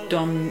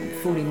 Don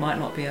thought he might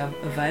not be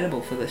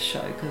available for this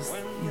show because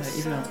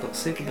everyone's got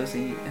super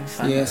busy and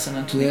famous and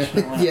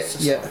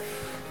international.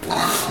 I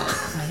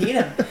hate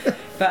him.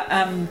 But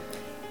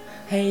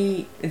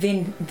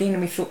then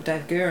we thought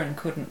Dave Guerin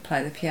couldn't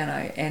play the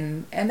piano,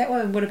 and that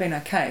would have been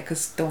okay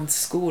because Don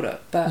scored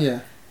it.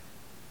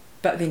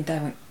 But then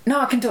Dave went, no,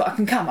 I can do it. I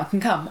can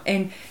come.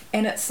 And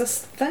it's this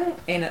thing,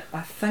 and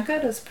I think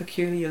it is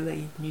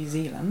peculiarly New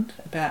Zealand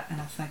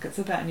and I think it's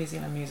about New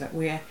Zealand music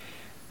where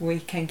we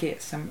can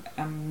get some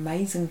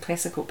amazing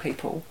classical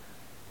people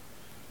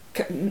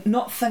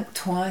not think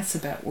twice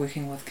about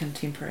working with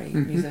contemporary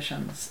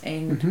musicians,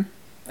 and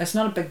it's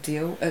not a big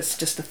deal. It's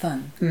just a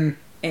thing,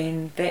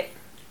 and that's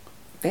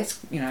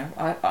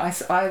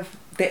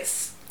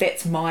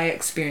that's my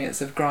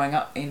experience of growing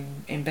up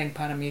and being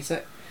part of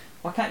music.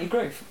 Why can't you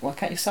groove? Why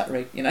can't you sight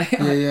read?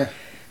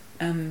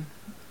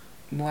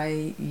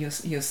 way you're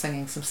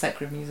singing some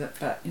sacred music,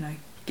 but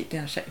get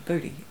down and shake your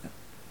booty.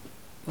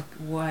 Like,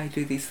 why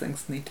do these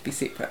things need to be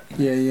separate?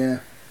 Yeah.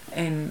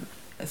 And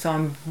so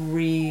I'm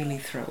really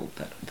thrilled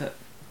that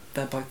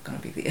they're both going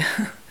to be there.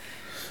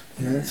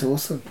 Yeah, that's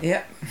awesome.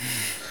 Yeah.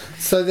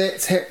 So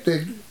that's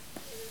happening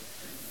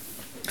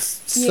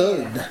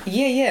soon.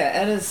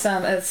 Yeah. It is.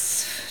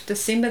 It's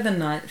December the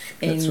 9th,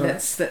 and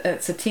that's right.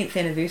 it's a 10th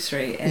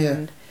anniversary.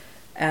 And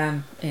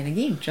and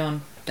again,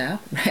 John Dale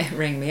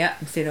rang me up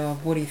and said, "Oh,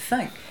 what do you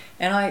think?"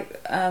 And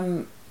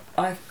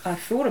I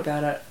thought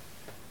about it.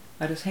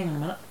 I just hang on a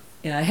minute.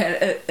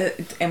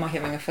 Am I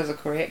having a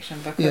physical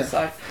reaction? Because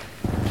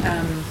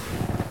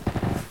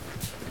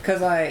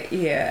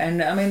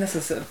and I mean, this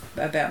is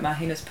about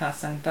Mahina's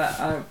passing, but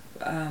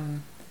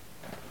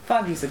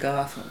 5 years ago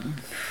I thought,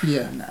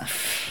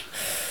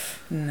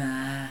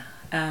 nah.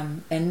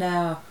 And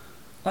now,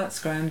 once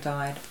Graham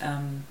died,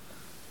 I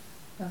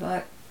was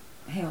like,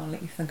 hang on,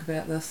 let me think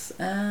about this.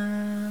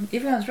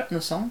 Everyone's written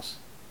the songs.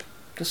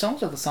 The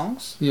songs are the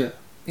songs. Yeah.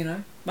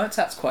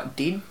 Mozart's quite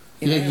dead.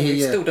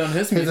 He's still doing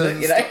his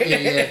music.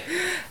 I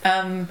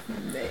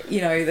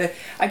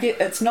get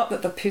it's not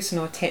that the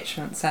personal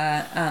attachments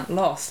aren't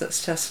lost.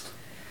 It's just.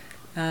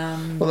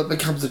 Well, it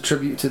becomes a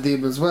tribute to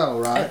them as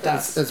well, right? It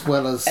does. As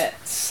well as. It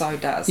so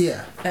does.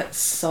 Yeah. It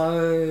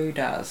so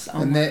does.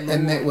 Oh, and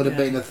that would have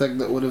been a thing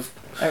that would have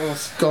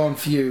gone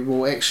for you.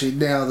 Well, actually,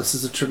 now this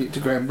is a tribute to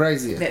Graham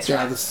Brazier. That's now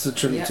right. this is a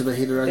tribute to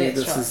Mahinarangi.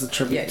 This is a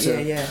tribute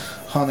to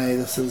Hone.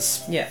 This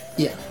is. Yeah.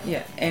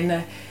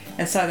 And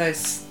so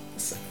those.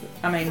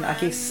 I mean, I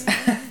guess.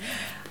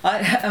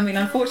 I mean,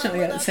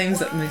 unfortunately, it seems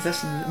that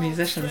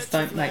musicians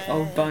don't make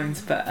old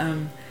bones, but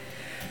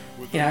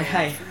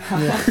hey.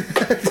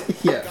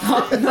 Yeah.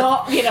 I'm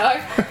not,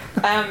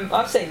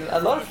 I've seen a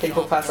lot of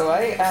people pass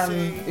away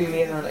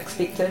earlier than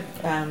expected.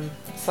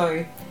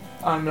 So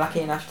I'm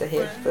lucky enough to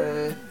have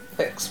the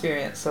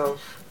experience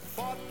of,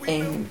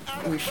 and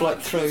we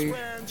float through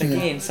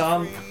again.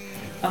 So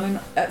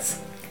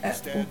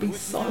it will be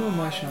so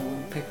emotional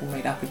when people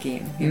meet up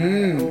again.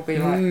 It will be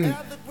like,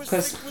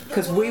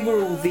 because we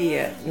were all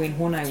there when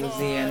Hone was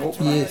there in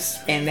Auckland,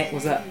 and that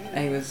was it.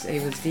 He was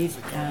dead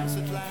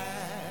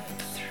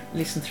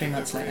less than 3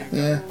 months later.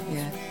 Yeah,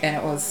 and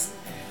it was.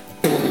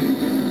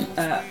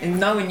 And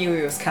no one knew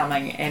he was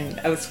coming, and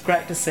it was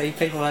great to see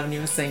people I've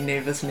never seen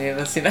nervous. It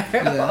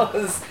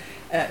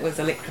was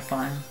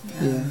electrifying.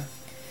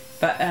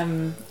 But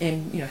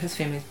his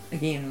family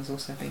again was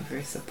also being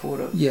very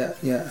supportive. Yeah.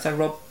 So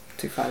Rob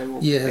Tuwhare will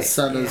his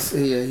son is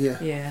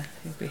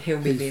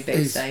he'll be there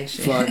backstage.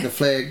 He's flying the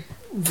flag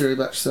very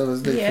much so,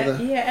 isn't he?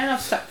 And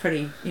I've stuck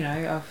pretty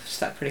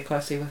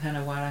closely with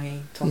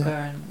Mahinarangi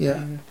Tocker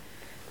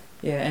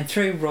and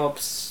through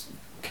Rob's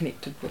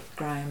connected with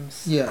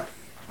Graham's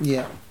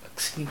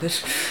extended.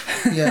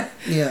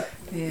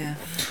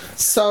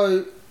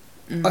 So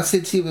I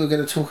said to you we were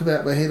going to talk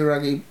about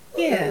Mahinarangi.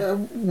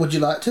 Would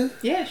you like to?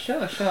 Yeah,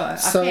 sure. I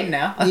can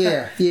now.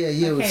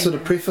 We've sort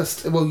of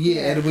prefaced. Well,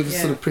 and we've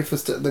sort of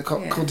prefaced it in the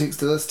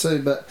context of this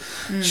too. But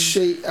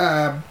she,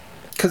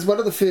 because one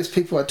of the first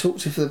people I talked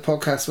to for the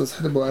podcast was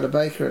Hinamoana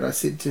Baker, and I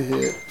said to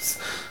her,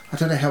 I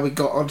don't know how we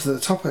got onto the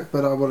topic,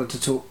 but I wanted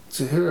to talk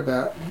to her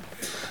about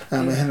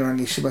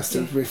Mahinarangi. She must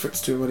have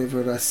referenced to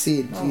whatever, and I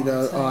said,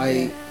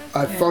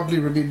 I fondly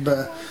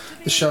remember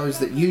the shows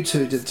that you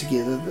two did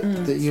together,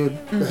 that you and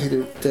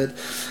Mahina did,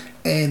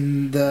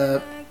 and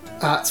the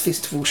arts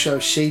festival show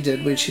she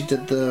did when she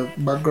did the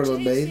Mongrel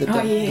and Me, the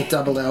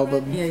double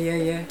album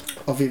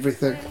of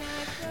everything,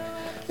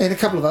 and a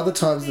couple of other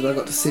times that I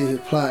got to see her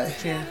play,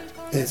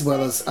 as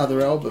well as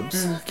other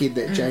albums. Again,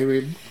 that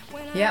J-Rem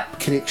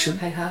connection.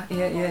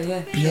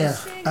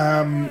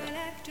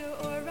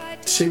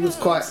 She was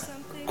quite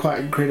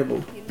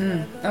incredible.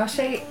 Oh,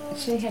 she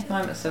had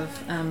moments of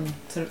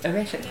sort of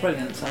erratic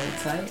brilliance, I would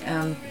say.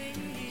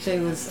 She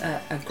was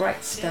a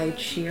great stage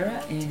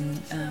sharer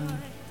and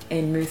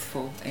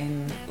mirthful,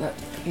 and that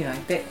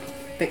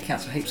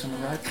counts for heaps on the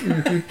road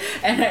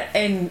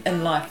and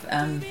in life.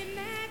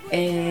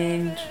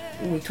 And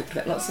we talked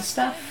about lots of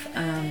stuff.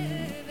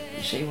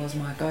 She was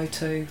my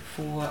go-to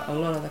for a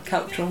lot of the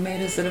cultural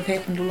matters that have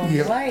happened along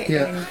the way.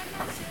 And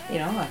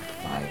I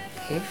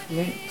have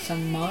learnt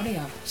some Māori.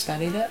 I've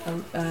studied it.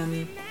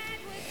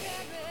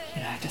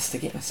 Just to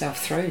get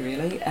myself through,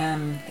 really.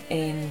 And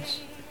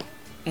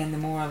the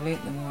more I've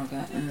learnt, the more I go,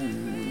 I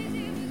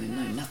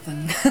know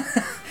nothing.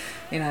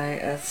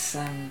 It's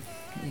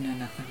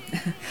nothing.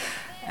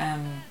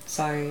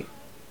 So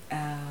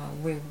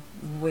we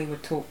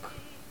would talk,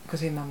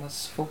 because her mum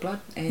was full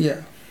blood,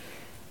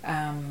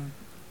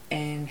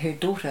 and her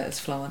daughter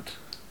is fluent,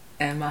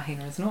 and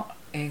Mahina is not,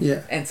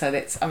 and so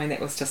that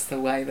was just the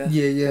way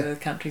the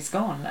country's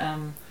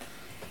gone.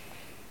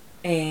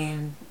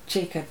 And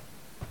she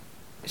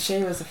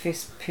was the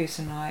first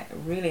person I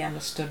really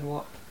understood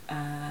what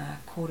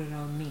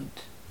kōrero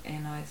meant,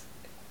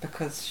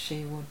 because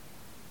she would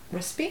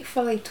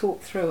respectfully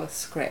talk through a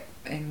scrap,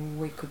 and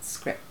we could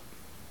scrap.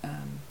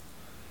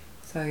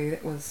 So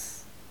that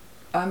was,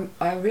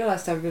 I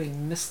realised I really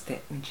missed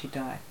that when she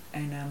died,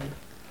 and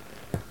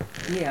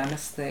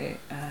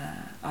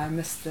I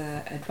missed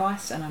the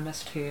advice, and I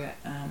missed her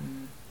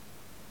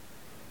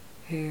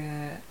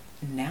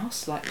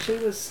nous. Like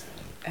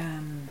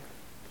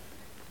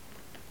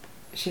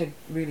she had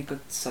really good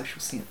social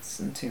sense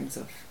in terms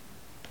of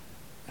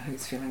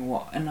who's feeling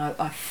what, and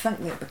I think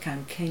that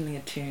became keenly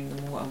attuned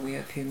the more aware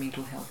of her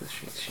mental health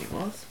issues she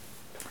was.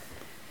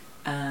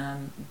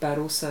 But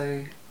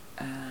also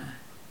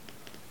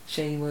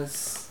she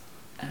was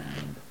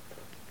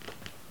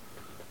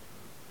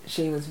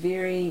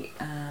very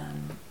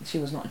she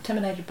was not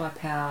intimidated by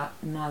power,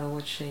 neither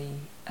was she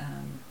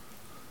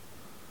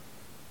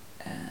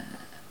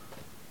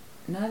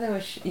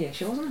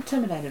she wasn't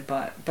intimidated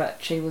by it, but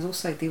she was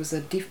also, there was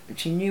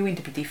she knew when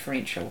to be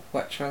deferential,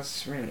 which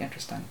was really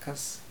interesting,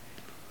 because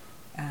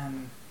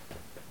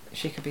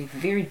she could be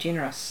very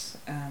generous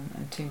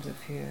in terms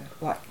of her,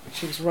 like,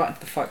 she was right into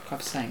the folk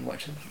club scene,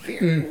 which is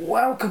very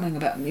welcoming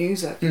about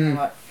music. You know,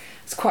 like,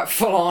 it's quite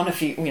full on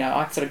if you know,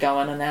 I sort of go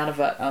in and out of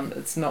it.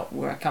 It's not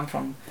where I come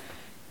from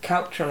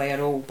culturally at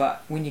all,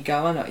 but when you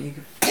go in it, you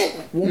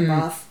warm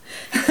bath.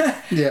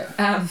 Yeah.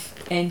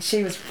 And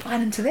she was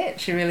right into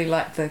that. She really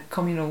liked the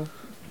communal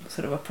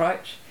sort of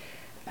approach.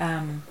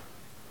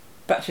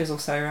 But she was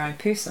also her own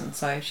person,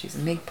 so she's a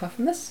magpie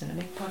from this and a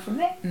magpie from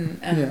that.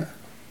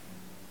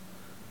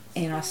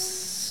 And I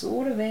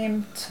sort of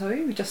am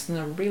too, just in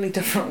a really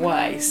different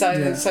way.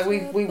 So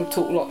we would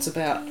talk lots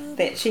about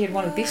that. She had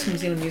one of the best New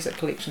Zealand music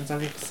collections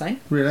I've ever seen.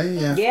 Really?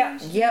 Yeah.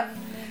 Yeah.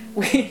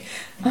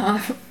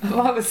 If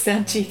I was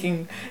sound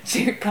checking,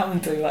 she would come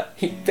and do like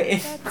head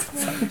band,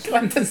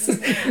 like this.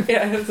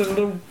 It was a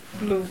little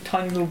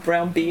tiny little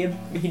brown beard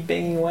head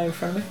banging away in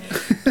front of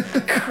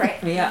me.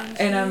 Cracked me up.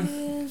 And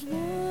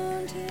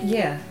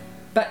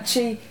but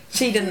she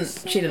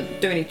didn't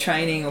do any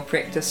training or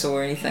practice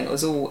or anything. It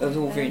was all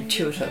very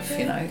intuitive,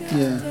 you know.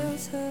 Yeah.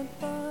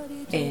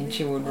 And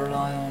she would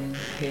rely on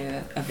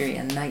a very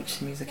innate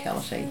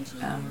musicality.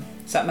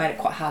 So it made it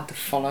quite hard to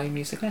follow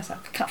musically. I was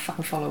like, I can't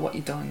fucking follow what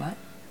you're doing, mate.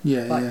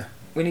 Yeah, like,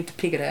 we need to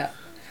peg it out.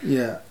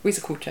 Yeah. Where's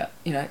the chord chart?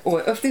 You know,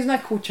 or if there's no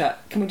chord chart,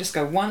 can we just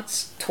go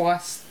once,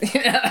 twice?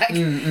 You know, like,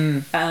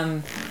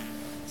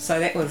 so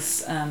that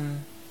was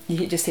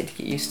you just had to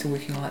get used to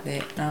working like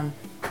that. I'm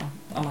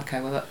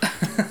okay with it.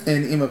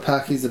 And Emma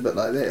Parkey's a bit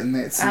like that in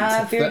that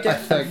sense. Very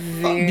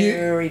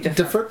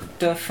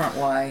different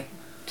way.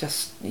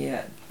 Just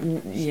yeah.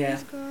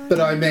 But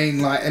I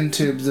mean, like, in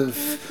terms of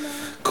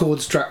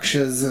chord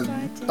structures, and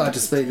I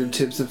just mean in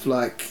terms of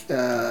like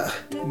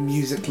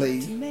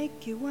musically.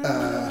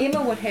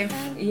 Emma would have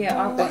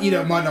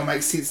it might not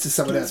make sense to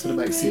someone else, but it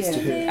makes sense to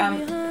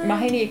her.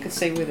 Mahina, you could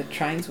see where the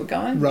trains were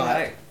going.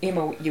 Right. You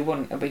know, Emma, you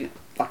wouldn't. It'd be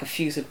like a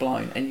fuse had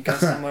blown, and you go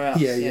somewhere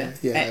else. Yeah.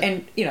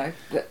 And you know,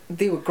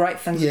 there were great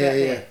things about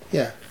that.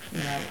 Yeah.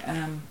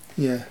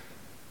 You know.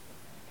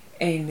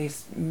 And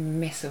there's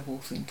massive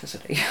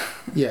authenticity.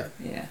 Yeah.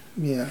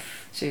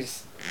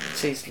 She's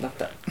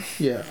lived it.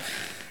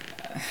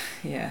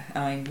 Yeah.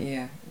 I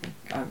mean,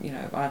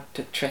 I had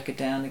to track her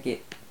down to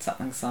get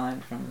something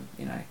signed from,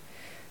 you know,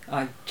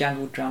 I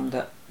jungle drummed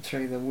it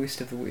through the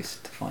worst of the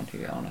worst to find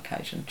her on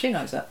occasion. She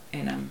knows it,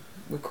 and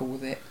we're cool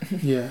with that.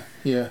 Yeah,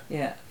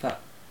 but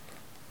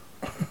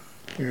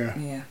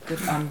yeah,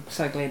 good. I'm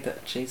so glad that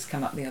she's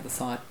come up the other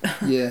side.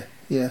 Yeah.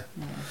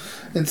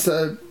 And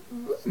so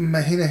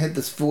Mahina had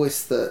this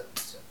voice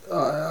that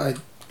I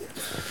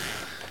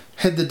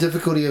had the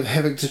difficulty of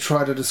having to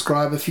try to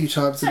describe a few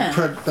times in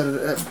print, but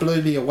it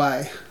blew me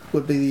away,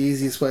 would be the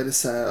easiest way to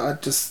say it. I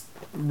just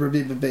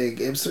remember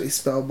being absolutely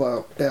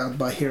spellbound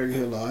by hearing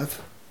her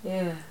live.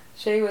 Yeah,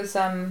 she was,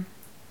 it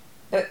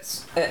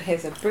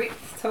has a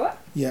breadth to it,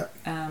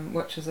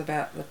 which is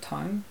about the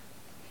tone.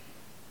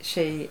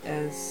 She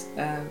had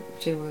a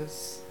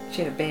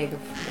bag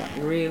of like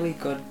really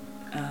good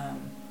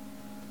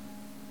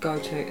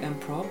go-to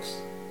improvs,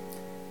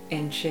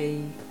 and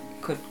she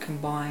could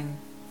combine.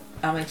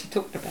 I mean, she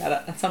talked about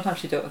it, and sometimes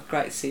she did it with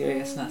great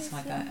seriousness, and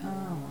I go,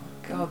 oh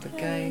my God, the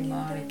gay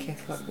Māori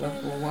Catholic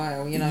little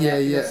whale, you know,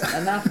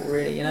 enough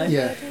already, you know,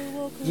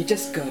 you're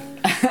just good.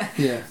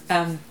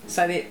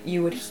 So that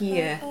you would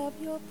hear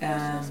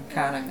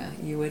karanga,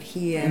 you would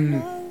hear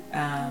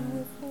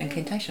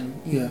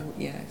incantation,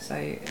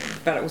 so,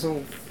 but it was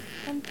all,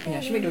 you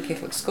know, she went to a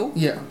Catholic school,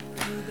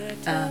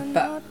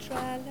 but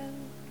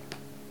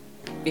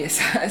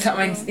yes,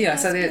 I mean, you know,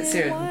 so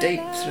there are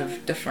deep sort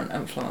of different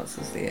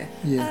influences there.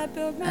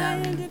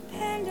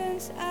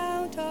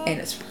 And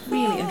it's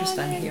really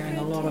interesting hearing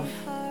a lot of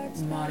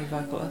Māori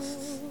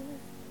vocalists,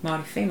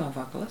 Māori female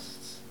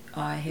vocalists.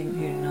 I haven't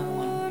heard another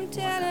one like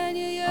that.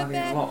 I've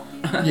heard a lot.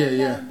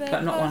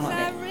 But not one like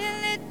that.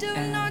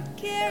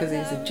 Because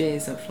there's a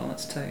jazz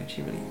influence too, and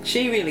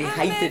she really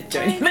hated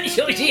doing it.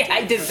 She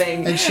hated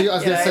being. And I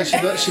was going to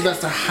say she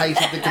must have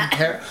hated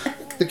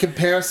the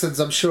comparisons.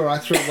 I'm sure I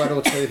threw one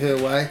or two her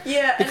way.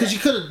 Because you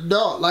couldn't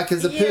not, like,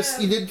 as a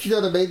person, you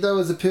know what I mean, though,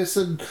 as a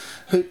person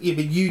who,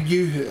 you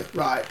knew her,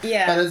 right?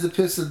 But as a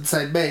person,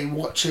 say me,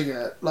 watching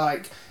it,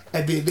 like,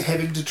 and then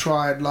having to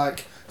try and,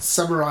 like,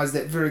 summarise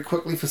that very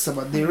quickly for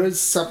someone, there is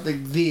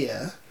something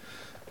there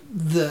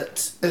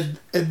that in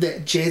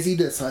that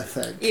jazziness, I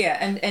think. Yeah,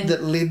 and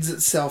that lends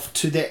itself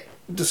to that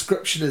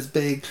description as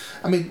being.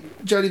 I mean,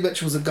 Joni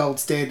Mitchell's a gold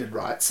standard,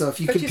 right? So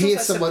if you compare she's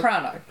also someone,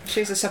 soprano.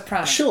 She's a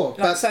soprano. Sure, like,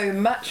 but so a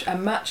much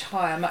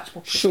higher, much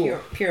more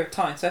pure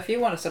tone. So if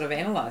you want to sort of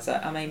analyse it,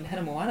 I mean,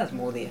 Hannah Moana's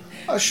more there.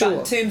 Oh, sure. But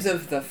in terms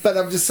of the. But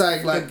I'm just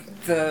saying,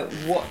 like the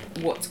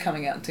what's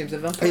coming out in terms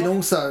of input. And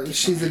also,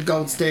 she's a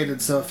gold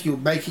standard. So if you're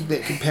making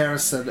that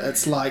comparison,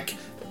 it's like,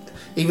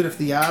 even if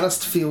the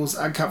artist feels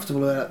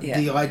uncomfortable about it,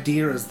 the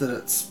idea is that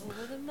it's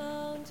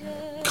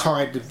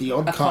kind of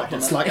beyond kind.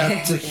 It's like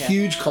it's a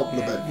huge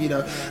compliment, you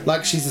know,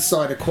 like she's a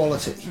sign of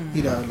quality,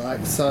 you know,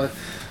 like so.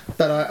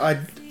 But I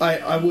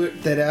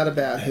worked that out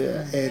about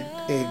her and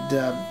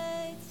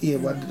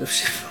wondered if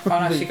she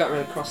probably she got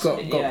really cross.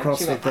 Got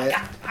cross with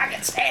that. I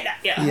can stand it.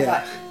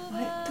 Yeah.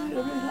 I don't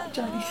really like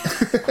Joni.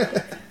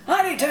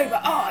 I do too,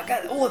 but I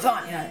get it all the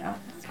time, you know.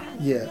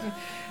 Yeah.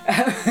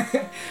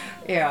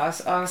 Yeah,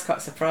 I was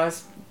quite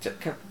surprised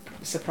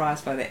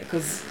by that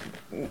because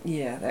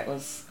that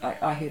was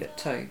I heard it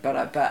too,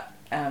 but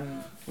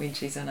when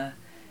she's in a,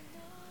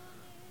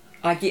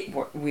 I get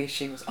where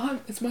she was.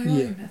 It's my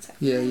own. It's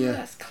like,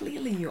 it's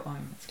clearly your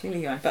own. It's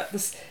clearly your own. But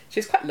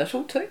she's quite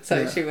little too,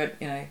 so she would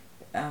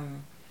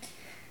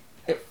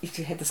if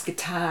she had this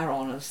guitar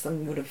on, this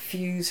thing would have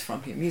fused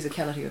from her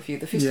musicality of you.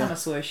 The first time I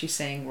saw her, she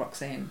sang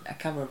Roxanne, a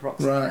cover of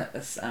Roxanne at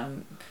this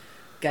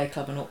gay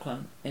club in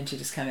Auckland, and she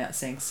just came out and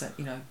sang,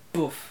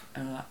 Boof,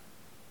 and I'm like,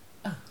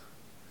 oh,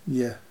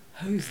 yeah,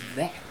 who's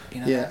that?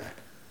 You know,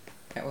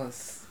 it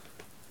was,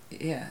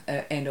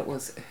 and it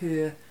was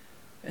her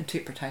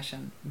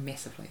interpretation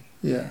massively.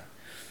 No,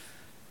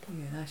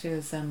 she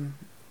was, so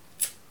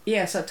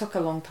it took a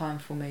long time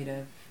for me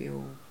to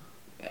feel,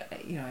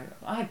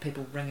 I had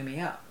people ringing me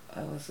up.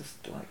 I was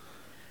just like,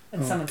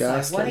 and someone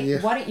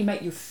saying, why don't you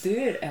make your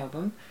third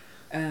album,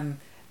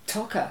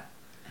 Tocker?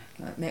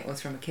 Like, that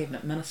was from a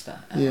cabinet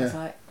minister, and I was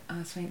like,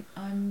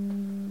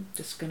 I'm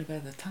just going to go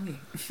to the tangi.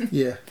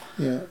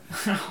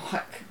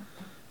 Like,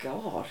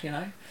 God, you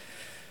know.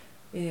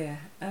 Yeah,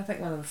 I think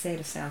one of the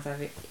saddest sounds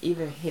I've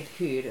ever had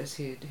heard is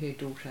her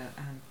daughter,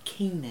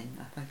 Keenan,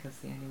 I think is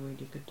the only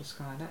word you could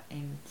describe it,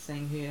 and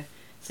seeing her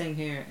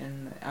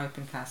in the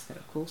open casket,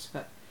 of course,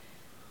 but,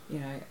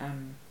 the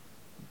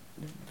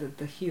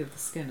hue of the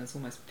skin is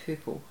almost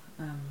purple.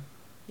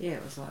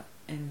 It was like,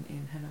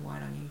 in Hannah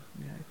Wairangi,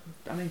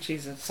 I mean,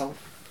 she's a sole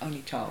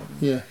only child.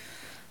 It's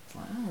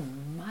like, oh,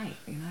 mate,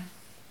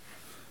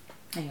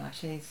 Anyway,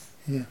 she's...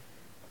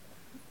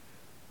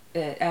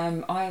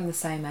 I am the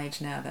same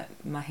age now that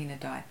Mahina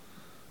died,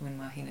 when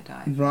Mahina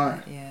died.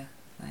 Right.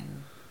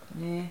 I'm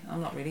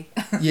not ready.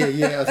 I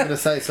was going to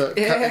say, so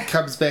it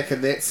comes back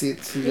in that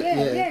sense. Of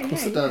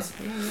course it does.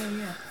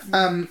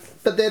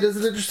 But that is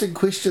an interesting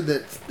question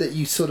that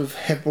you sort of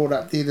have brought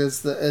up then,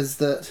 is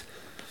that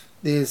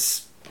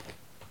there's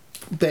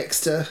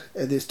Baxter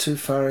and there's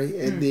Tuwhare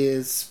and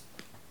there's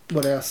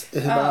what else?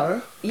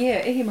 Ihimara?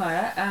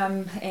 Ihimara,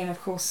 and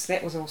of course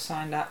that was all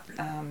signed up,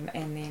 and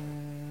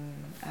then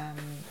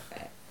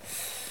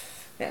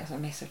that was a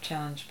massive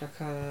challenge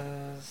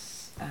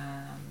because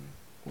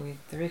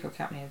the record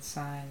company had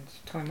signed,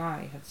 Toi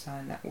Māori had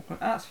signed, that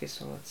Auckland Arts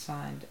Festival had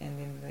signed, and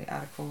then the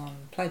article on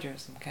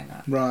plagiarism came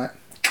out. Right.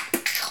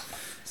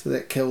 So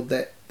that killed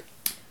that.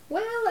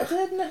 Well, it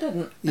did and it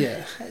didn't.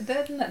 Yeah. It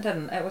did and it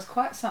didn't. It was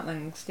quite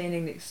something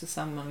standing next to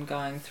someone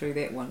going through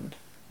that wind.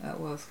 It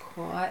was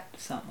quite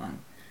something.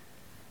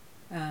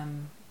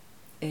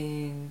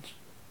 It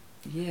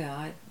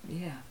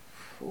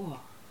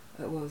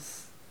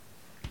was.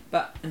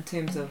 But in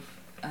terms of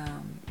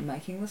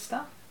making the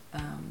stuff,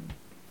 in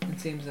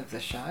terms of the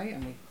show,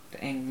 and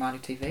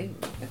Māori TV,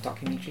 a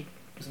documentary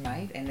was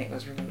made, and that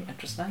was really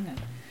interesting,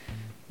 and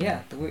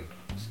the work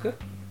was good,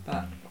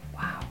 but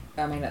wow,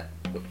 I mean,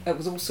 it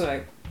was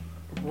also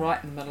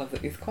right in the middle of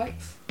the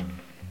earthquakes,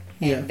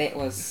 and that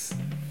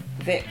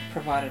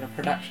provided a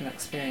production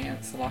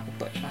experience the like of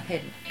which I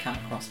hadn't come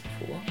across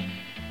before.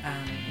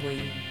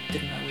 We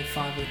didn't know where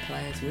 5-word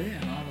players were,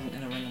 and I wasn't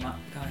going to ring them up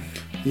going,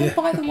 oh,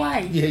 by the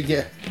way.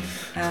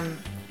 And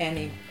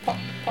then pop,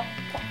 pop,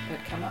 pop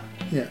would come up.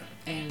 Yeah.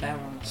 And they were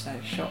on a state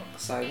of shock,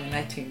 so when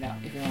they turned up,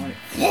 everyone went,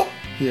 what?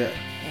 Yeah.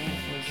 And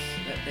it was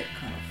that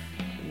kind of,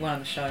 one of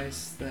the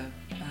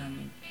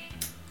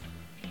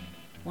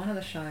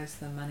shows,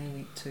 the money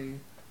went to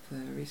for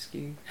the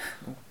rescue,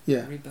 or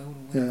rebuild,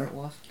 or whatever it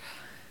was.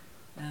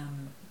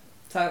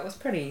 So it was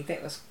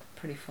that was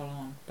pretty full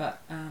on,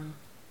 but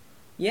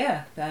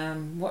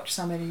watch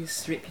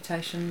somebody's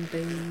reputation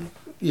be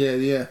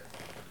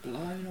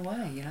blown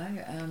away,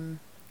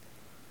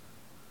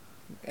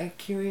 a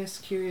curious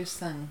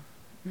thing.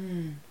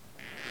 And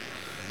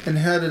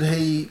how did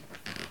he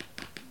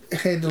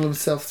handle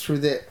himself through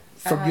that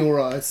from your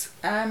eyes?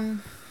 I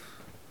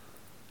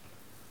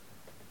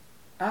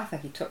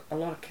think he took a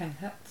lot of king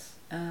hits.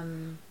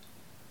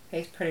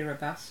 He's pretty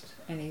robust,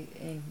 and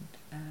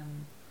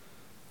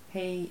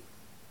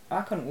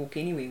I couldn't walk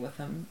anywhere with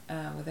him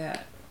without.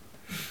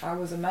 I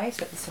was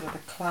amazed at the sort of the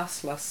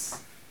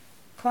classless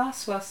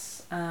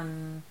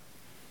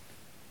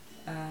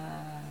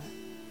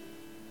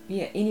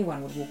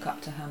anyone would walk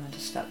up to him and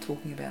just start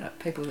talking about it.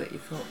 People that you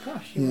thought,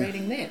 gosh, you're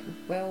reading that?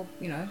 Well,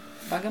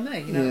 bugger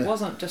me. It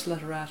wasn't just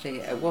literati.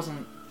 It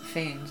wasn't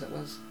fans. It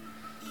was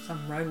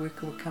some road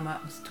worker would come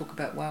up and talk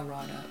about Whale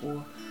Rider,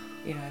 or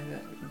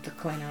the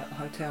cleaner at the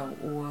hotel,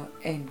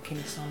 and can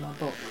you sign my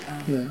book?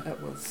 It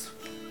was.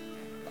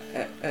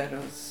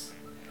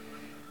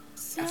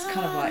 It's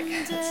kind of like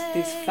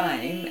there's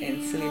fame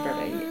and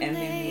celebrity, and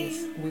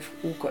then we've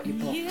all got your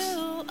books.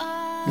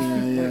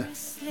 And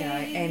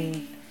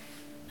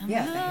they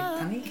had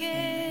Tangi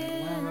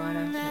and Whale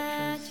Rider,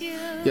 which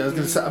was... Yeah, I was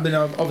going to say, I mean,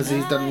 obviously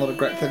he's done a lot of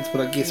great things,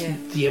 but I guess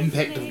the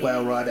impact of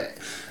Whale Rider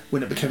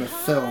when it became a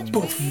film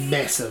was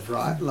massive,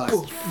 right? Like,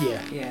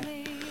 Yeah.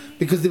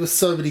 Because there were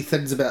so many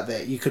things about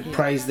that. You could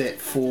praise that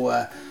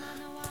for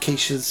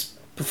Keisha's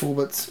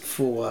performance,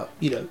 for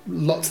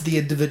lots of the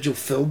individual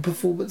film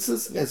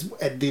performances,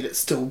 and then it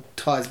still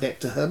ties back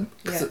to him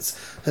because it's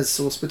his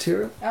source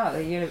material. Oh,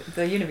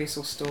 the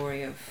universal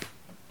story of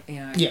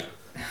a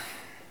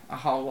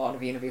whole lot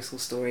of universal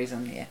stories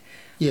in there.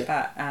 Yeah.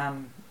 But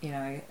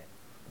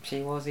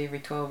she was every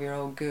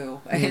 12-year-old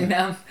girl, and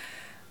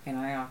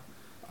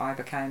I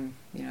became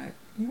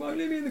you won't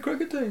let me in the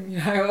cricket team.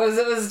 It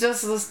was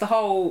just the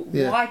whole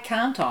why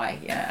can't I?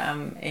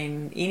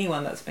 And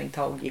anyone that's been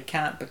told you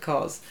can't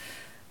because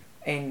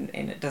and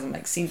it doesn't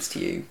make sense to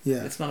you.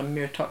 It's not a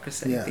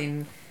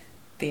meritocracy.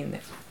 Then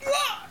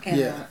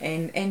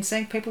and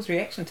seeing people's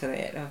reaction to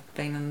that. I've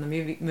been in the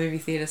movie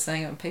theatre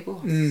seeing it and people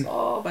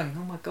sobbing.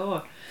 Oh my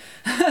god.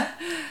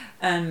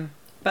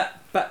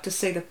 But to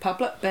see the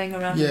public being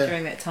around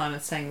during that time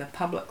and seeing the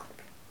public,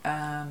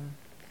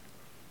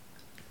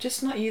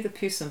 just not you the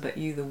person but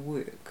you the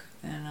work,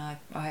 and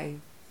I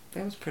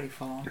that was pretty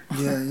full on.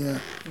 Yeah.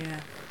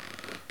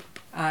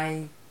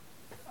 I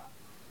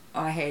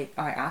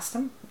asked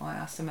him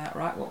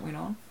outright what went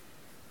on,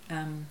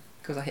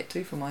 because I had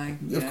to for my own.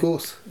 Of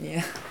course.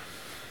 Yeah.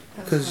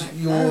 Because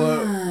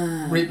your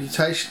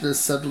reputation is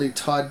suddenly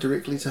tied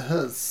directly to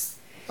his,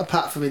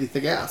 apart from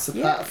anything else,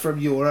 apart from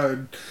your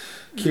own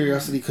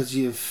curiosity, because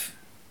you've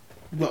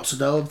got to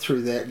know him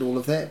through that and all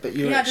of that. But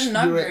I didn't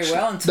know him very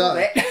well until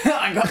that.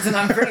 I got to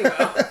know him pretty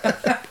well.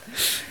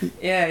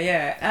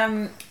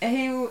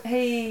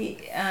 He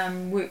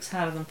works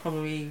harder than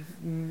probably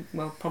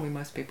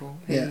most people.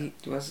 He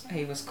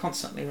was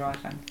constantly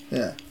writing.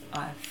 Yeah.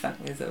 I think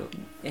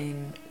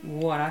and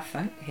what I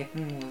think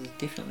happened was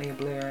definitely a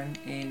blurring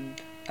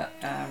and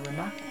a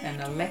remark and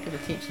a lack of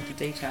attention to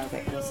detail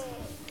that was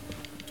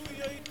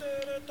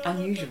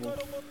unusual.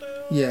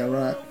 Yeah,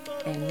 right.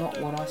 And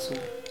not what I saw.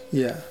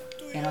 Yeah.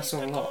 And I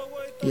saw a lot.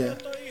 Yeah.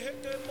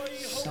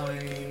 So,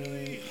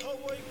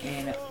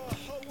 and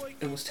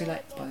it was too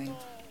late by then.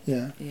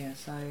 Yeah. Yeah,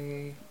 so,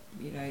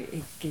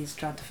 he's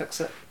tried to fix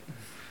it.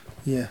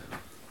 Yeah.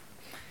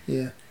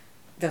 Yeah.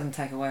 Doesn't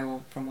take away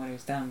from what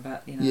he's done,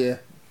 but,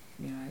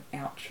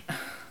 ouch.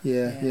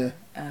 Yeah.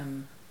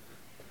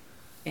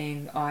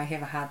 And I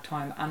have a hard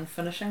time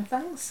unfinishing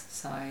things,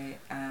 so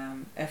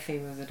if he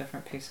was a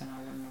different person, I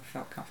wouldn't have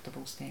felt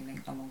comfortable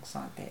standing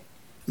alongside that.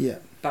 Yeah.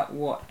 But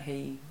what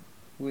he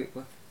worked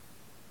with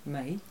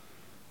me,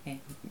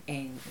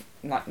 and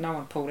like no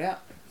one pulled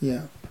out.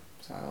 Yeah.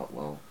 So I thought,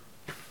 well.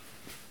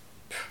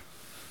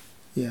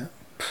 Yeah.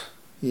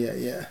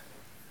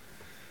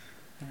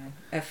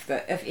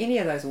 If any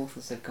of those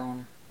authors had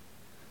gone,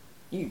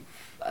 you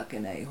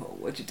fucking a-hole,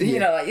 what'd you do?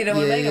 Yeah. What I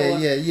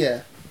mean?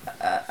 Yeah.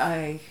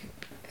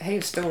 He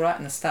was still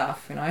writing the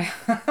stuff,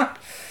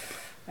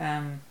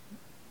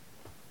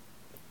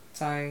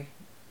 So,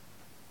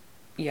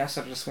 I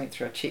sort of just went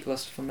through a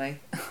checklist for me.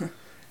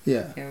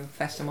 Yeah.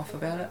 Faced him off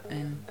about it,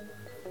 and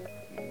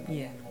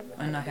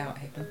I know how it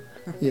happened.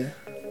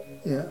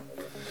 Yeah.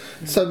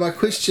 So my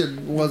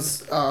question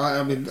was,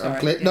 I'm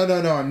glad. No.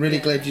 I'm really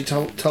glad you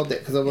told that,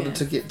 because I wanted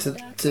to get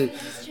to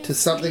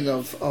something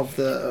of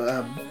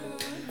the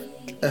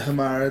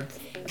Ihumāra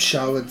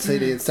show and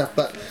CD and stuff.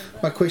 But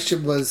my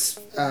question was,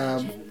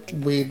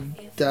 when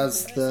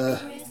does the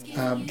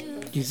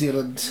New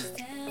Zealand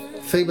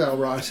female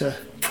writer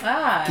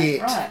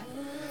get? Right.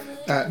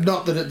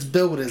 Not that it's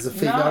billed as a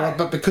female,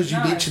 but because you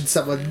mentioned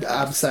someone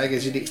saying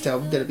as your next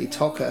album going to be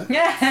Tocker.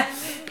 Yeah.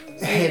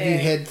 Have you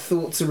had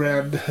thoughts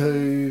around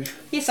who?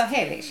 Yes, I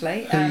have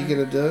actually. Who you're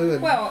going to do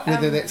and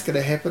whether that's going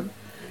to happen?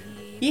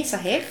 Yes, I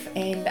have,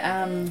 and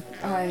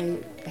I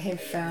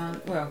have found.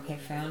 It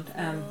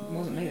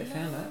wasn't me that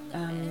found it.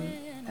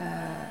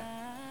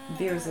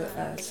 There was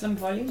a slim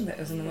volume that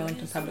was in the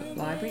Wellington Public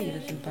Library,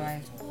 edited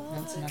by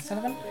Vincent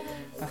O'Sullivan,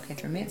 of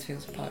Catherine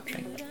Mansfield's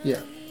poetry.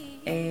 Yeah.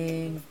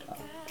 And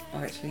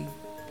I actually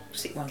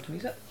set one to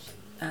music,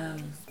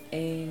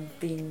 and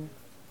then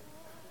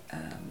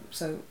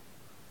so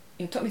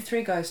it took me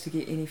 3 goes to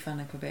get any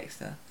funding for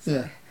Baxter.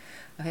 So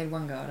I had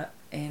 1 go at it,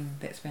 and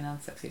that's been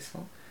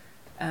unsuccessful.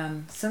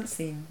 Since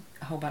then,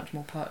 a whole bunch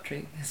more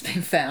poetry has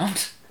been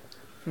found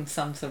from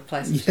some sort of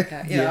place in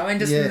Chicago.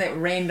 Just in that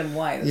random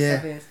way that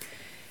stuff is.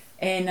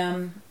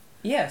 And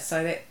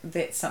so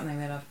that's something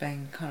that I've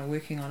been kind of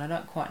working on. I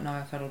don't quite know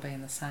if it'll be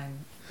in the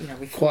same,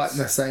 quite in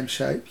the same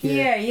shape.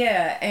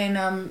 Yeah, and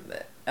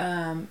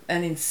and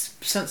then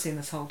since then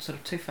this whole sort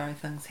of Tuwhare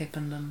thing's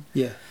happened, and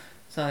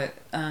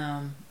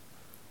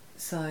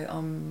so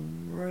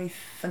I'm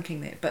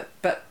rethinking that,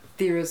 but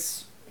there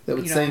is. That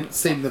would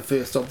seem the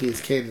first obvious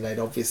candidate,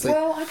 obviously.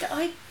 Well,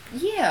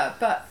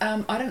 but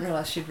I didn't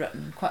realise she'd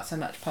written quite so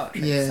much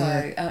poetry. Yeah, so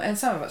yeah. And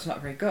some of it's not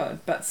very good,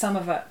 but some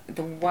of it,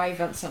 the way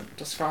Vincent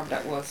described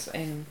it was,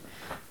 and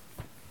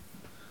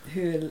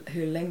her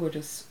language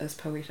is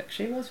poetic.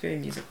 She was very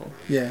musical.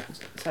 Yeah.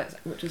 So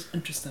which is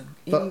interesting.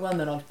 But anyone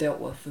that I've dealt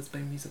with has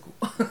been musical.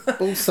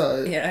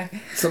 Also, yeah.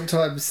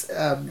 Sometimes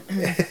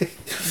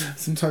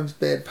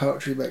bad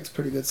poetry makes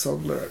pretty good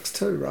song lyrics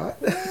too, right?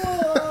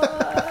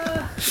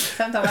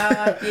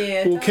 Sometimes,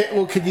 yeah.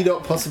 Well, can you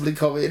not possibly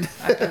comment?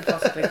 I can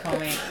possibly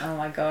comment. Oh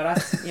my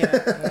god,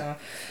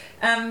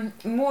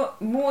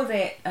 more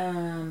that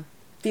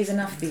there's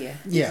enough there.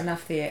 There's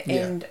enough there,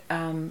 and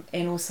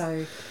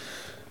also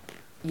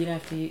you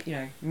don't have to.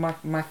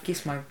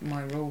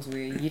 My rules were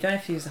you don't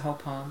have to use the whole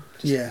poem.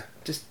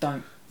 Just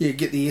don't. Yeah,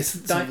 get the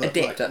essence. Don't of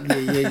adapt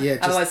it. Yeah.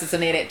 Otherwise, it's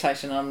an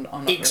adaptation. I'm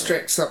not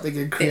extract something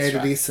and create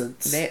an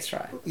essence. That's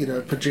right.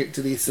 Project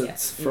an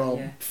essence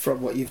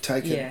from what you've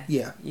taken.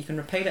 Yeah. You can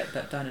repeat it,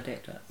 but don't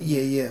adapt it.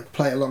 Yeah.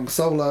 Play along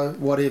solo,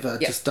 whatever.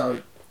 Yep. Just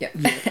don't.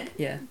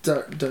 Yeah.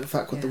 Don't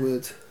fuck with the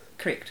words.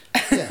 Correct.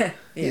 Yeah.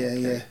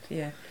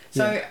 Yeah.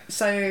 So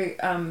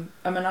I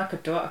mean, I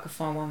could do it. I could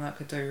find one that I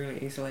could do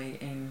really easily,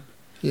 and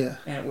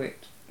it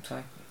worked.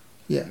 So.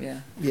 Yeah.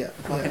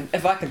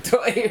 If I can do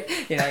it,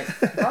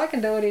 if I can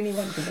do it,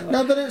 anyone can do it.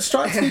 No, but it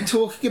strikes me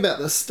talking about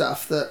this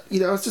stuff that,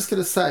 I was just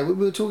going to say, when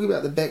we were talking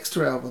about the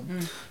Baxter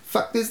album,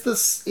 there's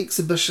this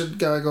exhibition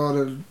going on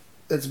and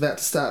it's about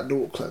to start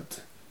in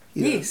Auckland.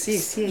 New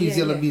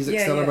Zealand music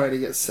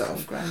celebrating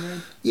itself. About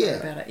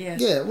it,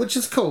 yeah, which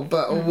is cool,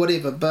 but or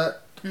whatever.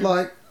 But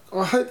I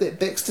hope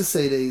that Baxter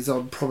CD's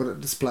on prominent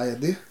display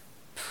in there.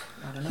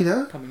 I don't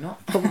know. Probably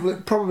not.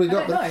 Probably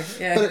not.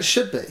 But it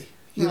should be.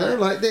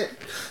 Like that.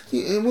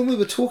 And when we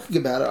were talking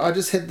about it, I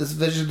just had this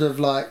vision of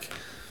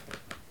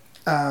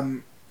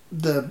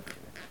the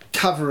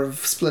cover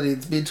of Split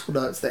End's Mental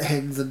Notes that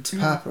hangs in Te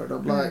Papa, and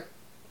I'm like,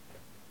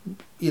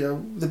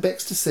 the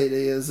Baxter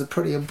CD is a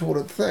pretty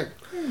important thing.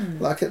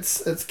 Like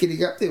it's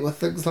getting up there with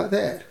things like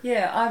that.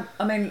 Yeah,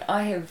 I mean,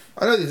 I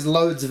know there's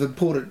loads of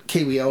important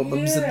Kiwi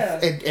albums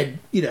and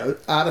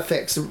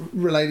artifacts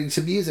relating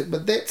to music,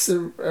 but that's a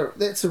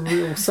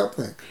real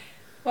something.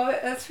 Well,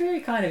 that's very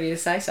kind of you to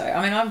say so.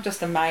 I mean, I'm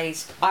just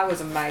amazed. I was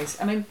amazed.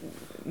 I mean,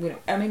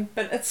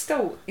 but it's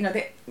still,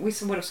 that we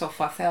would have sold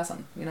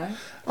 5,000.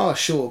 Oh,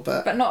 sure,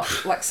 but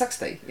not like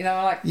 60. think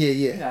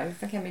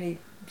how many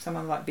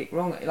someone like Beck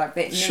Wrong, like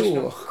that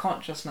national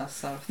consciousness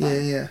sort of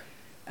thing. Yeah.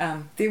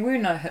 There were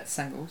no hit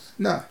singles.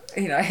 No.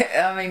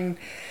 I mean.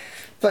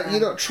 But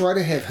you're not trying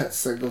to have hit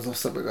singles or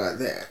something like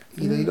that.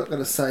 You're not going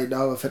to say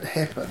no if it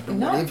happened or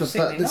whatever.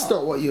 But it's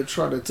not what you're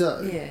trying to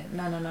do. Yeah,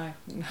 no. No,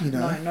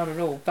 not at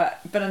all. But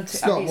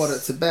it's not what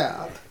it's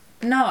about.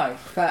 No,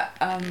 but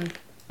I'm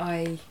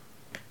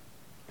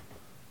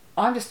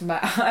just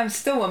I'm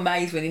still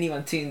amazed when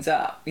anyone turns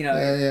up,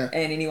 and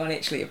anyone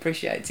actually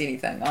appreciates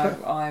anything.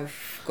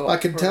 I've got. I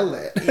can tell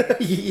that.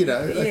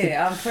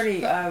 Yeah, I'm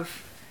pretty.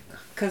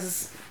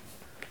 Because.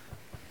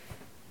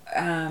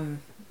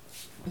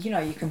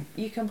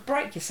 You can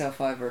break yourself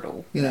over it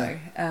all. You know.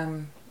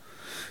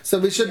 So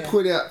we should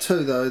point out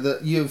too, though,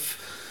 that you've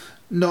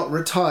not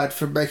retired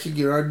from making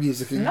your own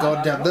music and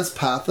gone down this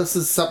path. This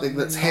is something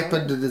that's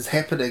happened and is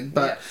happening.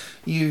 But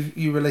you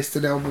released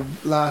an album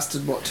last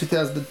in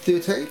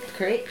 2013.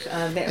 Correct.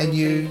 That and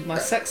was my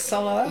sixth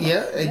solo album.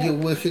 Yeah, and you're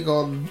working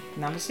on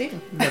number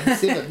 7.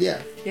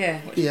 Yeah.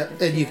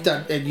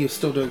 And you're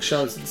still doing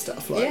shows and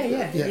stuff like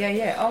that.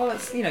 Yeah. Oh,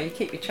 it's you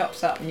keep your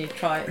chops up and you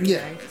try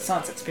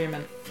science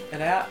experiment it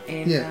out,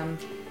 and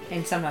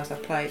sometimes I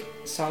play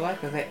solo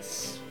because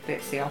that's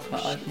the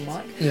ultimate open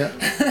mic.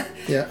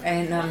 Yeah.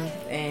 And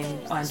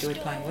I enjoy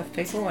playing with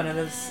people, and it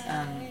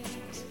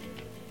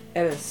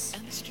is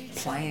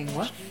playing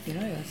with,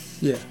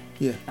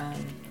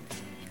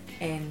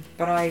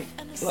 but I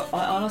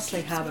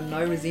honestly harbour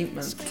no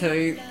resentment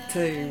to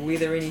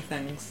whether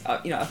anything's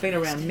I've been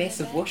around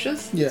massive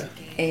whooshes.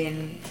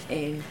 And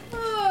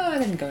I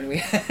didn't go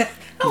anywhere.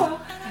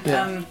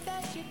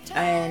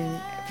 And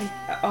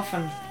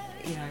often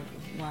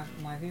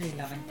my very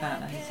loving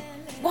partner, he's like,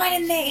 why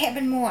didn't that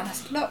happen more? And I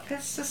said, look,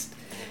 it's just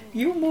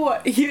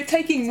you're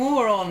taking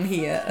more on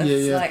here.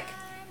 It's like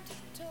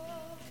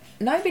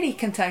nobody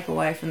can take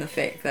away from the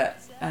fact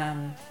that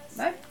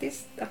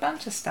there's a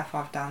bunch of stuff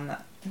I've done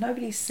that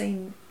nobody's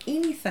seen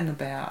anything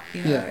about,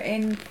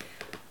 and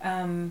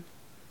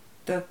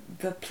the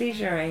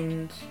pleasure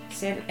and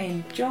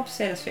job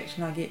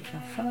satisfaction I get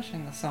from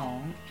finishing the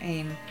song,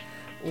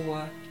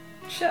 or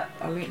shit,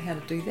 I learnt how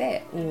to do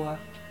that, or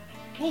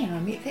man, I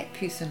met that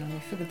person and we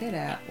figured that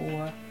out,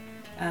 or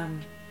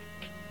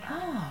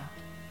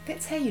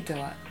that's how you do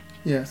it.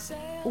 Yeah.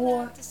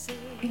 Or,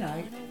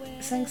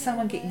 seeing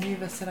someone get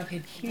nervous that I've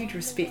had huge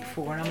respect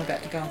for and I'm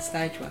about to go on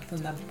stage with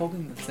and they're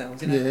bogging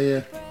themselves,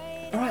 Yeah.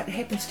 alright, it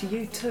happens to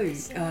you too.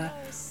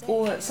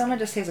 Or someone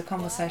just has a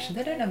conversation,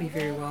 they don't know me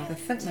very well, they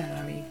think they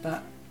know me,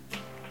 but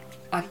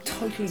I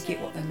totally get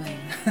what they mean.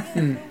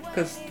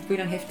 Because we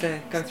don't have to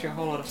go through a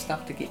whole lot of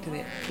stuff to get to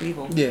that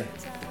level. Yeah.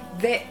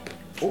 That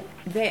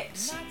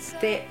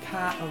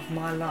part of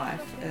my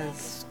life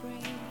is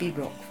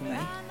bedrock for me.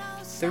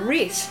 The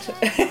rest,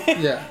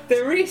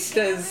 the rest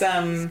is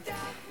on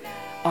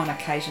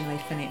occasionally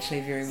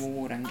financially very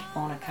rewarding.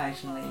 On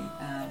occasionally,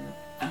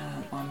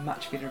 I'm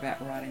much better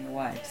about riding the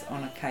waves.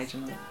 On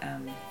occasionally,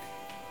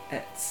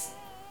 it's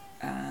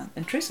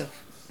intrusive.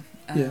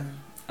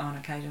 On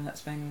occasion,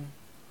 it's been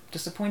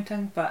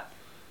disappointing, but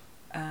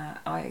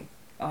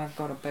I've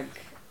got a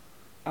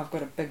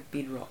big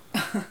bedrock.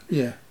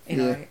 Yeah. You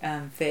know,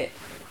 that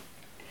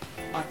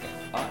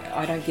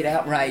I don't get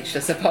outraged,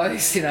 I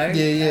suppose. You know.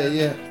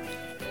 Yeah.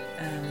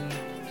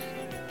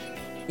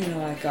 You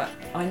know,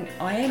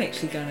 I am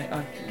actually going to.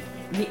 I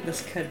met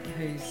this kid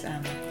who's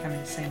coming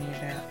to see me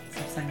about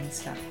some singing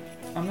stuff.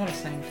 I'm not a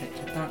singing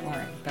teacher, don't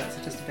worry, but it's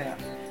just about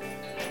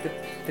the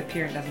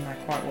parent doesn't know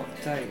quite what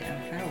to do.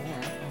 And okay, all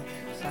right,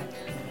 I'll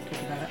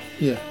talk about it.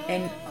 Yeah.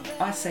 And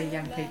I see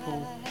young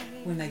people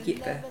when they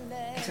get there,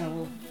 they say,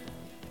 well,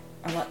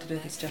 I like to do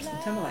this Justin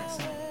Timberlake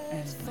song,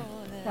 and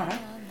righto.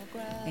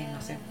 And I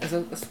said, is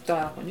it this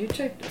dial up on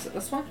YouTube? Is it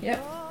this one? Yep.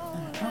 And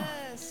I'm like, oh,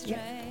 yep.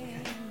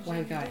 Okay, away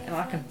we go. And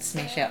I can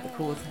smash out the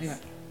chords. And he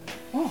went,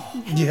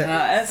 oh,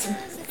 yeah. It's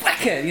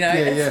wicked, you know.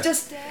 It's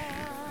just,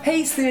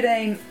 he's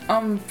 13,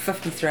 I'm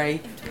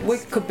 53. We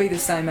could be the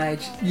same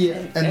age. Yeah,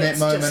 in that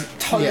moment. Just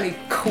totally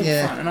cool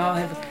fun. And I'll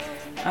have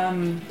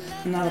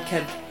another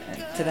kid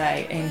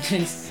today, and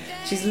she's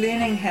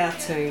learning how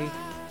to.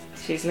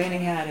 She's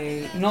learning how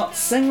to not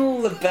sing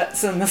all the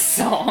bits in the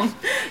song.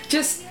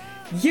 Just,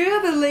 you're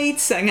the lead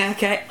singer,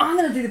 okay? I'm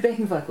going to do the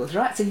backing vocals,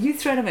 right? So you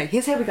throw to me.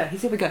 Here's how we go.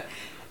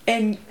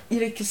 And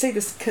you can see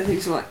this kid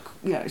who's like,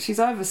 you know, she's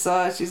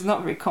oversized. She's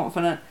not very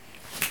confident.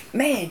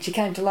 Man, she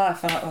came to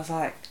life, and I was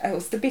like, it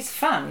was the best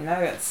fun, you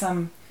know. It's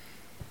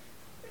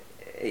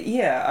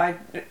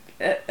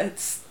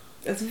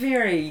it's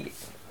very.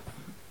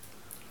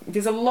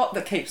 There's a lot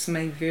that keeps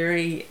me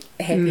very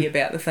happy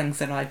about the things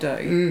that I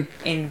do,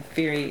 and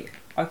very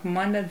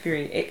open-minded,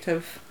 very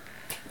active.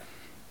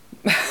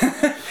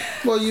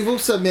 Well, you've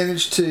also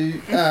managed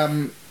to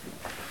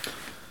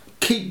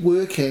keep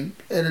working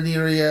in an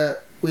area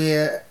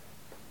where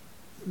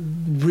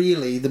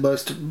really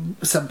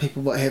some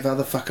people might have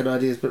other fucking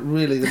ideas, but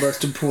really the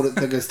most important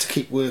thing is to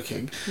keep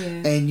working.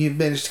 Yeah. And you've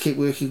managed to keep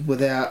working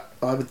without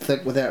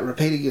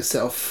repeating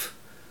yourself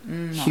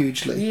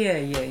hugely.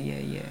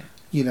 Yeah.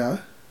 You know?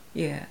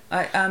 Yeah,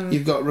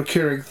 you've got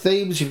recurring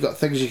themes. You've got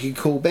things you can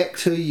call back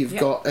to. You've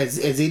got, as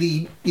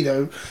any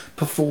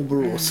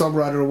performer or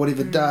songwriter or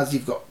whatever does,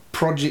 you've got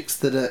projects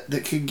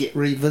that can get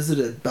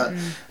revisited, but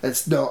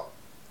it's not,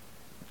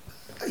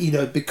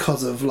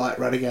 because of like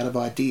running out of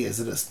ideas,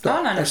 and it's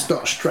not. It's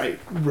not straight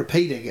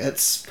repeating.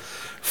 It's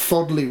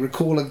fondly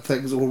recalling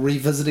things or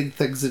revisiting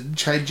things and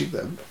changing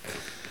them.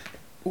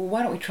 Well,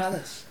 why don't we try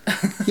this?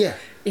 Yeah.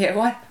 Yeah.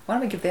 Why don't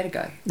we give that a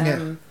go?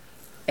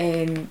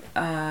 And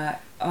I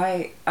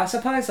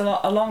suppose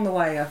along the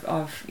way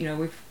I've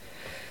we've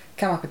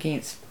come up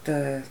against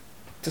the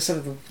sort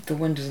of the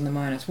whinges and the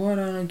moaners. Why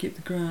don't I get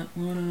the grant?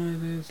 Why don't I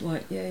do this?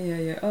 Like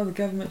yeah. Oh, the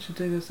government should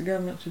do this. The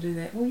government should do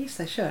that. Well, yes,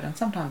 they should, and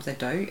sometimes they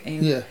do.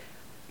 And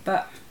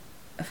but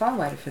if I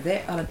waited for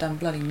that, I'd have done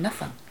bloody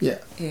nothing. Yeah.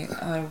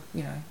 Yeah.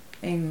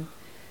 And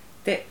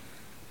that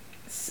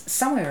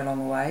somewhere along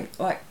the way,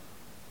 like,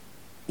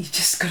 you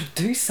just got to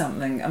do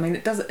something. I mean,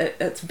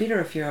 it's better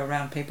if you're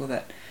around people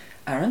that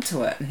are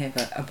into it and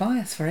have a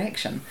bias for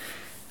action,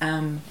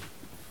 and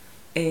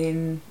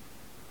you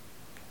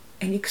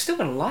still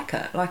gotta like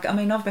it. Like, I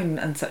mean, I've been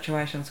in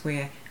situations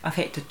where I've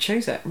had to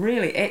choose it,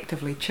 really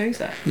actively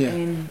choose it,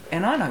 and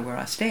I know where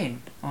I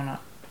stand on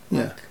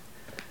it.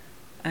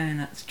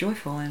 And it's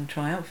joyful and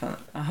triumphant.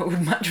 I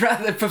would much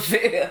rather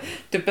prefer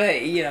to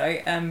be,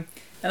 and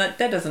that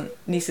doesn't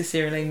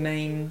necessarily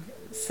mean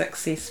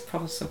success,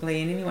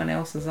 possibly in anyone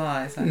else's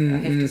eyes. I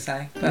have to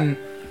say, but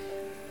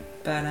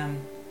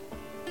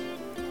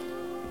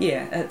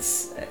yeah, it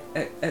starts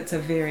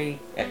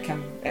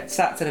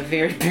at a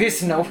very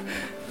personal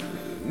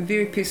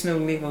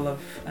level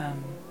of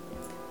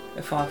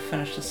if I've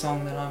finished a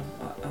song that I'm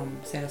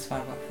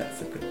satisfied with,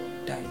 that's a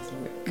good day's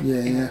work.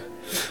 Yeah.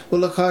 Well,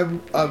 look, I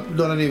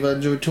not only have I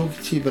enjoyed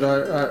talking to you, but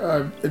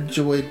I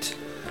enjoyed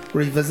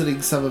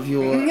revisiting some of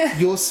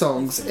your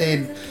songs,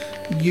 and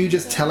you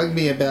just telling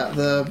me about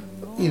the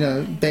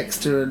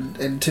Baxter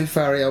and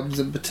Tuwhare albums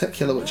in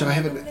particular, which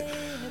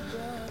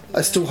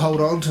I still hold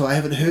on to. I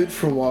haven't heard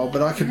for a while,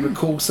 but I can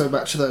recall so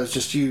much of those,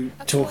 just you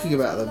talking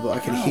about them. I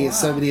can hear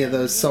so many of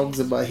those songs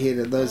in my head,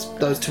 and those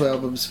two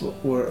albums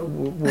were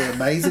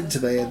amazing to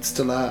me and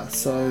still are.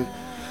 So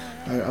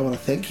I want to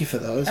thank you for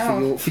those,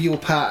 for your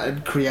part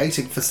in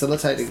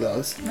facilitating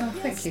those. Oh,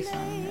 thank you,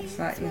 Simon. It's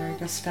like,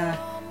 just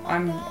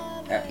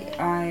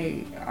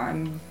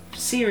I'm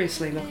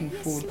seriously looking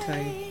forward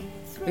to.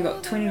 We've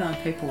got 29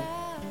 people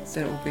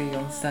that will be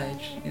on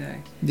stage, you know.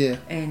 Yeah.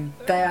 And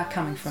they are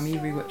coming from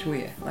every which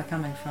way. They're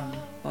coming from,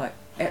 like,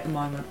 at the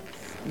moment,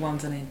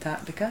 one's in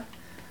Antarctica,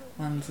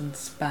 one's in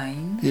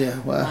Spain,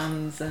 wow.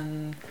 one's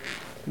in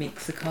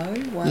Mexico,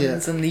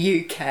 one's in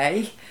the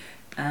UK,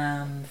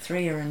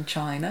 3 are in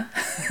China.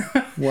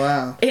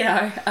 Wow. You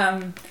know,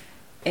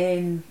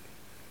 and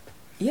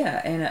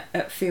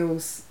it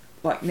feels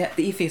like now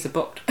the airfares are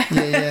booked.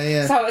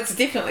 Yeah. So it's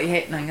definitely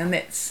happening, and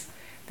that's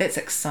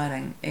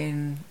exciting.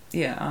 And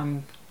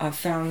I've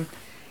found,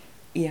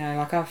 you know,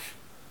 like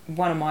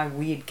one of my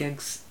weird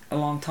gigs a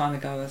long time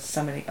ago was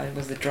I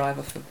was the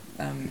driver for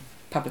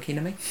Public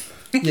Enemy.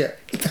 Yeah.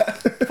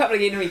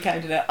 Public Enemy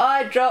came to that.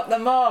 I dropped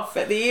them off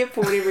at the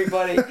airport,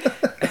 everybody.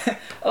 It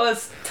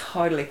was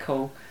totally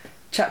cool.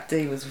 Chuck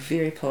D was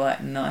very polite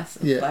and nice,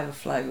 and Flavor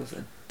Flav was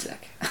a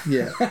dick.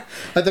 Yeah.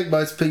 I think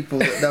most people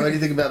that know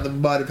anything about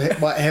them might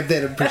have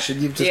that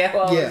impression. You've just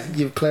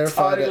you've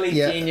clarified totally it.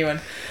 Yeah. Genuine.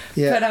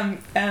 Yeah. But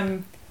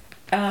and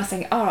I was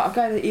thinking, I'll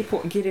go to the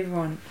airport and get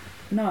everyone.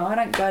 No, I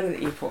don't go to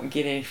the airport and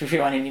get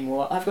everyone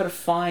anymore. I've got to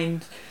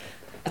find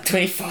a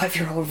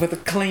 25-year-old with a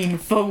clean,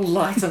 full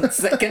licence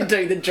that can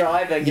do the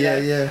driving. You know?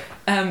 Yeah.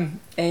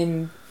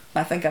 And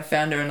I think I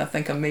found her, and I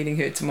think I'm meeting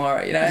her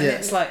tomorrow. You know, and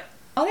it's like,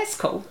 oh, that's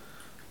cool.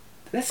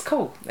 That's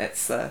cool.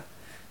 That's the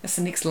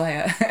next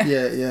layer.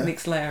 Yeah.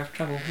 Next layer of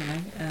trouble. You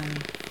know,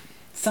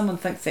 someone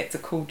thinks that's a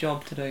cool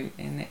job to do,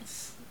 and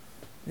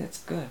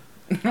that's good.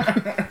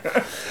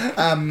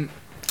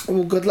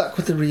 Well, good luck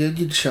with the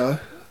reunion show.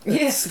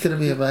 It's going to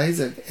be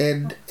amazing.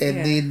 And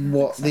then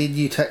what? Then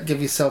you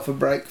give yourself a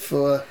break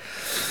for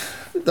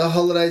the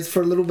holidays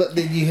for a little bit.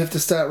 Then you have to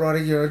start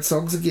writing your own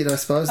songs again, I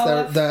suppose.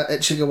 They're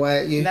itching away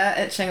at you. They're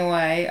itching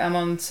away. I'm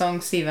on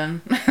song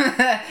 7.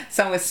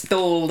 So we're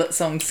stalled at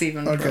song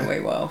 7 for a wee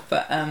while.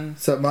 But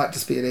so it might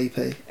just be an EP.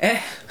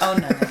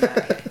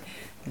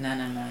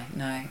 No.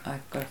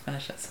 I've got to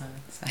finish it,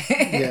 Simon. So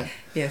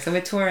yeah. So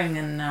we're touring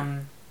in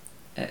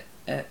at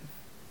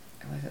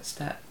when does it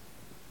start?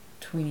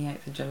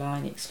 28th of July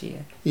next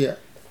year. Yeah.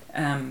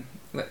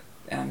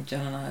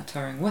 Jill and I are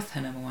touring with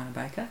Mahinarangi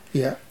Baker.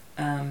 Yeah.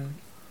 And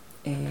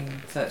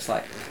so it's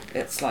like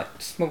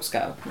small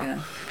scale, you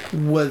know.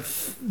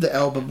 With the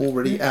album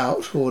already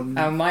out, or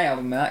my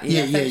album out.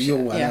 Yeah, your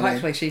one. Yeah,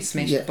 hopefully she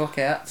smashed the book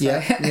out. So.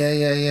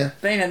 Yeah.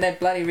 Been in that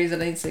bloody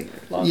residency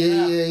long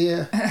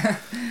enough.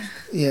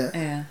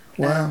 Yeah.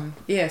 Wow.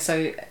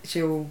 So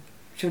she'll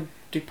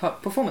do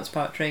performance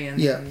poetry, and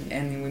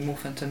then we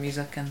morph into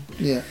music, and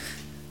you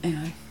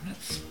know.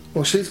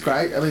 Well, she's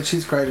great. I mean,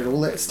 she's great at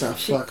all that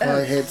stuff.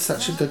 I had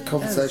such a good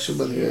conversation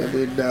with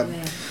her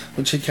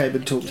when she came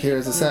and talked here.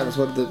 As I say, it was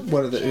one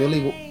of the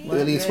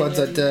earliest ones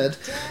I did,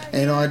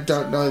 and I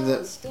don't know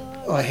that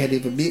I had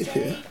ever met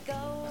her.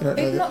 I don't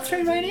know that. Not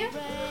through radio?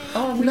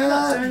 Oh, we're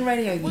not doing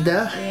radio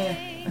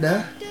then.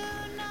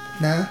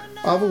 No.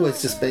 I've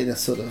always just been a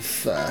sort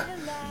of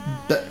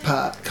bit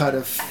part kind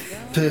of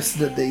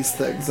person in these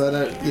things. I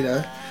don't, you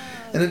know,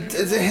 and it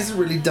hasn't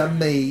really done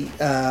me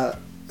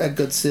a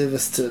good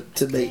service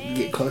to meet and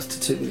get close to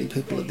too many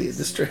people in the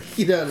industry.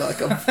 You know, like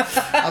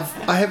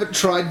I haven't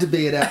tried to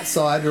be an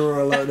outsider or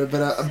a loner,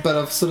 but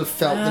I've sort of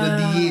felt that in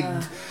the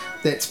end,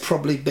 that's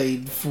probably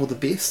been for the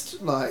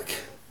best. Like,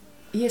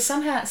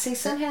 somehow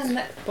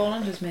Nick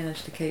Bollinger's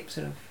managed to keep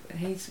sort of.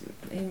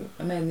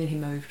 Then he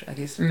moved, I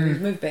guess, but he's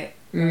moved back.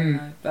 I don't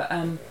know.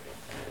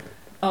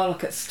 But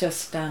look, it's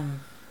just.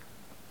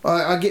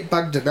 I get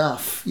bugged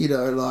enough, you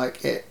know,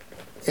 like at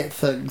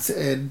things,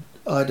 and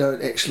I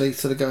don't actually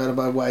sort of go out of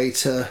my way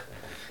to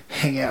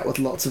hang out with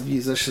lots of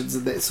musicians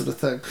and that sort of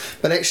thing.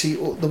 But actually,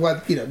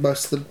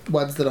 most of the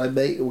ones that I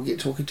meet or get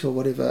talking to or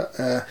whatever,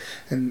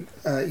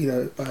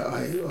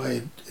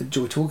 I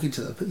enjoy talking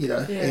to them, you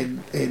know,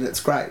 and it's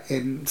great.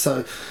 And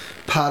so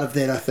part of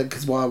that, I think,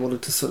 is why I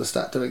wanted to sort of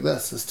start doing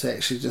this, is to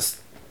actually just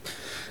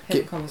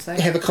have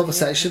a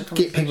conversation,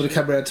 get people to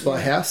come around to my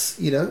house,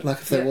 you know, like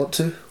if they want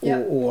to,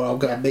 or I'll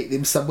go and meet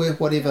them somewhere,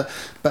 whatever,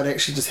 but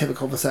actually just have a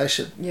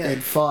conversation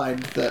and find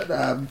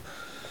that,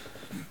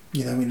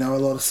 you know, we know a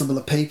lot of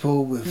similar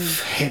people,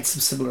 we've had some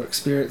similar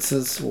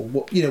experiences, or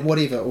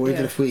whatever, or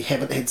even if we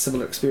haven't had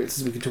similar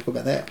experiences, we can talk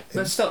about that.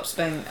 But it stops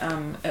being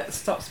an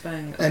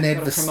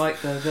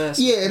promote the verse.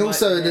 Yeah, and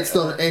also, and it's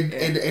not,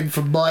 and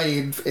from my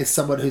end, as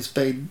someone who's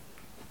been,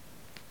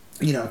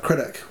 you know, a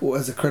critic, or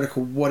as a critic,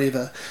 or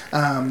whatever. You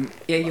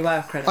are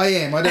a critic. I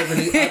am. I don't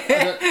really.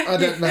 I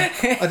don't know.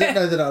 I don't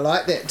know that I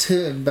like that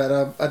term, but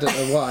I don't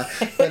know why.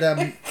 But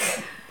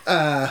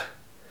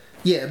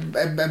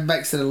it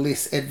makes it a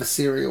less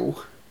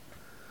adversarial.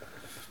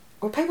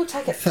 Well, people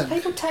take it.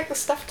 People take the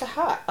stuff to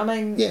heart. I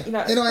mean, you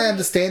know, and I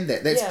understand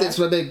that. That's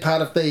what I mean.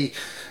 Part of me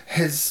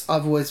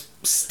I've always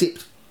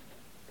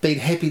been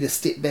happy to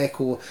step back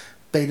or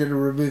been in a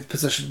removed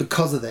position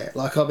because of that.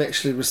 Like, I'm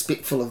actually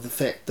respectful of the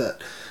fact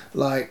that,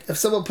 like, if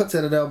someone puts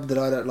out an album that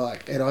I don't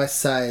like, and I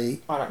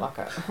say I don't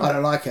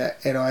like it,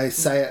 and I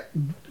say it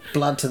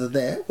blunter than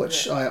that,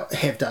 which I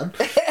have done,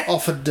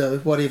 often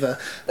do, whatever.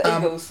 The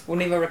Eagles will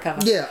never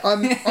recover. Yeah,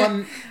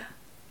 I'm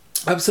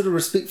sort of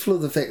respectful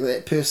of the fact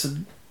that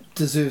person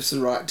deserves the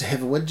right to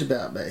have a whinge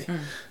about me.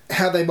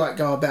 How they might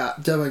go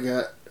about doing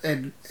it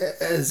and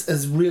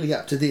is really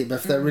up to them.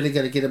 If they're really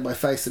going to get in my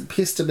face and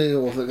pester me,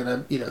 or if they're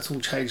going to, it's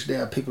all changed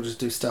now. People just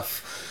do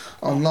stuff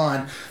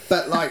online.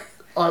 But like,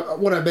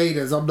 what I mean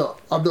is, I'm not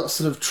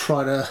sort of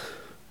trying to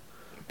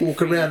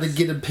walk around and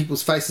get in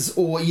people's faces,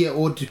 or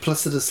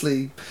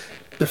duplicitously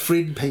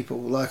befriend people.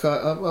 Like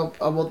I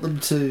want them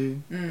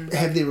to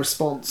have their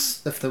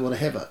response if they want to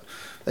have it.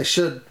 They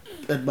should,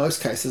 in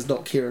most cases,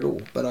 not care at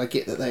all. But I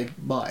get that they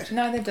might.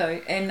 No, they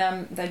do,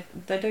 and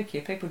they do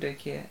care. People do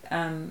care,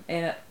 and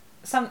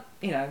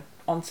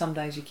on some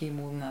days you care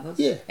more than others.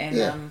 Yeah.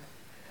 And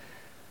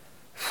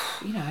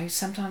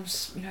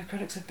sometimes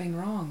critics have been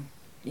wrong.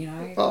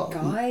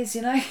 Guys,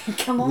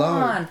 come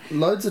on.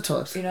 Loads of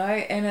times.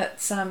 And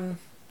it's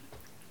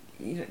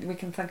we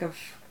can think of,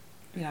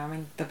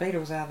 the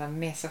Beatles are the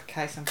massive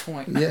case in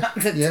point. Yeah,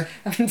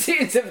 in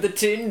terms of the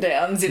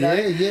turndowns,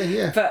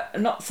 Yeah.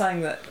 But not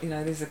saying that,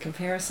 there's a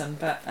comparison,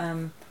 but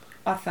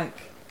I think,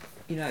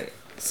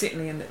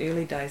 certainly in the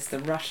early days, the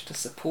rush to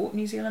support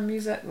New Zealand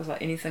music was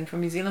like anything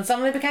from New Zealand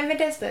suddenly became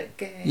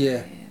fantastic.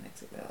 Yeah.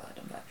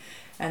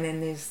 And then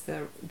there's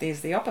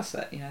the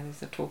opposite, there's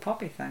the tall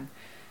poppy thing.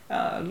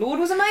 Lord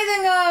was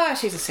amazing. Oh,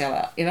 she's a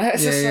sellout.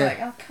 It's just like,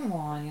 oh, come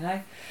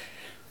on.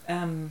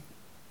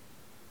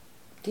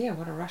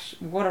 What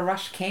a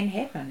rush can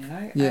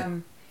happen. Yeah.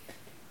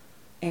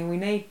 And we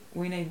need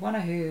one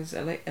of hers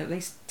at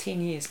least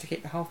 10 years to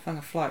keep the whole thing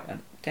afloat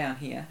down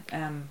here.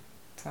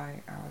 So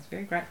I was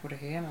very grateful to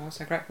her, and I'm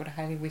also grateful to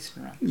Hayley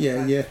Westenra.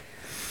 Yeah.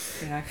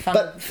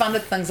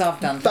 Funded things I've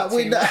done. But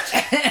we're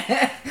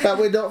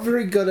not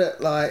very good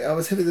at, like, I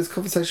was having this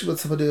conversation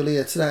with someone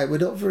earlier today. We're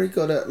not very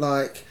good at,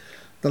 like,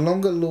 the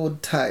longer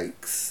Lord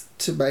takes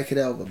to make an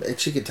album, and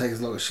she can take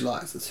as long as she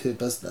likes, it's her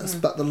business,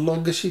 but the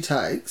longer she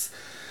takes,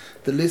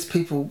 the less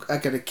people are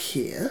going to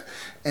care,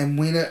 and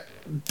when it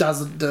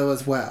doesn't do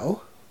as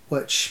well,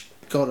 which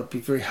God, it'd be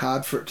very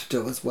hard for it to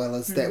do as well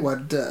as that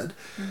one did,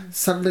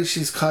 suddenly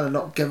she's kind of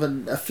not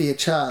given a fair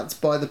chance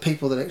by the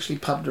people that actually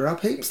pumped her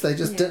up heaps. They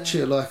just ditch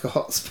her like a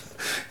hot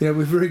we're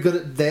very good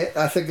at that.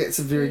 I think it's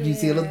a very New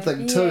Zealand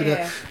thing too,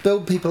 to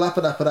build people up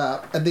and up and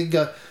up, and then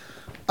go,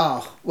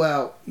 oh,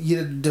 well, you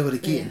didn't do it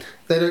again.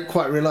 They don't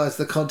quite realise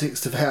the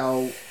context of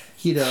how,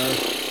 You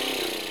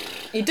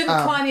didn't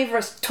climb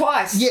Everest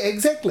twice. Yeah,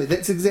 exactly.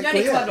 That's exactly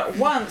it. You only climbed it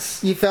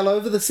once. You fell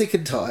over the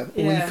second time,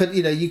 or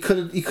you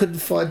couldn't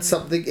find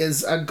something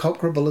as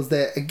unconquerable as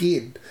that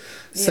again.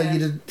 So you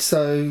did.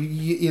 So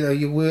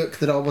your work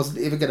that I wasn't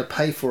ever going to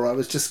pay for, I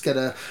was just going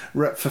to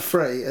rip for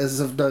free, is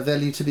of no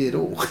value to me at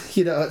all.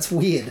 It's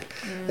weird.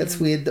 It's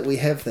weird that we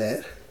have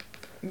that.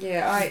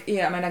 I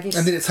guess.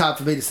 And then it's hard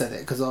for me to say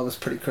that because I was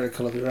pretty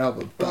critical of her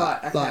album,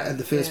 but in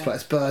the first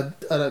place.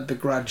 But I don't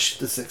begrudge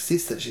the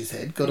success that she's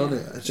had. Good on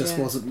her. It just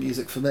wasn't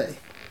music for me.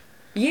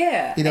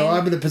 Yeah.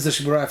 I'm in a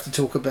position where I have to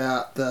talk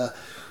about the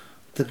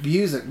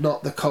music,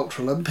 not the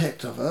cultural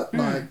impact of it.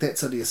 Like,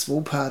 that's only a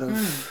small part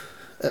of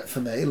it for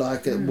me.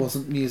 Like, it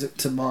wasn't music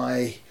to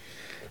my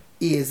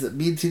ears that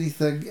meant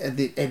anything,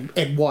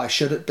 and why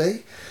should it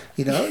be?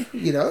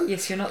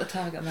 Yes, you're not the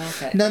target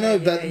market. No,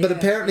 but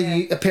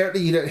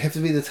apparently you don't have to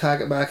be the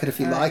target market if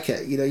you like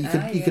it.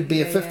 You could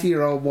be a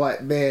 50-year-old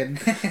white man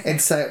and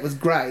say it was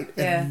great,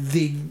 and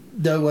then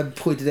no one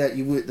pointed out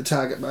you weren't the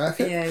target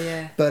market.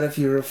 Yeah. But if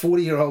you're a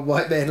 40-year-old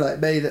white man like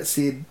me that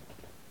said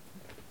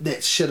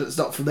that shit, it's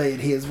not for me,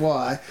 and here's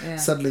why,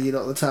 suddenly you're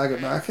not the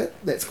target market.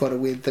 That's quite a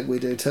weird thing we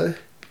do too.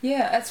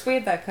 Yeah, it's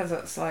weird though, because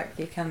it's like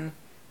you can.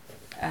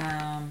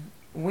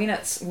 When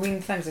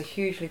things are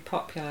hugely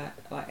popular,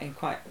 like, and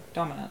quite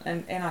dominant,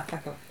 and I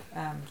think of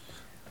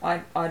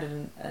I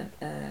did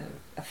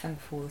a thing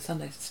for the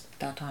Sunday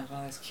Star Times,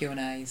 one of those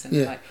Q&As,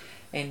 and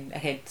and it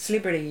had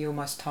celebrity you're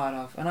most tired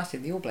of, and I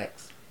said the All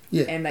Blacks,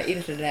 and they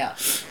edited it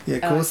out. Yeah,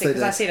 of course they did.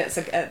 Because I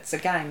said it's a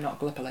game, not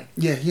Gallipoli.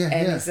 Yeah.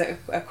 And there's the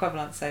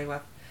equivalent, say,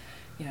 with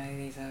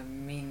these are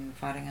men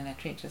fighting in our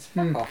trenches.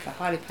 Fuck off, they're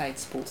highly paid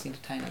sports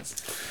entertainers,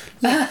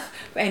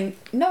 and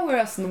nowhere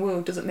else in the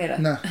world does it matter.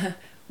 No.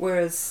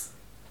 Whereas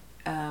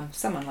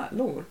someone like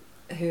Lord,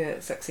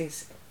 her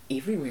success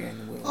everywhere in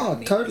the world.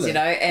 Oh, totally.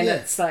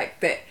 It's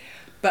like that.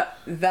 But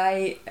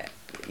they,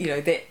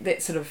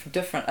 that sort of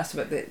different. I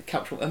suppose the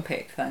cultural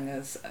impact thing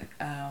is,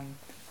 I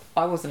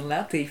wasn't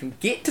allowed to even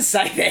get to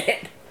say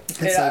that.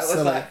 It's so silly.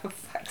 Was like, for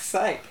fuck's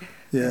sake.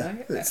 Yeah,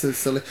 it's so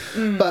silly.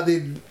 But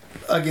then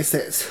I guess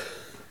that's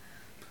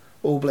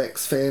All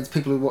Blacks fans,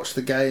 people who watch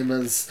the game,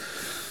 as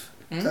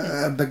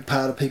a big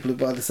part of people who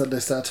buy the Sunday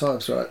Star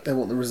Times, right? They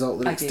want the result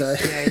the next day.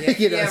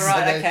 Yeah,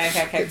 right.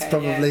 Okay. It's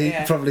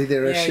probably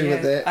their issue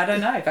with that. I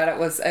don't know, but it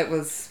was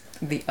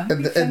the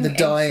only thing.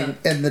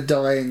 In the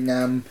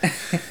dying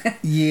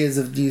years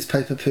of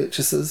newspaper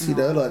purchases,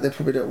 like, they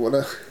probably don't want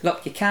to.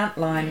 Look, you can't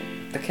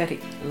line the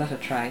kitty litter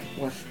tray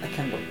with a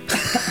Kindle.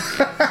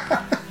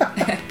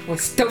 We're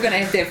still going to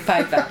have to have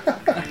paper.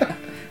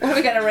 What are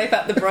we going to wrap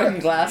up the broken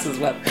glasses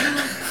with?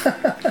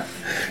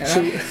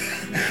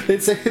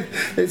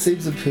 It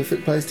seems a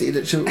perfect place to end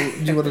it. Do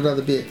you want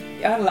another beer?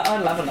 I'd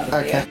love another beer.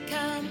 Okay.